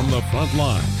from the front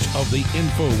lines of the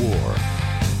InfoWar.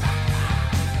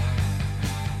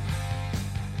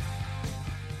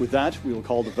 With that, we will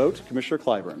call the vote. Commissioner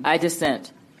Clyburn. I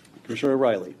dissent. Commissioner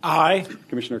O'Reilly. Aye.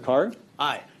 Commissioner Carr.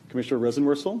 Aye. Commissioner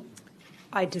Rosenworcel.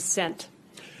 I dissent.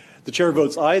 The chair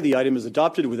votes aye. The item is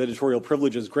adopted with editorial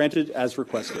privileges granted as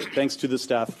requested. Thanks to the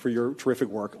staff for your terrific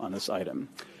work on this item.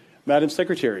 Madam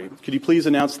Secretary, could you please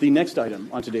announce the next item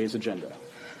on today's agenda?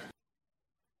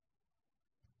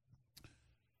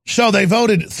 So they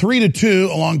voted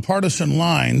 3-2 along partisan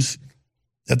lines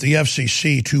at the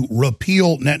FCC to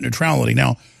repeal net neutrality.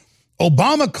 Now,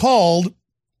 Obama called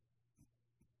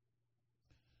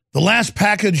the last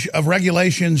package of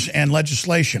regulations and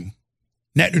legislation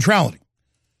net neutrality.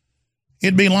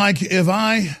 It'd be like if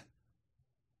I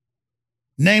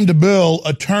named a bill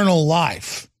Eternal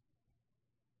Life,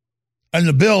 and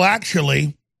the bill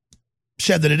actually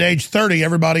said that at age 30,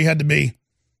 everybody had to be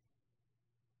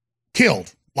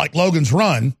killed, like Logan's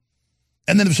Run.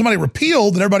 And then if somebody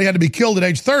repealed that everybody had to be killed at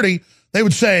age 30, they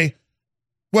would say,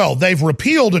 well, they've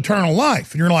repealed eternal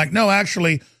life. And you're like, no,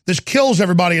 actually, this kills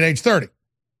everybody at age 30.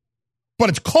 But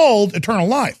it's called eternal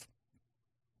life.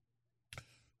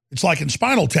 It's like in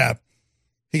Spinal Tap.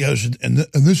 He goes, and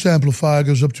this amplifier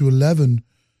goes up to 11.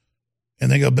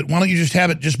 And they go, but why don't you just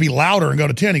have it just be louder and go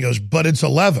to 10? He goes, but it's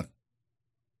 11.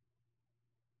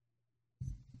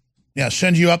 Yeah,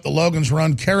 send you up the Logan's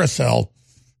Run carousel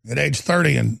at age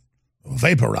 30 and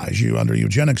vaporize you under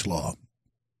eugenics law.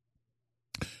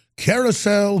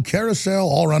 Carousel,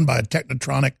 all run by a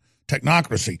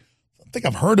technocracy. I think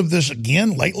I've heard of this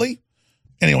again lately.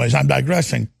 Anyways, I'm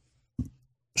digressing.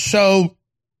 So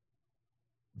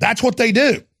that's what they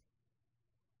do.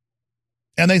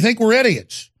 And they think we're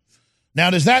idiots. Now,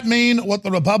 does that mean what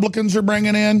the Republicans are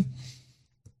bringing in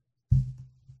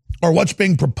or what's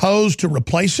being proposed to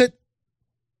replace it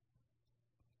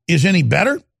is any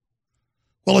better?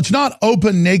 Well, it's not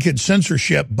open, naked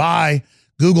censorship by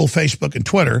Google, Facebook, and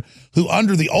Twitter, who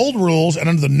under the old rules and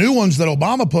under the new ones that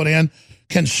Obama put in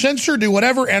can censor, do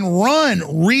whatever, and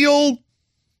run real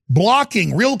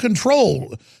blocking, real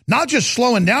control, not just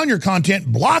slowing down your content,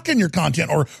 blocking your content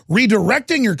or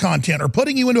redirecting your content or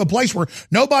putting you into a place where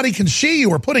nobody can see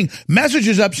you or putting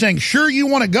messages up saying, sure, you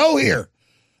want to go here.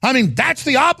 I mean, that's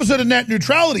the opposite of net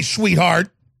neutrality, sweetheart.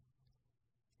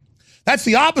 That's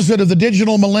the opposite of the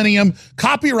Digital Millennium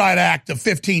Copyright Act of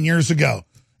 15 years ago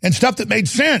and stuff that made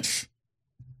sense.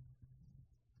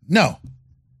 No.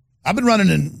 I've been running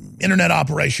an internet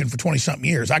operation for 20-something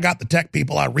years. I got the tech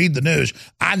people. I read the news.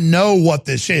 I know what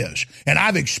this is. And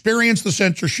I've experienced the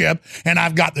censorship, and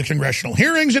I've got the congressional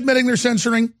hearings admitting they're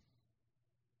censoring.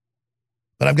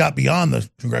 But I've got beyond the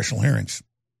congressional hearings.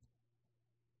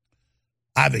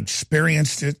 I've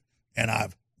experienced it, and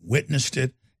I've witnessed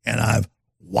it, and I've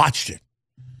watched it.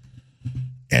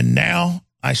 And now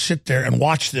I sit there and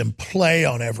watch them play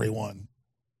on everyone.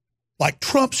 Like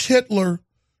Trump's Hitler.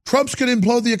 Trump's going to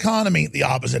implode the economy. The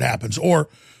opposite happens. Or,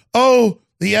 oh,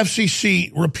 the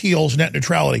FCC repeals net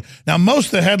neutrality. Now, most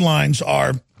of the headlines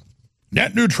are,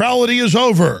 net neutrality is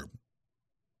over.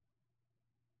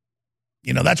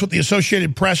 You know, that's what the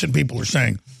Associated Press and people are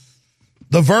saying.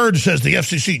 The Verge says the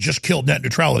FCC just killed net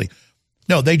neutrality.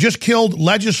 No, they just killed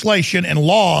legislation and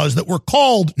laws that were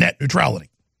called net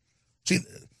neutrality. See,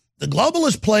 the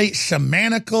globalists play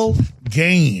semantical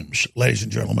games, ladies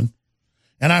and gentlemen.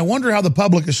 And I wonder how the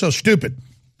public is so stupid.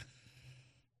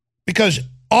 Because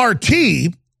RT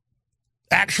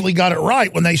actually got it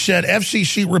right when they said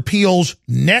FCC repeals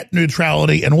net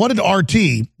neutrality. And what did RT,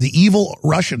 the evil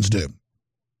Russians, do?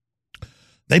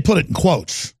 They put it in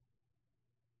quotes.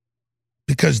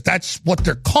 Because that's what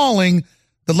they're calling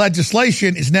the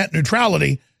legislation is net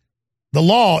neutrality. The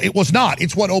law, it was not.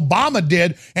 It's what Obama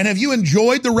did. And have you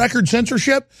enjoyed the record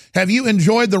censorship? Have you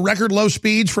enjoyed the record low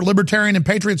speeds for libertarian and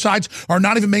patriot sites or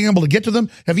not even being able to get to them?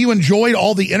 Have you enjoyed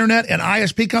all the internet and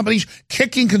ISP companies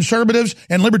kicking conservatives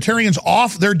and libertarians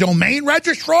off their domain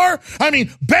registrar? I mean,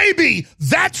 baby,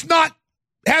 that's not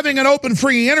having an open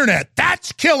free internet.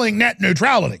 That's killing net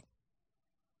neutrality.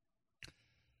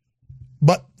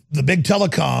 But the big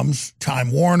telecoms,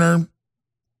 Time Warner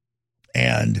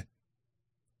and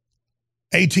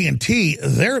AT&T,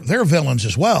 they're villains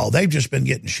as well. They've just been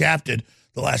getting shafted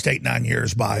the last 8-9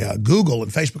 years by Google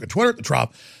and Facebook and Twitter at the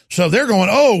top. So they're going,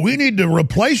 oh, we need to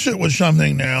replace it with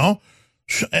something now.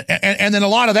 And then a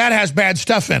lot of that has bad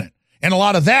stuff in it. And a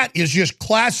lot of that is just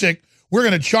classic, we're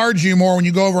going to charge you more when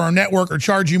you go over our network or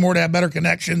charge you more to have better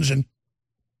connections and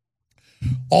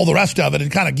all the rest of it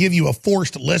and kind of give you a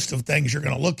forced list of things you're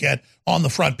going to look at on the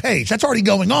front page. That's already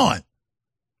going on.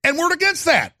 And we're against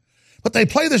that. But they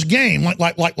play this game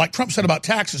like Trump said about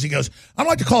taxes. He goes, I don't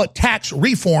like to call it tax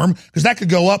reform because that could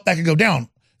go up, that could go down.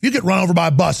 You get run over by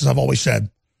a bus, as I've always said.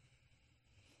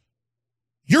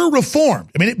 You're reformed.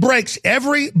 I mean, it breaks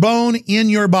every bone in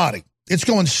your body. It's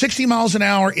going 60 miles an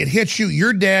hour. It hits you.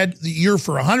 You're dead. You're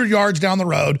for 100 yards down the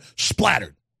road,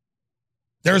 splattered.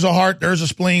 There's a heart. There's a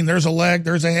spleen. There's a leg.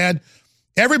 There's a head.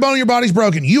 Every bone in your body's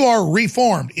broken. You are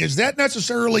reformed. Is that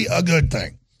necessarily a good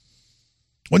thing?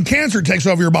 When cancer takes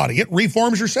over your body, it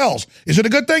reforms your cells. Is it a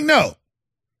good thing? No.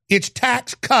 It's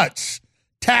tax cuts.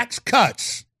 Tax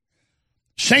cuts.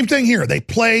 Same thing here. They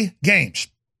play games.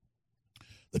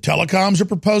 The telecoms are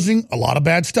proposing a lot of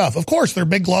bad stuff. Of course, they're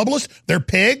big globalists. They're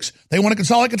pigs. They want to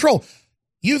consolidate control.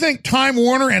 You think Time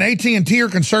Warner and AT&T are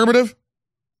conservative?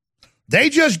 They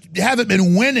just haven't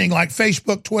been winning like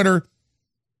Facebook, Twitter,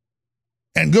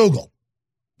 and Google.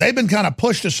 They've been kind of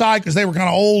pushed aside because they were kind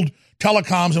of old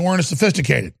telecoms and weren't as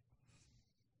sophisticated.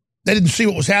 They didn't see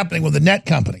what was happening with the net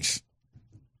companies.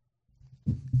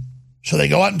 So they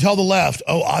go out and tell the left,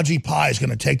 oh, Ajit Pai is going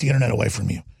to take the internet away from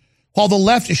you. While the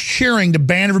left is cheering to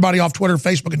ban everybody off Twitter,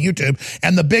 Facebook, and YouTube,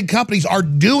 and the big companies are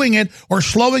doing it or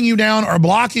slowing you down or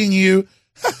blocking you.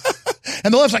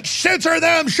 And the left's like, censor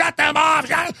them, shut them off.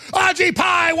 Ajit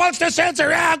Pai wants to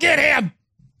censor, I'll get him.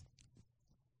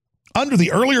 Under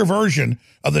the earlier version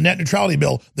of the net neutrality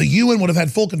bill, the UN would have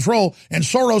had full control, and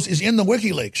Soros is in the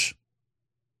WikiLeaks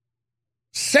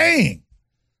saying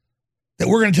that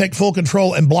we're going to take full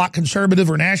control and block conservative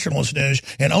or nationalist news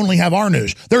and only have our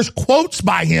news. There's quotes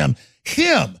by him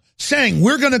saying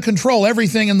we're going to control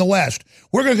everything in the West.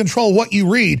 We're going to control what you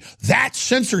read. That's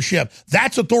censorship.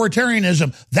 That's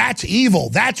authoritarianism. That's evil.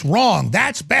 That's wrong.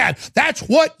 That's bad. That's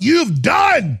what you've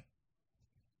done.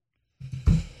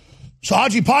 So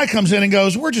Ajit Pai comes in and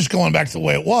goes, we're just going back to the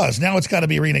way it was. Now it's got to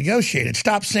be renegotiated.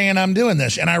 Stop saying I'm doing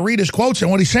this. And I read his quotes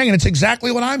and what he's saying, and it's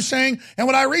exactly what I'm saying and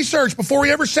what I researched before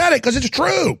he ever said it, because it's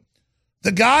true.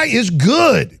 The guy is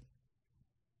good.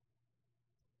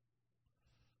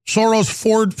 Soros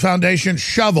Ford Foundation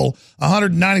shovel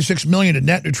 $196 million to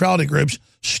net neutrality groups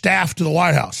staffed to the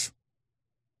White House.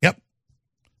 Yep.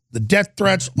 The death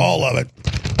threats, all of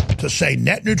it, to say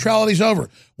net neutrality's over.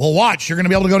 Well, watch. You're going to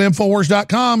be able to go to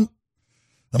Infowars.com.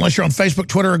 Unless you're on Facebook,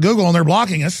 Twitter, or Google, and they're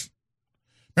blocking us.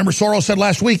 Remember, Soros said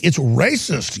last week, it's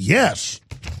racist. Yes,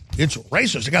 it's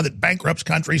racist. The guy that bankrupts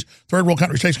countries, third world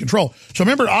countries, takes control. So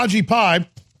remember, Ajit Pai,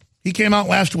 he came out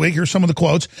last week. Here's some of the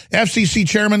quotes. FCC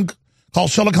chairman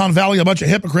calls Silicon Valley a bunch of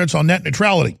hypocrites on net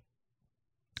neutrality.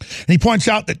 And he points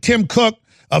out that Tim Cook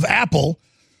of Apple,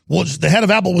 the head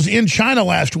of Apple, was in China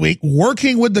last week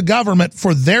working with the government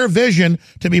for their vision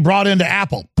to be brought into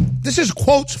Apple. This is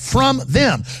quotes from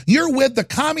them. You're with the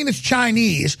communist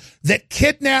Chinese that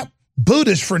kidnap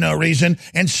Buddhists for no reason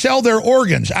and sell their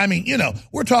organs. I mean,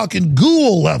 we're talking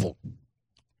ghoul level.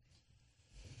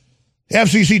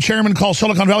 FCC chairman calls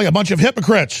Silicon Valley a bunch of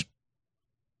hypocrites.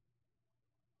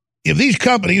 If these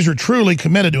companies are truly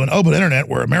committed to an open internet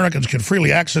where Americans can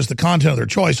freely access the content of their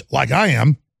choice, like I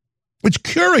am, it's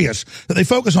curious that they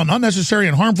focus on unnecessary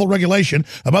and harmful regulation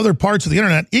of other parts of the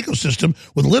internet ecosystem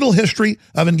with little history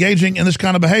of engaging in this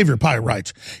kind of behavior, Pai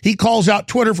writes. He calls out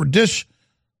Twitter for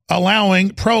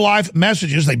disallowing pro-life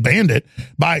messages, they banned it,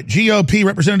 by GOP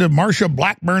Representative Marsha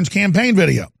Blackburn's campaign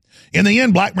video. In the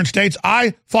end, Blackburn states,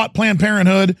 I fought Planned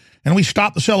Parenthood and we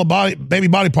stopped the sale of baby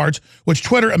body parts, which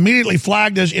Twitter immediately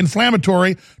flagged as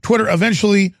inflammatory. Twitter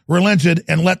eventually relented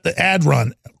and let the ad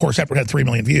run. Of course, after it had 3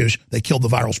 million views, they killed the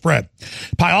viral spread.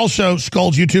 Pai also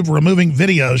scolds YouTube for removing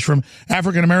videos from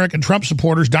African-American Trump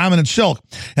supporters, Diamond and Silk,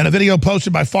 and a video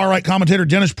posted by far-right commentator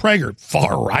Dennis Prager.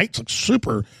 Far-right? It's like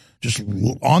super just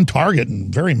on target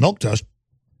and very milquetoast.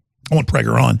 I want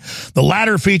Prager on. The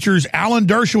latter features Alan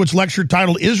Dershowitz lecture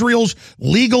titled Israel's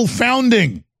Legal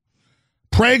Founding.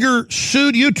 Prager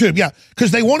sued YouTube. Yeah,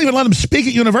 because they won't even let him speak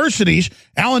at universities.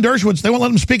 Alan Dershowitz, they won't let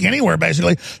him speak anywhere,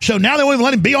 basically. So now they won't even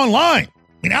let him be online.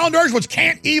 I mean, Alan Dershowitz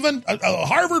can't even, a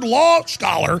Harvard law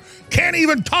scholar, can't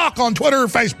even talk on Twitter or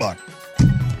Facebook.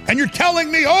 And you're telling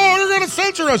me, oh, they're going to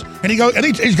censor us. And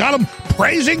he's got him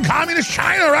praising communist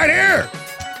China right here.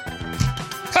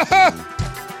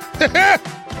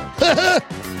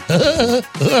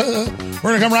 We're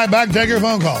going to come right back and take your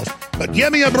phone calls. But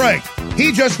give me a break.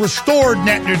 He just restored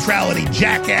net neutrality,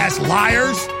 jackass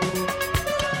liars.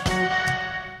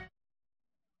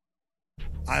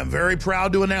 I am very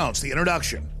proud to announce the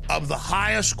introduction of the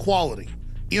highest quality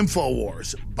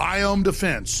InfoWars Biome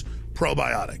Defense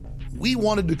Probiotic. We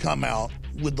wanted to come out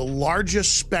with the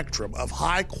largest spectrum of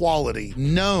high quality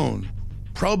known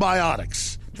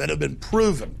probiotics that have been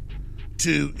proven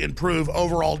to improve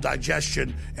overall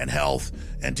digestion and health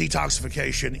and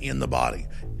detoxification in the body.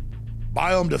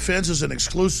 Biome Defense is an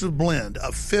exclusive blend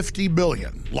of 50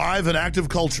 billion live and active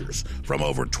cultures from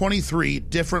over 23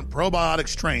 different probiotic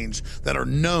strains that are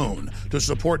known to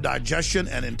support digestion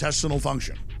and intestinal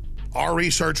function. Our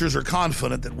researchers are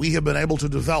confident that we have been able to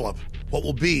develop what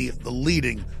will be the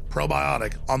leading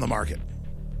probiotic on the market.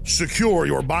 Secure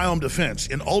your Biome Defense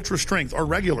in ultra strength or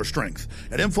regular strength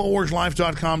at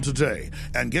InfoWarsLife.com today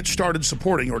and get started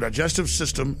supporting your digestive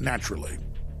system naturally.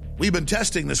 We've been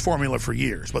testing this formula for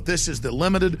years, but this is the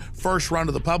limited first run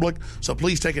to the public, so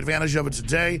please take advantage of it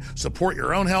today. Support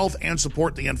your own health and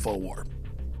support the InfoWar.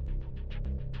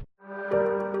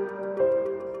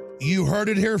 You heard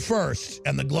it here first,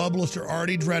 and the globalists are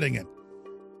already dreading it.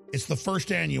 It's the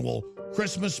first annual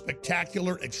Christmas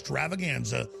Spectacular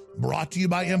Extravaganza brought to you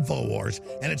by InfoWars,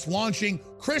 and it's launching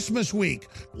Christmas week,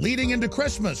 leading into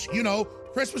Christmas. You know,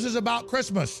 Christmas is about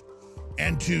Christmas.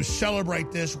 And to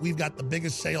celebrate this, we've got the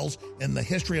biggest sales in the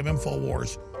history of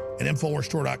InfoWars at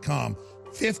InfoWarsStore.com.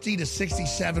 50 to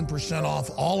 67% off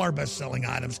all our best-selling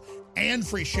items and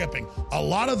free shipping. A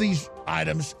lot of these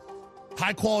items,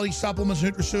 high-quality supplements,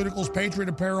 nutraceuticals, Patriot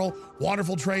apparel, water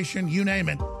filtration, you name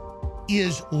it,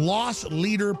 is loss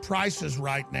leader prices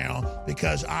right now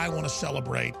because I want to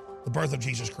celebrate the birth of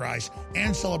Jesus Christ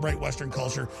and celebrate Western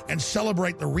culture and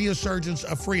celebrate the resurgence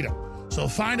of freedom. So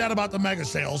find out about the mega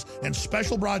sales and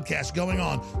special broadcasts going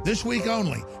on this week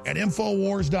only at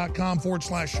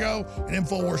Infowars.com/show and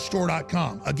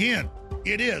InfoWarsStore.com. Again,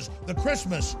 it is the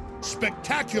Christmas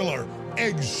Spectacular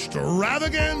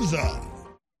Extravaganza.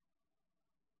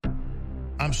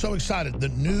 I'm so excited. The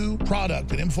new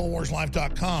product at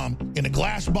InfoWarsLife.com in a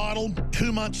glass bottle,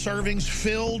 2-month servings,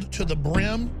 filled to the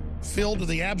brim, filled to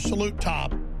the absolute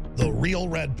top, the Real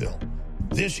Red Pill.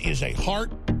 This is a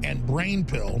heart and brain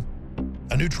pill,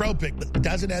 a nootropic that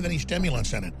doesn't have any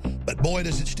stimulants in it. But boy,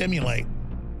 does it stimulate,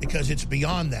 because it's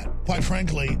beyond that. Quite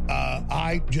frankly,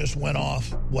 I just went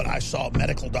off what I saw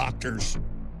medical doctors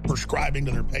prescribing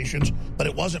to their patients, but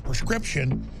it wasn't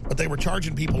prescription, but they were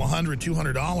charging people $100,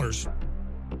 $200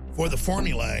 for the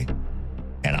formulae.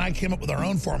 And I came up with our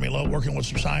own formula, working with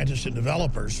some scientists and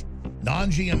developers,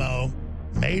 non-GMO,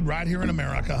 made right here in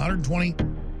America, 120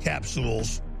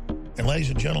 capsules. And ladies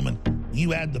and gentlemen,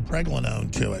 you add the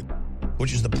pregnenolone to it,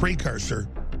 which is the precursor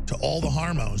to all the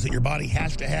hormones that your body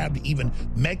has to have to even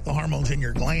make the hormones in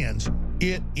your glands.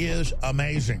 It is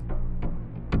amazing.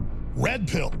 Red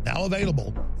Pill, now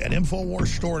available at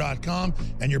InfoWarsStore.com,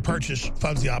 and your purchase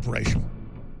funds the operation.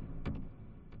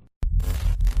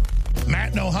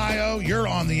 Matt in Ohio, you're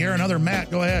on the air. Another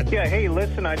Matt, go ahead. Yeah, hey,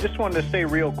 listen, I just wanted to say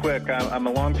real quick, I'm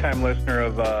a longtime listener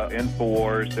of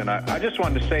InfoWars, and I just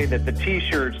wanted to say that the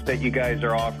T-shirts that you guys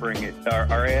are offering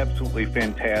are absolutely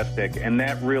fantastic, and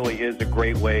that really is a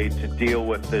great way to deal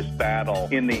with this battle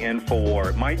in the InfoWar.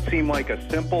 It might seem like a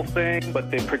simple thing,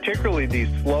 but particularly these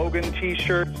slogan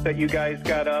T-shirts that you guys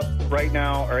got up right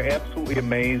now are absolutely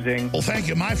amazing. Well, thank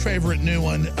you. My favorite new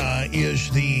one is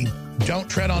the Don't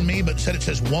Tread on Me, but instead it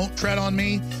says Won't Tread on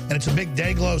Me, and it's a big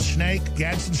Dayglow snake,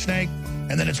 Gadsden snake,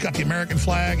 and then it's got the American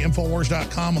flag,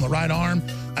 Infowars.com on the right arm.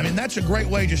 I mean, that's a great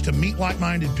way just to meet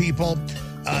like-minded people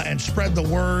and spread the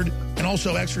word, and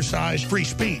also exercise free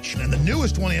speech. And the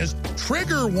newest one is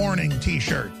Trigger Warning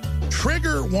T-shirt.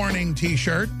 Trigger Warning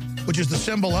T-shirt, which is the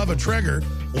symbol of a trigger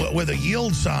with a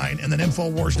yield sign, and then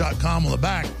Infowars.com on the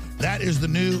back. That is the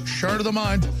new shirt of the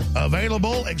month,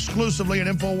 available exclusively at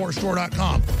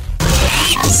InfoWarsStore.com.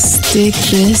 Stick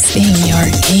this in your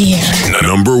ear. The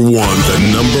number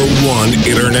one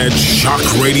internet shock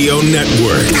radio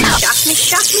network.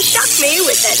 Shock me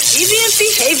with that deviant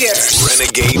behavior.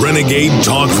 Renegade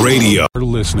Talk Radio. You're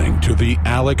listening to The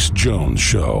Alex Jones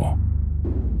Show.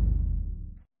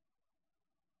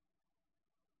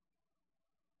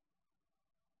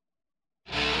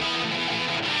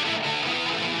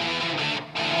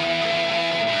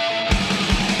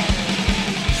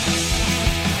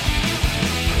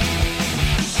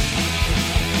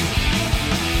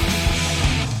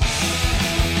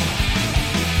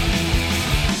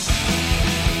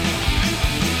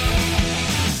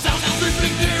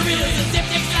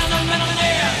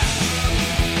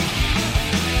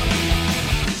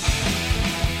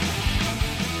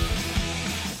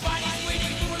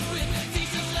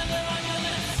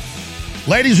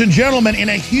 Ladies and gentlemen, in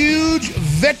a huge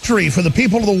victory for the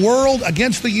people of the world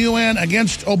against the UN,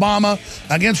 against Obama,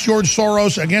 against George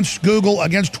Soros, against Google,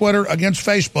 against Twitter, against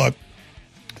Facebook,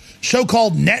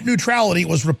 so-called net neutrality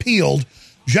was repealed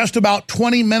just about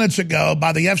 20 minutes ago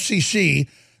by the FCC,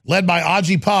 led by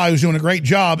Ozzie Pye, who's doing a great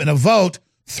job, in a vote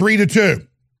 3-2.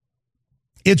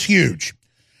 It's huge.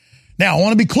 Now, I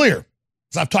want to be clear,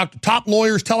 because I've talked to top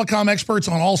lawyers, telecom experts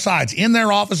on all sides, in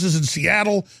their offices in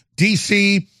Seattle,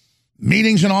 D.C.,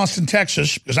 meetings in Austin,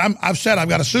 Texas, because I've said I've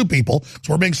got to sue people,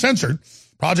 so we're being censored.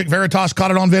 Project Veritas caught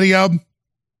it on video.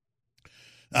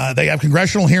 They have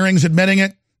congressional hearings admitting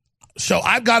it. So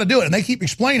I've got to do it. And they keep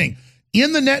explaining,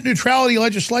 in the net neutrality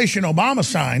legislation Obama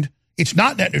signed, it's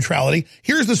not net neutrality.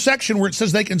 Here's the section where it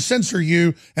says they can censor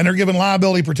you and they're given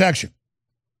liability protection.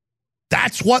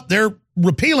 That's what they're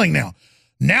repealing now.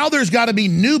 Now there's got to be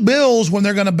new bills when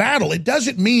they're going to battle. It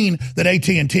doesn't mean that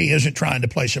AT&T isn't trying to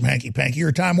play some hanky-panky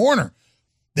or Time Warner.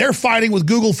 They're fighting with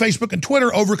Google, Facebook, and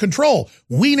Twitter over control.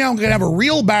 We now can have a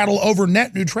real battle over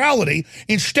net neutrality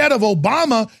instead of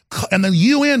Obama and the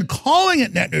UN calling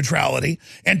it net neutrality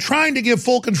and trying to give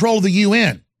full control to the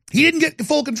UN. He didn't get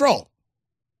full control,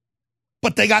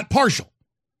 but they got partial.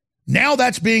 Now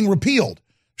that's being repealed.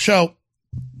 So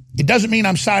it doesn't mean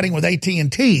I'm siding with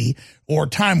AT&T or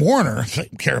Time Warner. They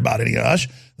don't care about any of us.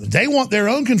 They want their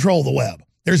own control of the web.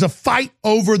 There's a fight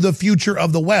over the future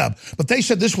of the web. But they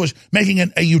said this was making it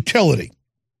a utility,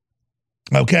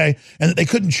 okay? And that they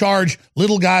couldn't charge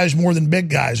little guys more than big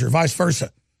guys or vice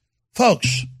versa.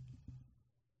 Folks,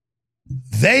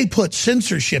 they put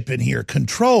censorship in here,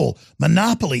 control,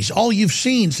 monopolies. All you've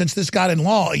seen since this got in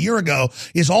law a year ago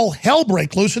is all hell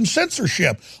break loose in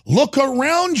censorship. Look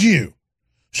around you.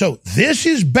 So this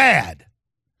is bad.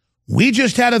 We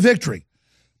just had a victory.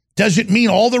 Does it mean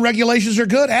all the regulations are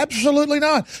good? Absolutely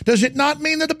not. Does it not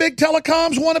mean that the big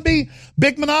telecoms want to be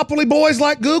big monopoly boys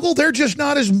like Google? They're just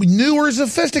not as new or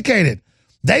sophisticated.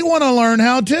 They want to learn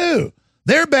how to.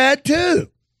 They're bad too.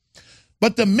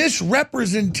 But the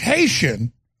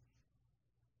misrepresentation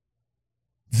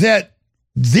that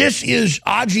this is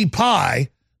Ajit Pai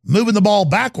moving the ball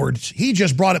backwards, he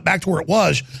just brought it back to where it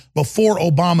was before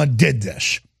Obama did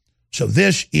this. So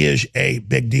this is a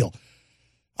big deal.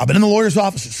 I've been in the lawyers'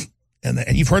 offices,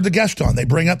 and you've heard the guest on. They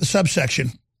bring up the subsection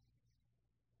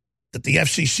that the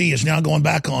FCC is now going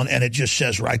back on, and it just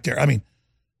says right there. I mean,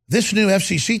 this new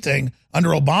FCC thing under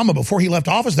Obama, before he left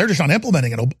office, they're just not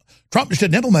implementing it. Trump just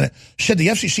didn't implement it. Said the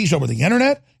FCC's over the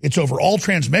internet. It's over all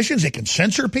transmissions. It can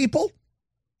censor people.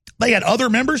 They had other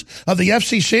members of the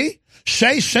FCC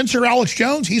say censor Alex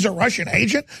Jones. He's a Russian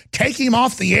agent. Take him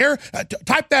off the air.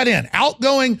 Type that in.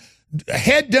 Outgoing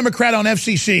head Democrat on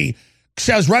FCC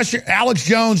says Alex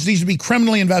Jones needs to be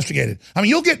criminally investigated. I mean,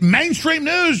 you'll get mainstream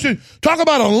news to talk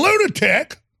about a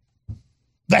lunatic.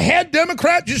 The head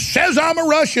Democrat just says I'm a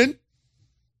Russian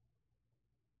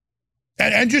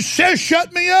and just says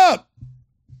shut me up.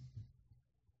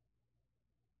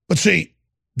 But see,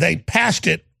 they passed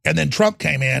it, and then Trump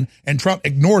came in, and Trump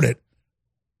ignored it.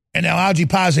 And now Ajit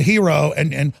Pai is a hero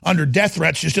and under death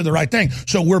threats just did the right thing.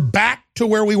 So we're back to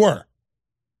where we were.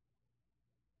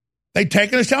 They've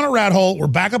taken us down a rat hole. We're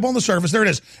back up on the surface. There it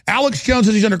is. Alex Jones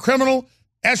says he's under criminal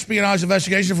espionage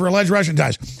investigation for alleged Russian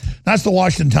ties. That's the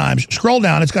Washington Times. Scroll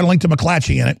down. It's got a link to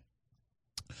McClatchy in it.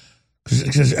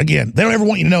 Because, again, they don't ever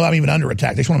want you to know I'm even under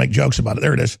attack. They just want to make jokes about it.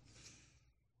 There it is.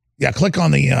 Yeah, click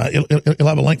on the, it'll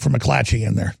have a link for McClatchy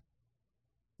in there.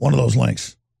 One of those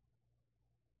links.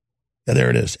 Yeah, there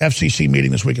it is. FCC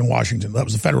meeting this week in Washington. That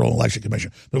was the Federal Election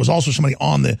Commission. There was also somebody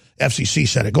on the FCC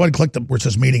said it. Go ahead and click where it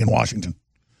says meeting in Washington.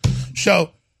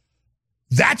 So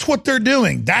that's what they're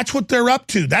doing. That's what they're up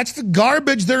to. That's the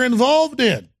garbage they're involved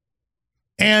in.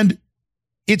 And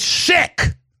it's sick.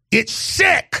 It's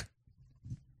sick.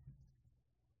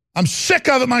 I'm sick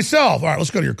of it myself. All right,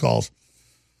 let's go to your calls.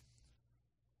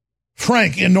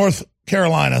 Frank in North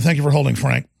Carolina. Thank you for holding,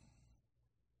 Frank.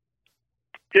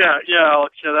 Yeah,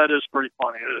 Alex. Yeah, that is pretty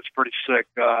funny. It's pretty sick.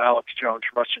 Alex Jones,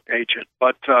 Russian agent.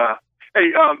 But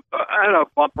hey, I had a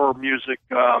bumper music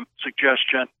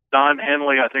suggestion. Don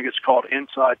Henley, I think it's called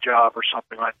Inside Job or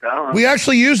something like that. We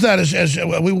actually use that as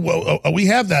we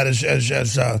have that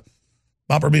as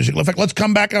bumper music. In fact, let's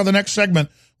come back out of the next segment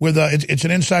with it's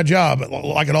an inside job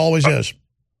like it always is.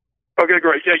 Okay,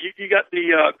 great. Yeah, you got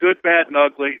the good, bad, and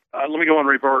ugly. Let me go in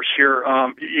reverse here.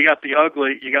 You got the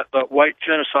ugly. You got the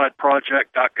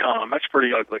whitegenocideproject.com. That's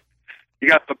pretty ugly. You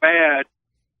got the bad.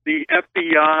 The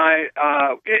FBI,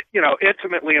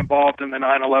 intimately involved in the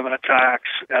 9/11 attacks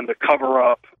and the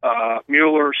cover-up.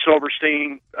 Mueller,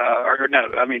 Silverstein,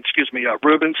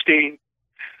 Rubenstein.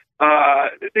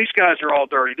 These guys are all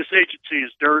dirty. This agency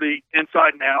is dirty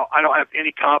inside and out. I don't have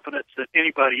any confidence that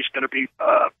anybody's going to be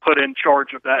put in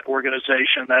charge of that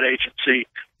organization, that agency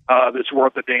that's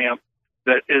worth a damn,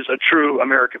 that is a true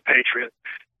American patriot.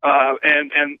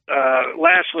 And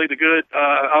lastly, the good,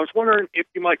 I was wondering if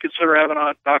you might consider having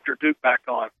Dr. Duke back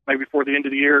on, maybe before the end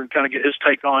of the year, and kind of get his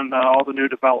take on all the new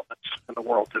developments in the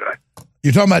world today.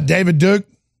 You're talking about David Duke?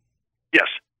 Yes.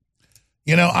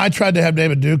 You know, I tried to have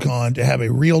David Duke on to have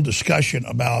a real discussion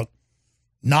about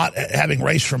not having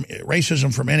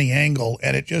racism from any angle,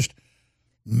 and it just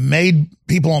made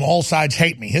people on all sides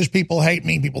hate me. His people hate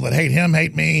me, people that hate him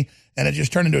hate me, and it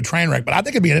just turned into a train wreck. But I think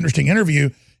it'd be an interesting interview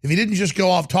if he didn't just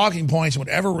go off talking points and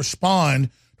would ever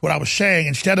respond to what I was saying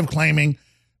instead of claiming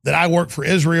that I work for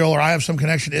Israel or I have some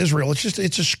connection to Israel. It's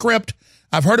a script.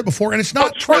 I've heard it before, and it's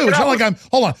not true. It's not like I'm,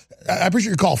 hold on, I appreciate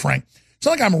your call, Frank. It's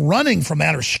not like I'm running from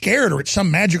that or scared or it's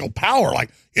some magical power like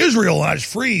Israel and I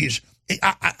just freeze.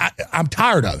 I'm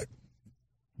tired of it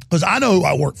because I know who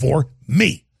I work for,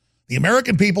 me. The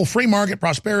American people, free market,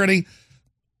 prosperity.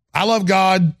 I love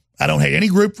God. I don't hate any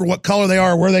group for what color they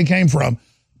are or where they came from.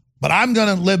 But I'm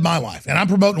going to live my life, and I'm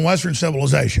promoting Western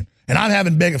civilization, and I'm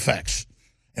having big effects.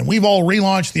 And we've all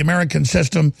relaunched the American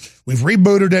system. We've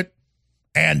rebooted it,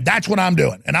 and that's what I'm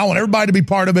doing. And I want everybody to be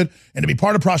part of it and to be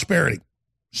part of prosperity.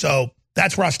 So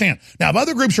that's where I stand. Now, if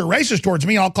other groups are racist towards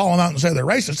me, I'll call them out and say they're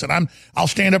racist, and I'll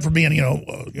stand up for being,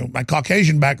 my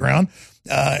Caucasian background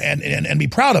and be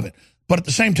proud of it. But at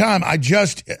the same time,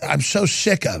 I'm so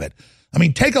sick of it. I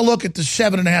mean, take a look at the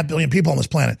 7.5 billion people on this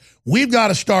planet. We've got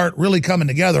to start really coming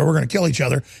together or we're going to kill each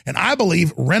other. And I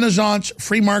believe Renaissance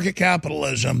free market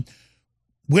capitalism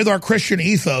with our Christian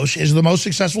ethos is the most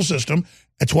successful system.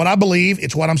 It's what I believe.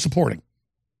 It's what I'm supporting.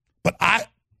 But I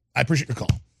appreciate your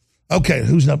call. Okay,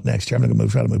 who's up next here? I'm going to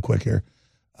try to move quick here.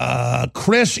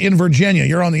 Chris in Virginia,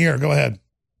 you're on the air. Go ahead.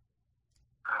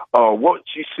 What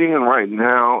you're seeing right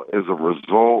now is a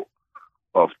result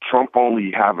of Trump only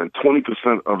having 20%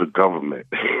 of the government.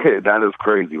 That is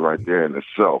crazy right there in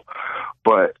itself.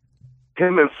 But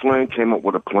him and Flynn came up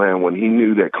with a plan when he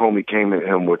knew that Comey came at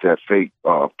him with that fake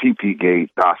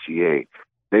PP-Gate dossier.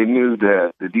 They knew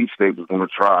that the deep state was going to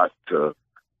try to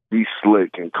be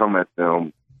slick and come at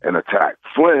them and attack.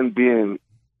 Flynn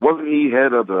wasn't he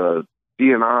head of the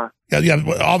DNI? Yeah,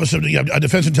 Office of the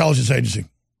Defense Intelligence Agency.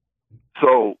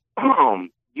 So,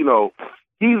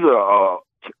 he's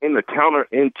in the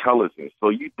counterintelligence. So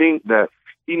you think that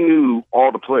he knew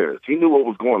all the players. He knew what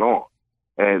was going on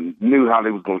and knew how they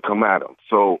was going to come at him.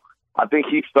 So I think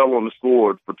he fell on the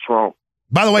sword for Trump.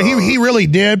 By the way, he really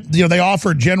did. They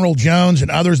offered General Jones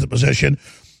and others the position,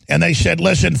 and they said,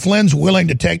 listen, Flynn's willing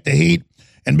to take the heat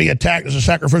and be attacked as a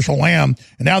sacrificial lamb.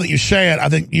 And now that you say it, I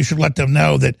think you should let them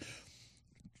know that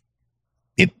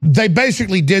they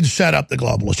basically did set up the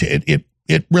globalists.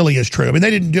 It really is true. I mean,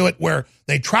 they didn't do it where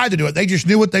they tried to do it. They just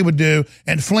knew what they would do,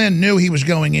 and Flynn knew he was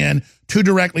going in to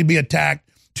directly be attacked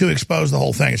to expose the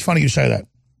whole thing. It's funny you say that.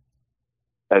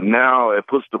 And now it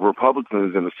puts the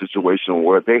Republicans in a situation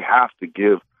where they have to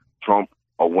give Trump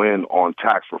a win on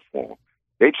tax reform.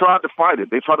 They tried to fight it.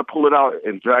 They tried to pull it out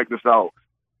and drag this out.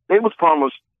 They was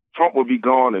promised Trump would be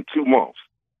gone in 2 months,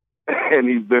 and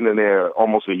he's been in there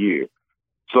almost a year.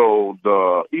 So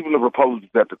even the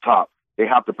Republicans at the top, they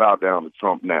have to bow down to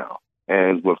Trump now.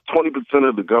 And with 20%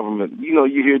 of the government, you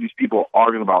hear these people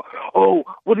arguing about,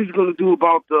 what is he going to do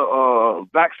about the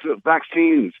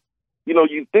vaccines?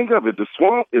 You think of it, the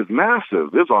swamp is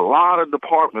massive. There's a lot of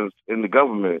departments in the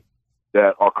government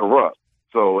that are corrupt.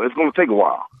 So it's going to take a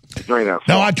while to drain that swamp.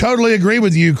 No, I totally agree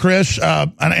with you, Chris.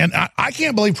 And I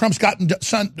can't believe Trump's gotten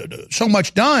so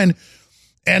much done.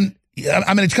 And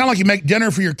I mean, it's kind of like you make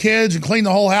dinner for your kids and clean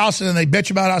the whole house, and then they bitch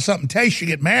about how something tastes. You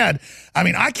get mad. I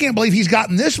mean, I can't believe he's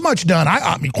gotten this much done.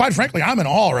 I mean, quite frankly, I'm in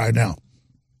awe right now.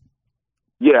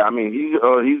 Yeah, I mean,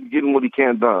 he's getting what he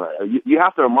can done. You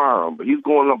have to admire him, but he's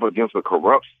going up against a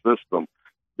corrupt system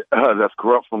that's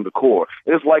corrupt from the core.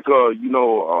 It's like a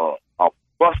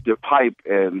busted pipe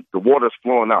and the water's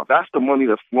flowing out. That's the money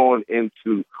that's flowing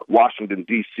into Washington,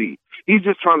 D.C. He's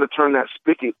just trying to turn that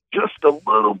spigot just a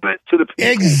little bit to the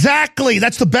people. Exactly.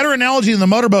 That's the better analogy than the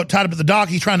motorboat tied up at the dock.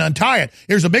 He's trying to untie it.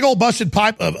 Here's a big old busted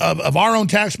pipe of our own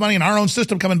tax money and our own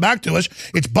system coming back to us.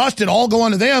 It's busted, all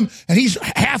going to them, and he's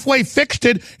halfway fixed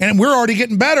it, and we're already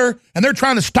getting better, and they're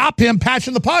trying to stop him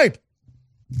patching the pipe.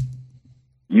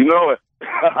 You know it.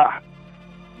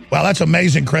 Well, that's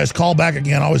amazing, Chris. Call back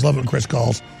again. I always love it when Chris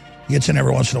calls. He gets in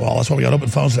every once in a while. That's why we got open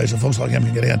phones today, so folks like him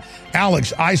can get in.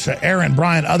 Alex, Isa, Aaron,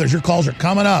 Brian, others, your calls are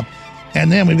coming up.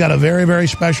 And then we've got a very, very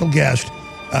special guest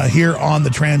here on the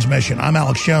transmission. I'm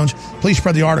Alex Jones. Please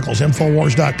spread the articles.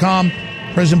 Infowars.com,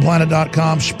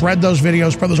 prisonplanet.com. Spread those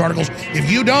videos, spread those articles.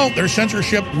 If you don't, their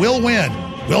censorship will win.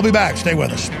 We'll be back. Stay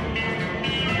with us.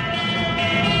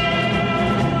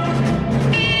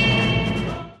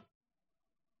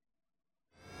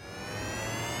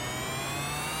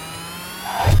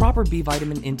 Proper B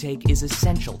vitamin intake is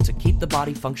essential to keep the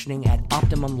body functioning at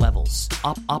optimum levels.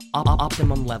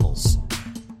 Optimum levels.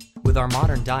 With our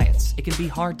modern diets, it can be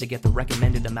hard to get the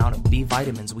recommended amount of B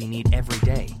vitamins we need every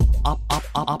day.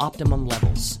 optimum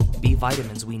levels. B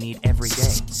vitamins we need every day.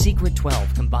 Secret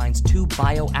 12 combines 2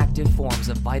 bioactive forms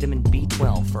of vitamin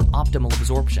B12 for optimal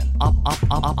absorption.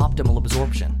 Optimal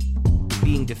absorption.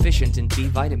 Being deficient in B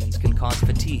vitamins can cause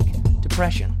fatigue,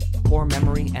 depression, poor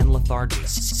memory, and lethargy.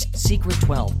 Secret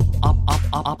 12.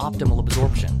 Optimal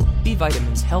absorption. B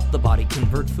vitamins help the body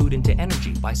convert food into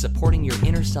energy by supporting your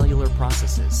intercellular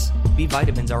processes. B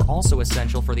vitamins are also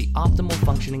essential for the optimal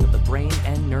functioning of the brain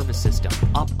and nervous system.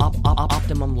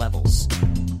 Optimum levels.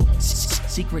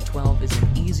 Secret 12 is an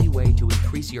easy way to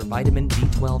increase your vitamin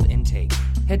B12 intake.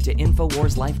 Head to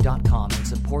InfoWarsLife.com and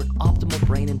support optimal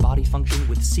brain and body function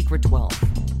with Secret 12.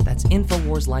 That's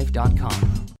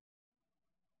InfoWarsLife.com.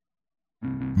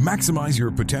 Maximize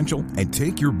your potential and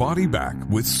take your body back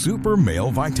with Super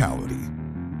Male Vitality.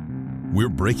 We're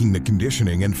breaking the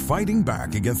conditioning and fighting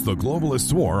back against the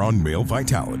globalist war on male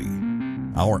vitality.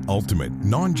 Our ultimate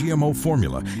non-GMO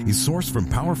formula is sourced from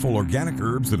powerful organic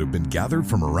herbs that have been gathered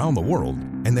from around the world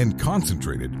and then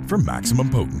concentrated for maximum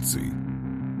potency.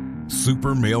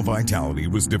 Super Male Vitality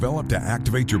was developed to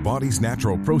activate your body's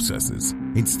natural processes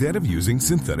instead of using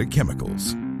synthetic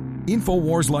chemicals.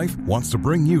 InfoWars Life wants to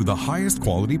bring you the highest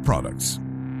quality products.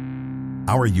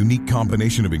 Our unique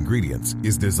combination of ingredients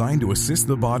is designed to assist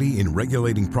the body in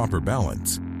regulating proper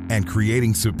balance and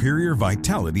creating superior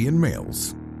vitality in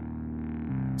males.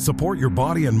 Support your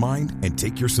body and mind and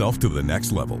take yourself to the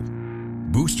next level.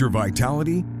 Boost your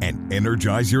vitality and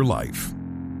energize your life.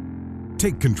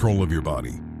 Take control of your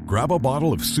body. Grab a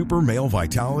bottle of Super Male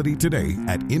Vitality today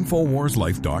at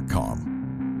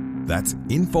InfoWarsLife.com. That's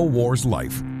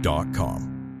InfoWarsLife.com.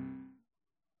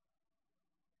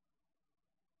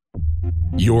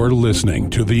 You're listening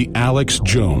to The Alex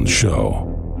Jones Show.